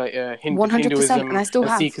went to 100%? And I still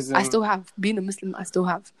have. Sikhism? I still have. Being a Muslim, I still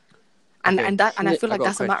have. And I feel like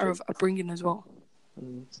that's a matter of upbringing as well.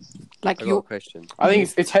 Your question. I think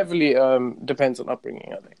it's heavily depends on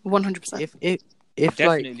upbringing. I think 100%. If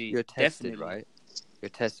you're tested, right? You're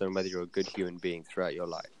tested on whether you're a good human being throughout your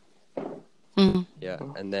life. Yeah,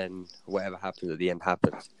 and then whatever happens at the end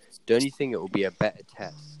happens. Don't you think it will be a better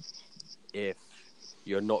test if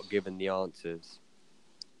you're not given the answers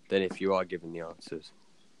than if you are given the answers?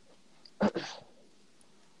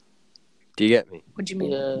 Do you get me? What do you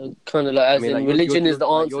mean? Yeah, kind of religion is the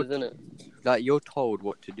answer, isn't it? Like, you're told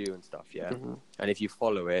what to do and stuff, yeah? And if you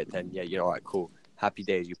follow it, then, yeah, you're all right, cool. Happy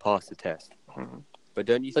days, you pass the test. But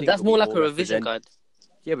don't you think... But that's more like a revision guide.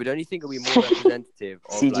 Yeah, but don't you think it'll be more representative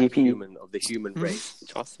of the human race?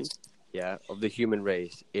 Trust me. Yeah, of the human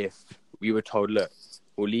race, if we were told, look,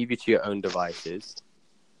 we'll leave you to your own devices,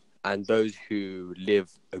 and those who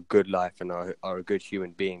live a good life and are a good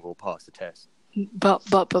human being will pass the test. But,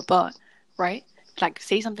 right?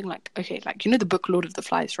 Say something the book Lord of the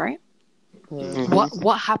Flies, right?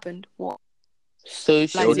 What happened? What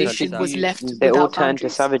civilization was left? They all turned boundaries? to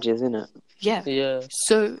savages, innit? Yeah. Yeah.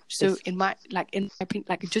 So in my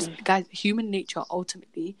opinion, guys, human nature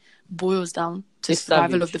ultimately boils down to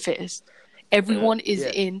survival of the fittest. Everyone is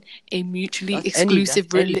in a mutually exclusive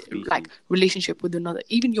relationship with another.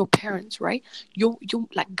 Even your parents, right? You're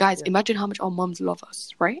guys, imagine how much our mums love us,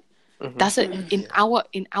 right? That's in our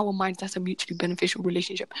minds, that's a mutually beneficial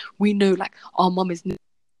relationship. We know our mum is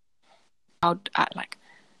out at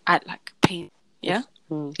pain. Yeah.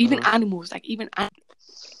 Even animals,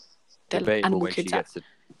 animal kids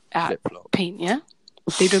at pain. Yeah.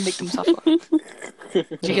 They don't make them suffer. Do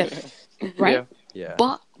you get it? Right? Yeah.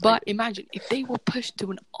 But imagine if they were pushed to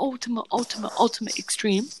an ultimate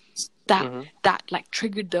extreme that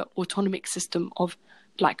triggered the autonomic system of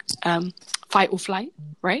fight or flight,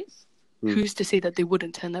 right? Who's to say that they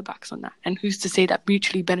wouldn't turn their backs on that? And who's to say that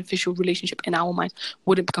mutually beneficial relationship in our mind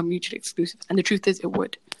wouldn't become mutually exclusive? And the truth is, it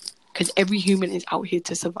would, because every human is out here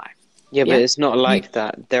to survive. Yeah, but it's not like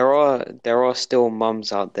that. There are still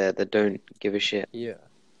mums out there that don't give a shit. Yeah.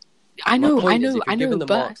 I know,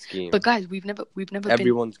 but guys, we've never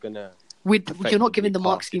everyone's gonna. You're not given the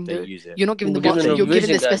mark scheme though. You're not given the mark scheme. You're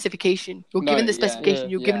given the specification. You're given the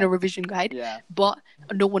specification. You're given a revision guide. Yeah. But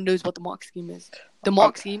no one knows what the mark scheme is. The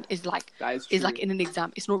mark scheme is like in an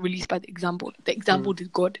exam. It's not released by the exam board. The exam board is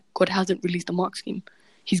God. God hasn't released the mark scheme.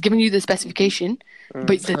 He's giving you the specification,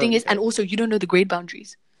 but the thing is, and also you don't know the grade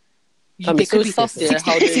boundaries. There could be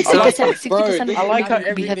 60%. I like how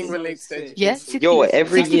everything relates to education. Yes. Yo,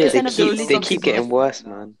 every year they keep getting worse,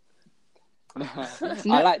 man. I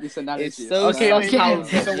like this analogy. It's so okay, wait, so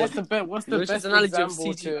so what's the best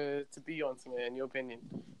example to be on today, in your opinion?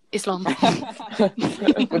 Islam. Would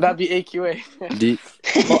that be AQA?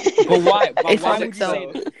 But why? But why would you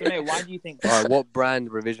say that? Why do you think? Alright, what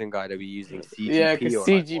brand revision guide are we using? CGP? Yeah, because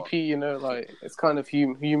CGP, it's kind of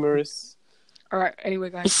humorous. All right. Anyway,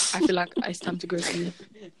 guys, I feel like it's time to go to.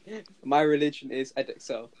 My religion is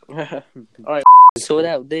Edexcel. All right. Sort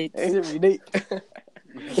out dates. Alright,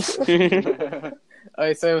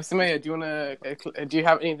 so Samaya, do you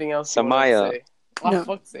have anything else? Samaya. No.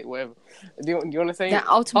 Fuck's sake, whatever. Do you want to say? Yeah,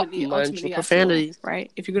 ultimately, profanity.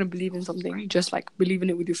 Right? If you're gonna believe in something, just believe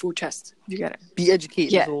in it with your full chest. You get it? Be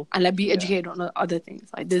educated. Yeah, and be educated on other things.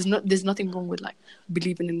 There's nothing wrong with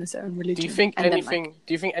believing in a certain religion. Do you think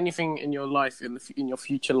anything in your life, in your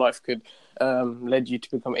future life, could lead you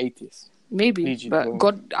to become atheist? Maybe, but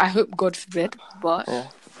God, I hope God forbid. But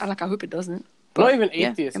I hope it doesn't. But, not even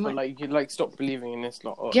atheist, but you'd stop believing in this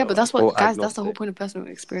lot. Yeah, but that's what guys. That's the whole point of personal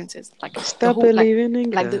experiences. Stop believing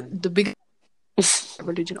in God. The big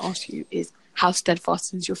religion asks you is, how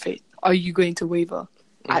steadfast is your faith? Are you going to waver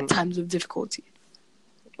at times of difficulty?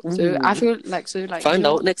 So I feel find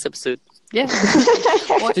out next episode. Yeah.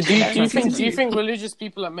 Do you think religious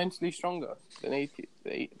people are mentally stronger than atheists?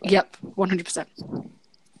 Yep, 100%.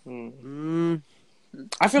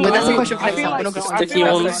 I feel but like that's a question for I don't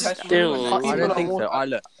think so.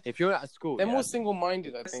 Look, if you're at a school, they're more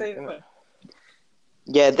single-minded. I think.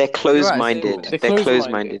 Yeah, they're closed-minded. They're They're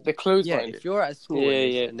closed-minded. They're Yeah, closed-minded. if you're at school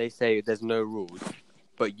Yeah. and they say there's no rules,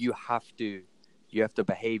 but you have to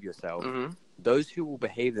behave yourself. Mhm. Those who will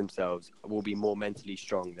behave themselves will be more mentally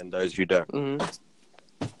strong than those who don't. Mhm.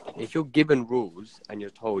 If you're given rules and you're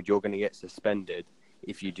told you're going to get suspended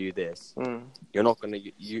if you do this, you're not going to.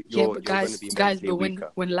 You're but going guys, to be guys, mentally but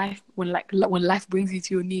weaker. when life brings you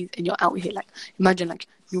to your knees and you're out here, like imagine like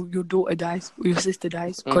your daughter dies or your sister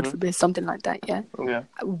dies, God forbid, something like that. Yeah. Yeah.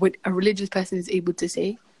 What a religious person is able to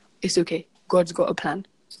say, it's okay. God's got a plan.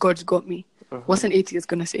 God's got me. What's an atheist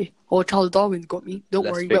gonna say? Oh, Charles Darwin's got me. Don't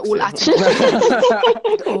Let's worry, we're fix all it. atoms.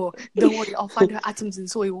 Oh, don't worry, I'll find her atoms in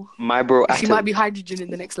soil. My bro, She might be hydrogen in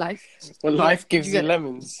the next life. When life gives You you get it?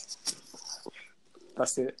 lemons.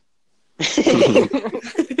 That's it.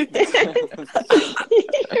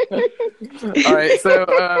 All right, so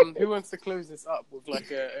who wants to close this up with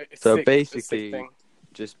like a So sick, basically, a sick thing?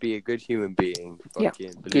 just be a good human being. Yeah.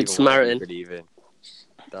 Fucking believe Good in what you Samaritan. believe in.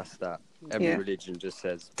 That's that. Every Yeah. religion just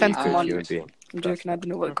says be 10 a good human commandments. being. I'm joking, I don't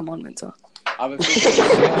know what the commandments are. I've been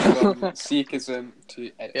from Sikhism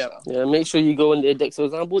to Islam. Yeah, make sure you go on the index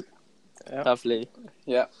example. Yeah. Lovely.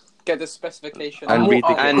 Yeah. Get the specification. And read the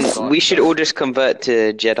And Quran. we should all just convert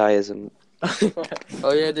to Jediism.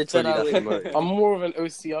 Oh yeah, the Fully that's the Jedi. motive. I'm more of an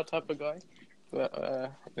OCR type of guy,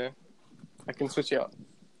 but yeah, I can switch it up.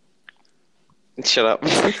 Shut up.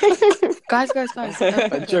 Guys.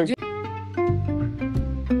 A joke.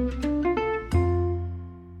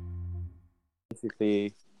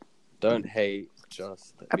 Basically, don't hate,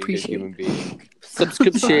 just be a good Appreciate. human being.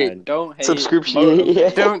 Subscription. And Don't hate. Subscription. Yeah.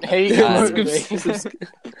 Don't hate. Yeah, motivate. subscribe.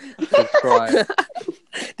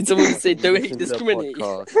 Did someone say don't hate, Listen to the discriminate?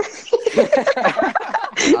 podcast.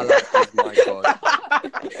 Allah is my God.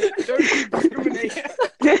 Don't discriminate.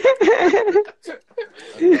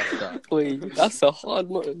 And that's that. Wait, that's a hard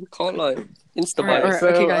one. Can't lie. Insta Alright, virus. So,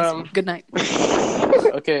 okay, guys. Good night.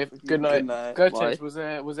 Okay, good night. Good night. Go, Bye. Ted, was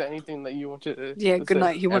there anything that you wanted to Yeah, to good say?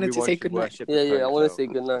 night. He wanted to Everyone say should good night. worship Yeah, the I want to Photo. say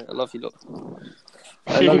good night. I love you, lot.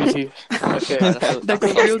 I love you too. Okay. That's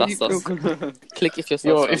real deep, real us. Click if you're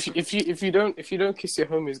Yo, so if you don't kiss your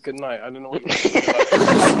homies good night, I don't know what you're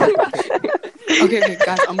talking about. Okay,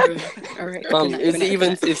 guys, I'm good. Alright. good night, is good it night.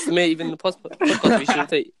 even is May even the podcast we should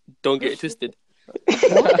say don't get it twisted.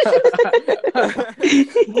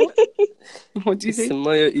 What do you Is say?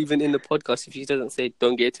 Maya even in the podcast if she doesn't say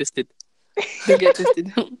don't get it twisted? Don't get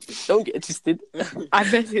twisted. Don't get it twisted. I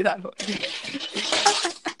bet say that.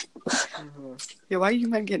 Yeah, why are you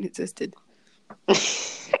man getting it twisted?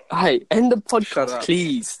 Hi, end the Shut podcast, up.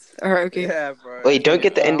 please. Alright, okay. Yeah, bro. Wait, don't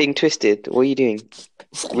get the ending twisted. What are you doing?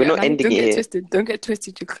 We're not Guys, ending don't it get here. twisted. Don't get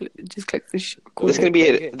twisted. Just click the This is gonna be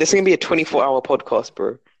a 24-hour podcast,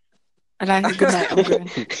 bro. And I say good night. I'm going.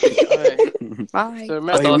 Alright. Bye. So I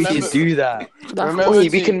remember, thought we we should should do that. remember Oh, we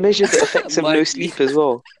to- can measure the effects of no Might sleep as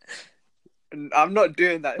well. I'm not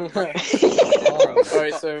doing that.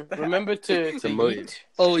 Alright, so remember to a motive. eat.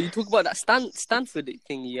 Oh, you talk about that Stanford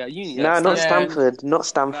thing, yeah, uni. No, not Yeah. Stanford. Not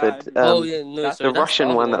Stanford. Nah, Oh yeah, no, that's sorry, The that's Russian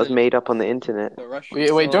other one that was isn't it? made up on the internet. The Russian.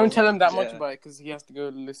 Wait, don't Oh, tell him that much yeah. about it because he has to go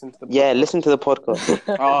listen to the. Yeah, listen to the podcast.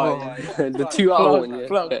 Oh, yeah. the 2 hour one, yeah.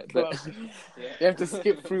 Plug. Bet. You have to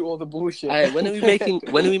skip through all the bullshit. Alright, when are we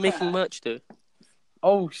making merch though?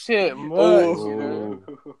 Oh shit, merch, you know.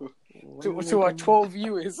 To our 12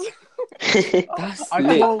 viewers. That's Our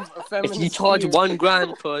lit. 12 If feminists you charge viewers.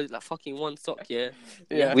 $1,000 for like fucking one sock, yeah.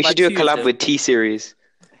 Yeah. We by should do a collab Tuesday. with T-Series.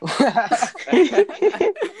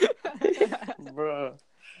 Bruh.